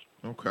since.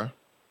 Okay.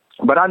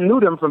 But I knew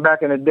them from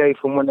back in the day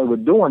from when they were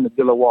doing the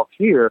Dilla walks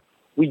here.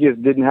 We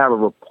just didn't have a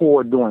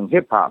rapport doing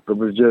hip-hop. It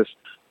was just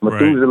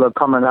Methuselah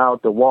coming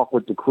out to walk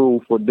with the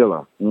crew for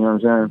Dilla. You know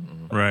what I'm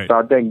saying? Right. So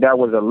I think that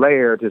was a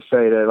layer to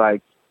say that,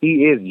 like,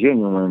 he is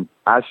genuine.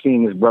 I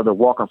seen his brother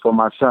walking for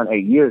my son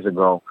 8 years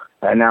ago,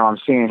 and now I'm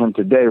seeing him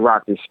today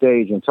rock this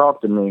stage and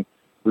talk to me.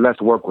 Let's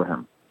work with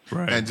him.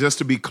 Right. And just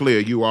to be clear,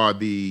 you are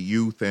the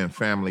Youth and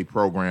Family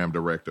Program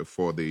Director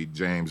for the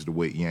James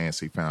DeWitt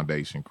Yancey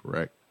Foundation,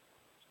 correct?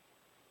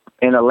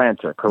 In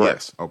Atlanta, correct.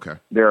 Yes, okay.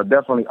 There are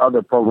definitely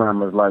other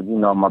programmers like, you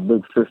know, my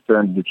big sister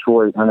in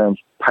Detroit, her name's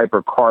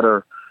Piper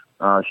Carter.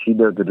 She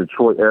does the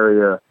Detroit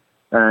area.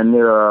 And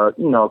there are,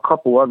 you know, a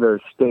couple other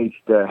states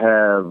that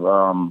have,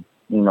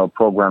 you know,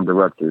 program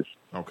directors.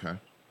 Okay.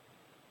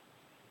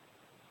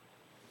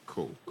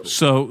 Cool.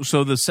 So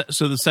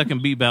the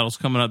second beat battle's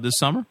coming up this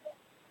summer?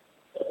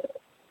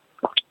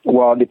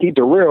 Well, to keep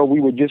it real,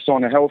 we were just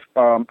on a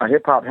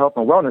hip-hop health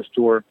and wellness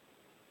tour,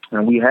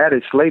 and we had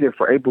it slated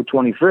for April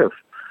 25th.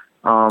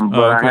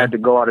 But I had to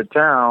go out of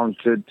town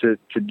to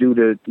do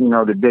the, you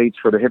know, the dates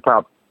for the hip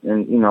hop.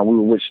 And, you know, we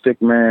were with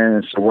Stickman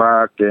and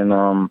Ciroc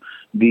and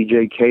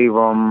DJ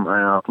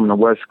Kavum from the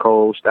West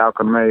Coast,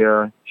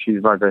 Alchemea.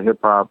 She's like a hip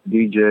hop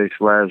DJ /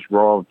 raw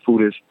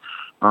foodist.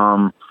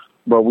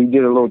 But we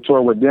did a little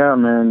tour with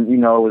them, and, you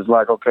know, it was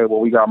like, okay,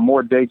 well, we got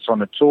more dates on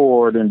the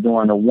tour than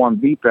doing the one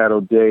beat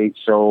battle date.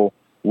 So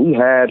we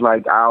had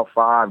like aisle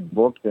 5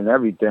 booked and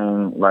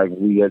everything. Like,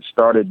 we had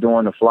started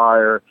doing the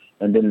flyer.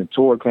 And then the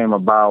tour came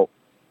about,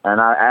 and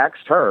I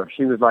asked her.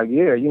 She was like,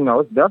 yeah, you know,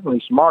 it's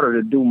definitely smarter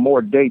to do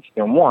more dates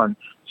than one.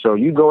 So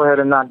you go ahead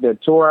and knock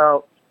that tour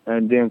out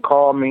and then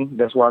call me.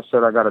 That's why I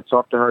said I got to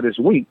talk to her this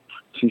week.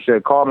 She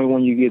said, call me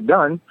when you get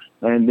done,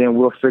 and then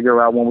we'll figure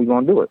out when we're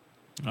going to do it.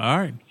 All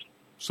right.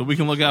 So we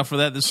can look out for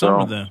that this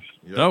summer then.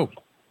 Yep. Dope.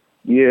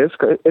 Yeah,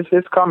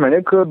 it's coming.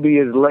 It could be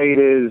as late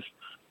as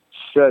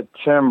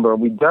September.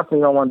 We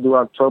definitely don't want to do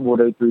October with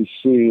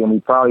A3C, and we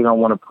probably don't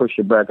want to push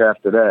it back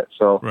after that.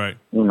 So,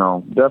 you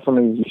know,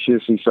 definitely you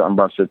should see something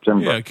by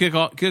September. Yeah, kick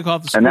off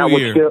the school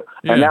year.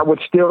 And that would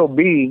still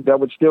be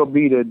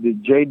the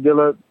J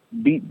Dilla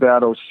Beat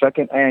Battle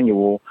second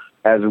annual,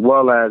 as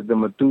well as the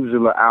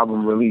Methuselah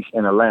album release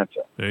in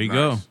Atlanta. There you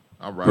go.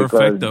 All right.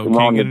 Perfecto.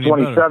 On the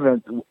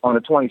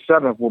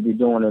 27th, we'll be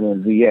doing it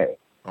in VA.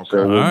 Okay.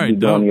 So we'll be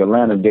doing the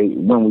Atlanta date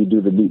when we do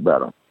the Beat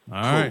Battle.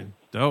 All right.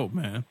 Dope,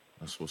 man.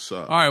 That's what's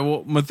up. All right,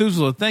 well,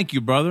 Methuselah, thank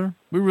you, brother.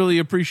 We really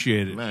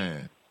appreciate it.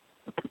 Man.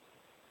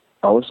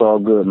 Oh, it's all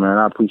good, man.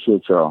 I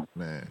appreciate y'all.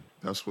 Man,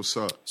 that's what's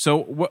up.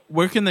 So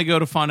where can they go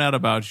to find out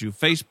about you?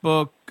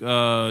 Facebook,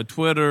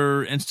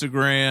 Twitter,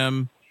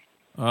 Instagram?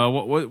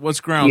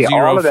 What's ground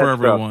zero for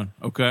everyone?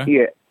 Stuff. Okay.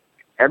 Yeah,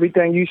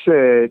 everything you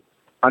said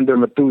under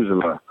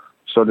Methuselah.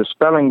 So the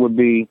spelling would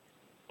be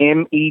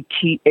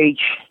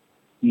METHUZULAH.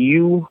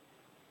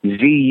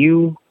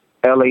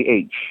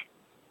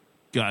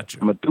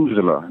 Gotcha.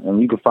 Methuselah,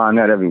 and you can find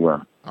that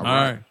everywhere. All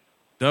right.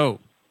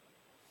 Dope.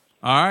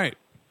 All right.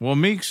 Well,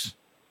 Meeks.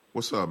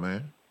 What's up,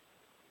 man?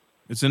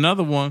 It's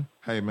another one.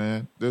 Hey,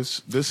 man.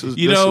 This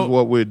is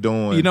what we're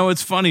doing. You know,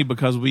 it's funny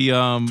because we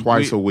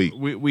twice a week.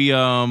 We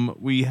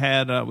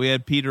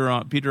had Peter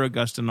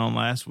Augustin on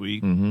last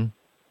week. Mm-hmm.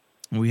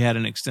 We had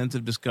an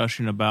extensive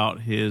discussion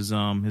about his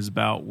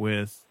bout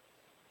with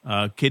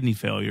kidney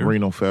failure,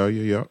 renal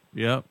failure.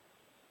 Yep.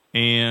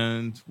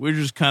 and we're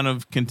just kind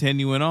of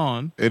continuing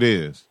on. It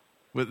is.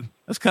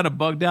 That's kind of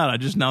bugged out. I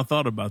just now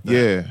thought about that.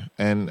 Yeah,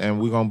 and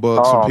we're gonna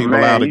bug some people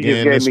out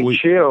again this week.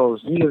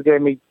 Chills. You just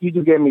gave me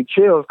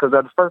chills because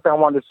the first thing I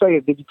wanted to say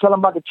is, did you tell him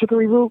about the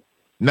chicory root?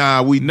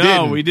 Nah, we didn't.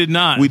 No, we did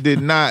not. We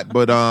did not.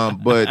 But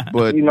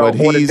but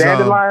he's the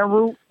dandelion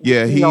root.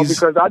 Yeah,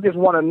 because I just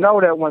want to know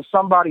that when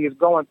somebody is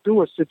going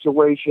through a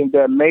situation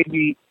that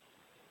maybe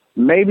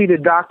the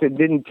doctor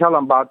didn't tell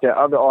him about that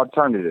other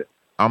alternative.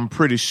 I'm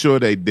pretty sure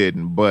they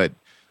didn't, but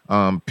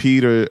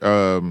Peter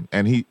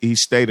and he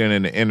stated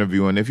in the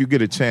interview, and if you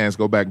get a chance,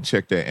 go back and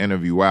check that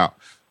interview out.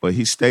 But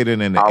he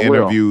stated in the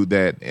interview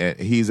that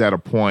he's at a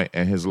point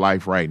in his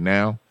life right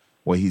now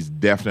where he's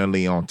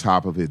definitely on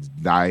top of his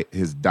diet,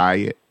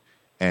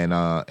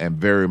 and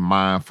very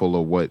mindful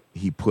of what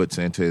he puts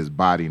into his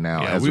body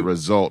now as a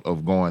result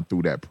of going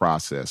through that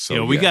process.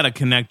 So we got to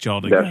connect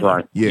y'all together. That's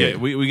right. Yeah,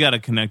 we got to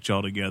connect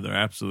y'all together.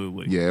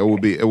 Absolutely. Yeah, it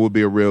will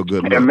be a real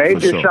good look. And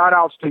major shout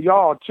outs to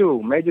y'all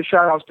too. Major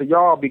shout outs to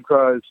y'all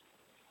because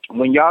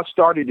when y'all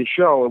started the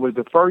show, it was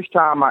the first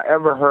time I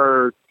ever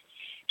heard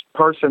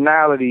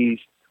personalities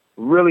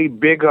really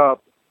big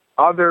up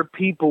other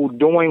people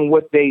doing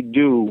what they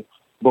do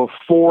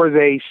before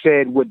they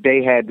said what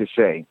they had to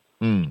say.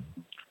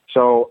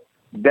 So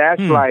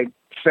that's like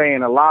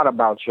saying a lot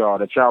about y'all,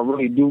 that y'all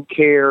really do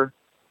care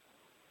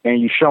and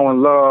you're showing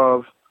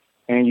love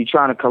and you're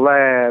trying to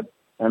collab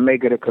and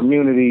make it a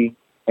community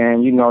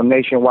and,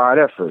 nationwide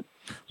effort.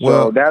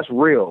 So that's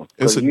real.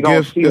 It's a you gift.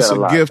 Don't see it's that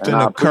a lot, gift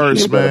and a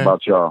curse, man.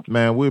 About y'all.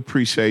 Man, we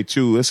appreciate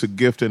you. It's a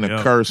gift and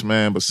a curse,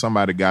 man. But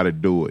somebody got to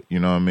do it. You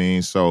know what I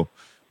mean? So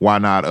why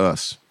not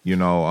us?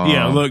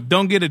 Look,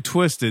 don't get it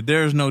twisted.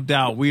 There's no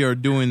doubt we are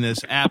doing this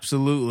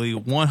absolutely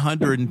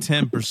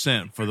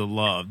 110% for the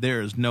love.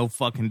 There is no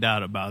fucking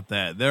doubt about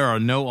that. There are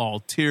no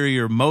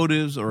ulterior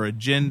motives or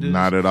agendas.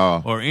 Not at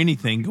all. Or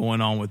anything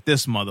going on with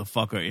this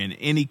motherfucker in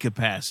any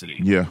capacity.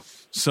 Yeah.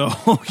 So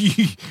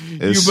you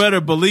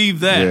better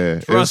believe that. Yeah,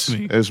 Trust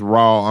me. It's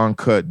raw,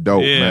 uncut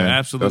dope, man. Yeah,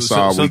 absolutely. That's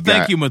all we got.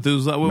 Thank you,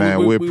 Methuselah.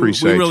 Man, we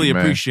appreciate we really you,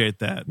 man. appreciate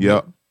that.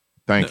 Yep.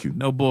 Thank you.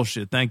 No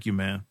bullshit. Thank you,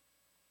 man.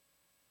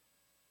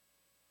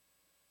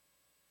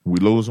 We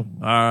lose them?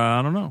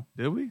 I don't know.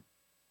 Did we?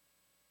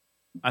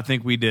 I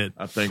think we did.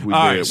 I think we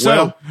all did. Right,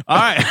 so, all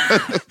right.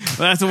 Well,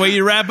 that's the way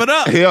you wrap it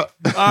up. Yep.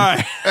 All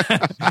right.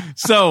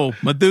 So,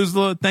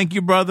 Methuselah, thank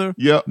you, brother.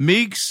 Yep.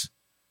 Meeks,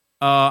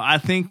 I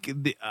think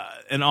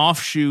an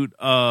offshoot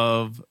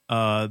of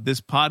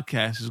this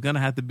podcast is going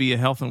to have to be a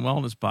health and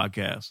wellness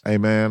podcast. Hey,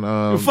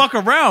 man. Fuck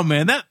around,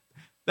 man.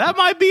 That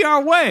might be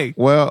our way.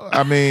 Well,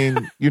 I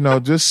mean,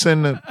 just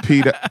send the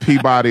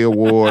Peabody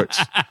Awards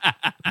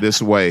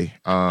this way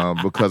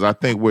because I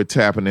think we're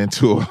tapping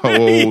into a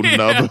whole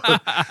nother.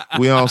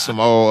 We on some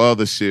old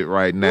other shit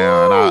right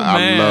now, and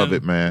I love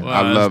it, man. Wow,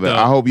 I love it. dope.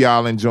 I hope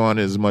y'all enjoying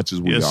it as much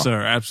as we are. Yes,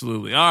 sir.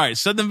 Absolutely. All right.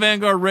 Southern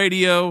Vanguard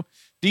Radio,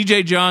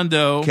 DJ John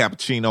Doe.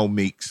 Cappuccino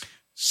Meeks.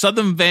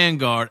 Southern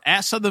Vanguard,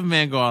 at Southern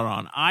Vanguard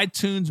on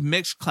iTunes,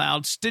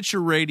 Mixcloud,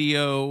 Stitcher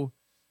Radio,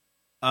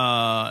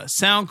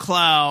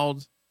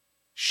 SoundCloud.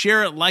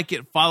 Share it, like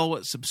it, follow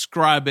it,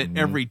 subscribe it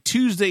every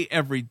Tuesday,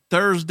 every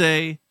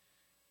Thursday.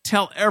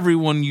 Tell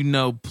everyone you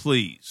know,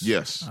 please.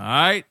 Yes. All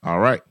right? All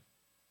right.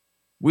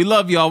 We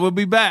love y'all. We'll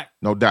be back.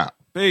 No doubt.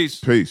 Peace.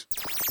 Peace.